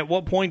 then at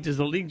what point does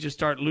the league just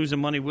start losing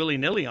money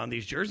willy-nilly on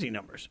these jersey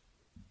numbers?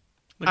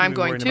 I'm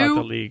going to about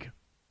the league.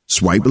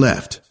 Swipe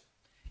left.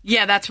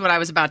 Yeah, that's what I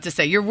was about to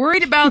say. You're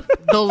worried about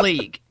the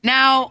league.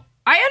 Now,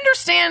 I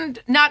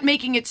understand not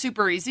making it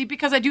super easy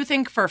because I do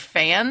think for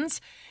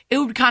fans, it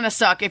would kind of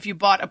suck if you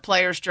bought a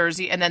player's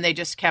jersey and then they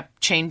just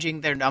kept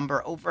changing their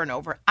number over and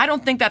over. I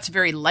don't think that's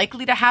very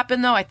likely to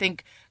happen, though. I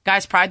think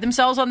guys pride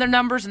themselves on their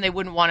numbers and they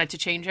wouldn't want it to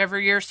change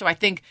every year. So I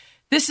think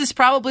this is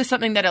probably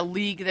something that a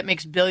league that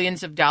makes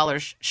billions of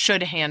dollars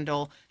should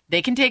handle.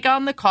 They can take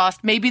on the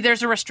cost. Maybe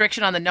there's a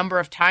restriction on the number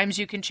of times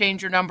you can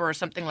change your number or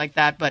something like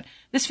that, but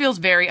this feels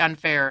very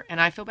unfair, and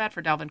I feel bad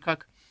for Dalvin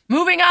Cook.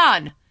 Moving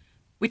on.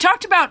 We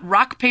talked about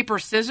rock, paper,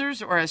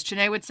 scissors, or as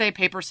Chene would say,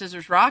 paper,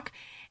 scissors, rock.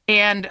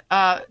 and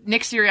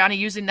Nick Sirianni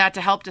using that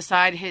to help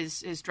decide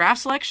his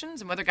draft selections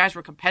and whether guys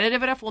were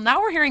competitive enough. Well,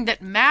 now we're hearing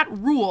that Matt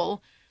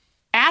Rule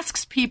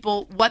asks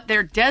people what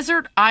their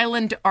desert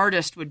island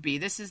artist would be.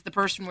 This is the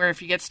person where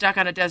if you get stuck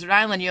on a desert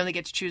island, you only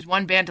get to choose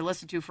one band to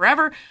listen to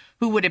forever.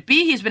 Who would it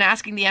be? He's been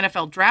asking the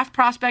NFL draft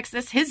prospects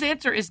this. His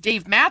answer is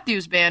Dave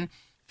Matthews Band.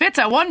 Fitz,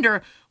 I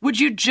wonder, would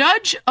you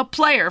judge a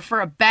player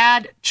for a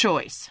bad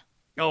choice?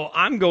 Oh,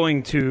 I'm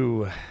going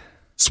to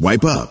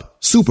Swipe up,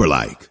 super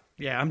like.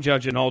 Yeah, I'm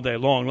judging all day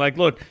long. Like,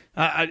 look,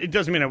 it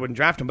doesn't mean I wouldn't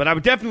draft them, but I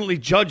would definitely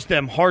judge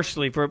them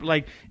harshly for,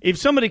 like, if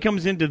somebody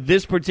comes into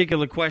this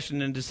particular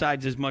question and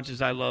decides, as much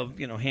as I love,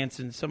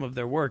 Hanson, some of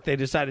their work, they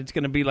decide it's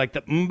going to be like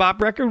the MMMBop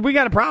record, we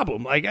got a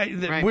problem. Like,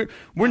 Right.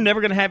 we're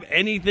never going to have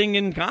anything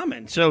in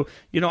common. So,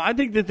 I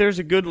think that there's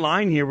a good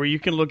line here where you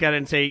can look at it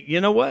and say,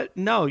 you know what?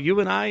 No, you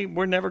and I,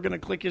 we're never going to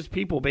click as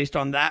people based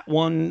on that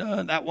one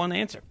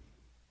answer.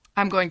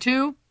 I'm going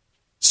to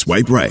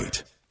Swipe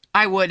right.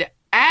 I would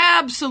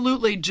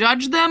absolutely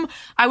judge them.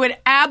 I would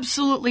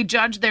absolutely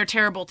judge their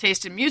terrible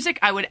taste in music.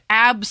 I would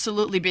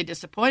absolutely be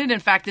disappointed. In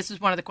fact, this is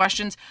one of the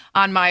questions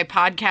on my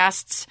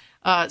podcast's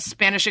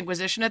Spanish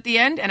Inquisition at the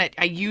end, and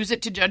I use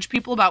it to judge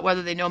people about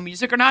whether they know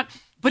music or not.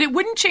 But it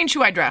wouldn't change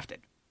who I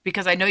drafted,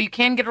 because I know you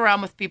can get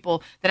around with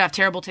people that have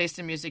terrible taste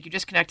in music. You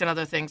just connect on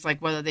other things,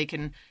 like whether they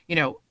can,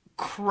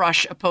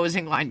 crush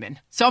opposing linemen.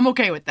 So I'm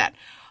okay with that.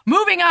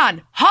 Moving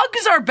on,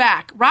 hugs are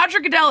back. Roger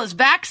Goodell is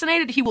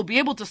vaccinated. He will be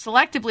able to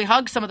selectively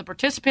hug some of the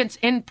participants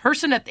in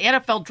person at the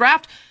NFL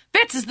draft.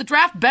 Fitz, is the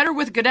draft better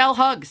with Goodell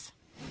hugs?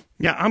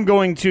 Yeah, I'm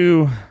going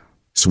to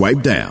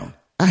Swipe down.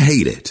 I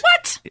hate it.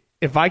 What?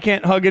 If I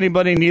can't hug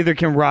anybody, neither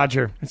can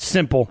Roger. It's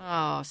simple.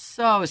 Oh,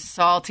 so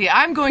salty.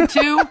 I'm going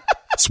to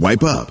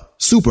Swipe up,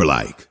 super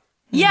like.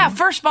 Yeah,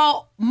 first of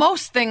all,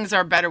 most things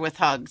are better with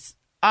hugs.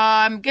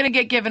 I'm going to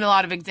get given a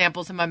lot of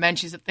examples in my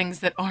mentions of things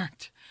that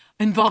aren't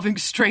involving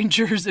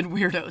strangers and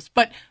weirdos.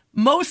 But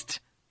most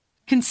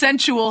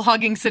consensual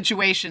hugging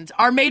situations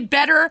are made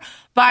better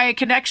by a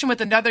connection with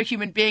another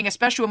human being,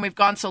 especially when we've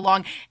gone so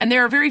long. And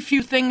there are very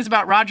few things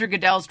about Roger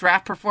Goodell's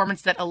draft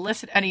performance that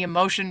elicit any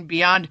emotion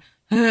beyond,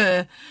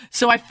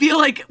 so I feel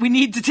like we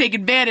need to take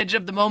advantage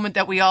of the moment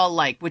that we all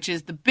like, which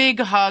is the big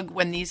hug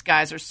when these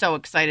guys are so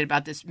excited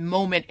about this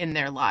moment in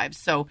their lives.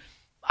 So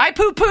I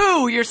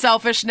poo-poo your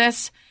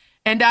selfishness.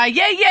 And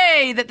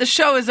yay that the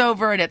show is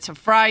over and it's a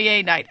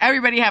Friday night.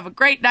 Everybody have a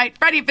great night.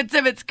 Freddie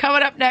Fitzsimmons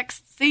coming up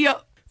next. See you.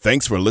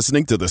 Thanks for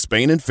listening to the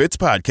Spain and Fitz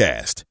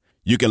podcast.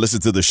 You can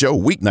listen to the show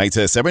weeknights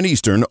at 7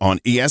 Eastern on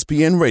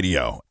ESPN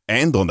Radio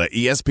and on the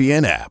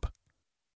ESPN app.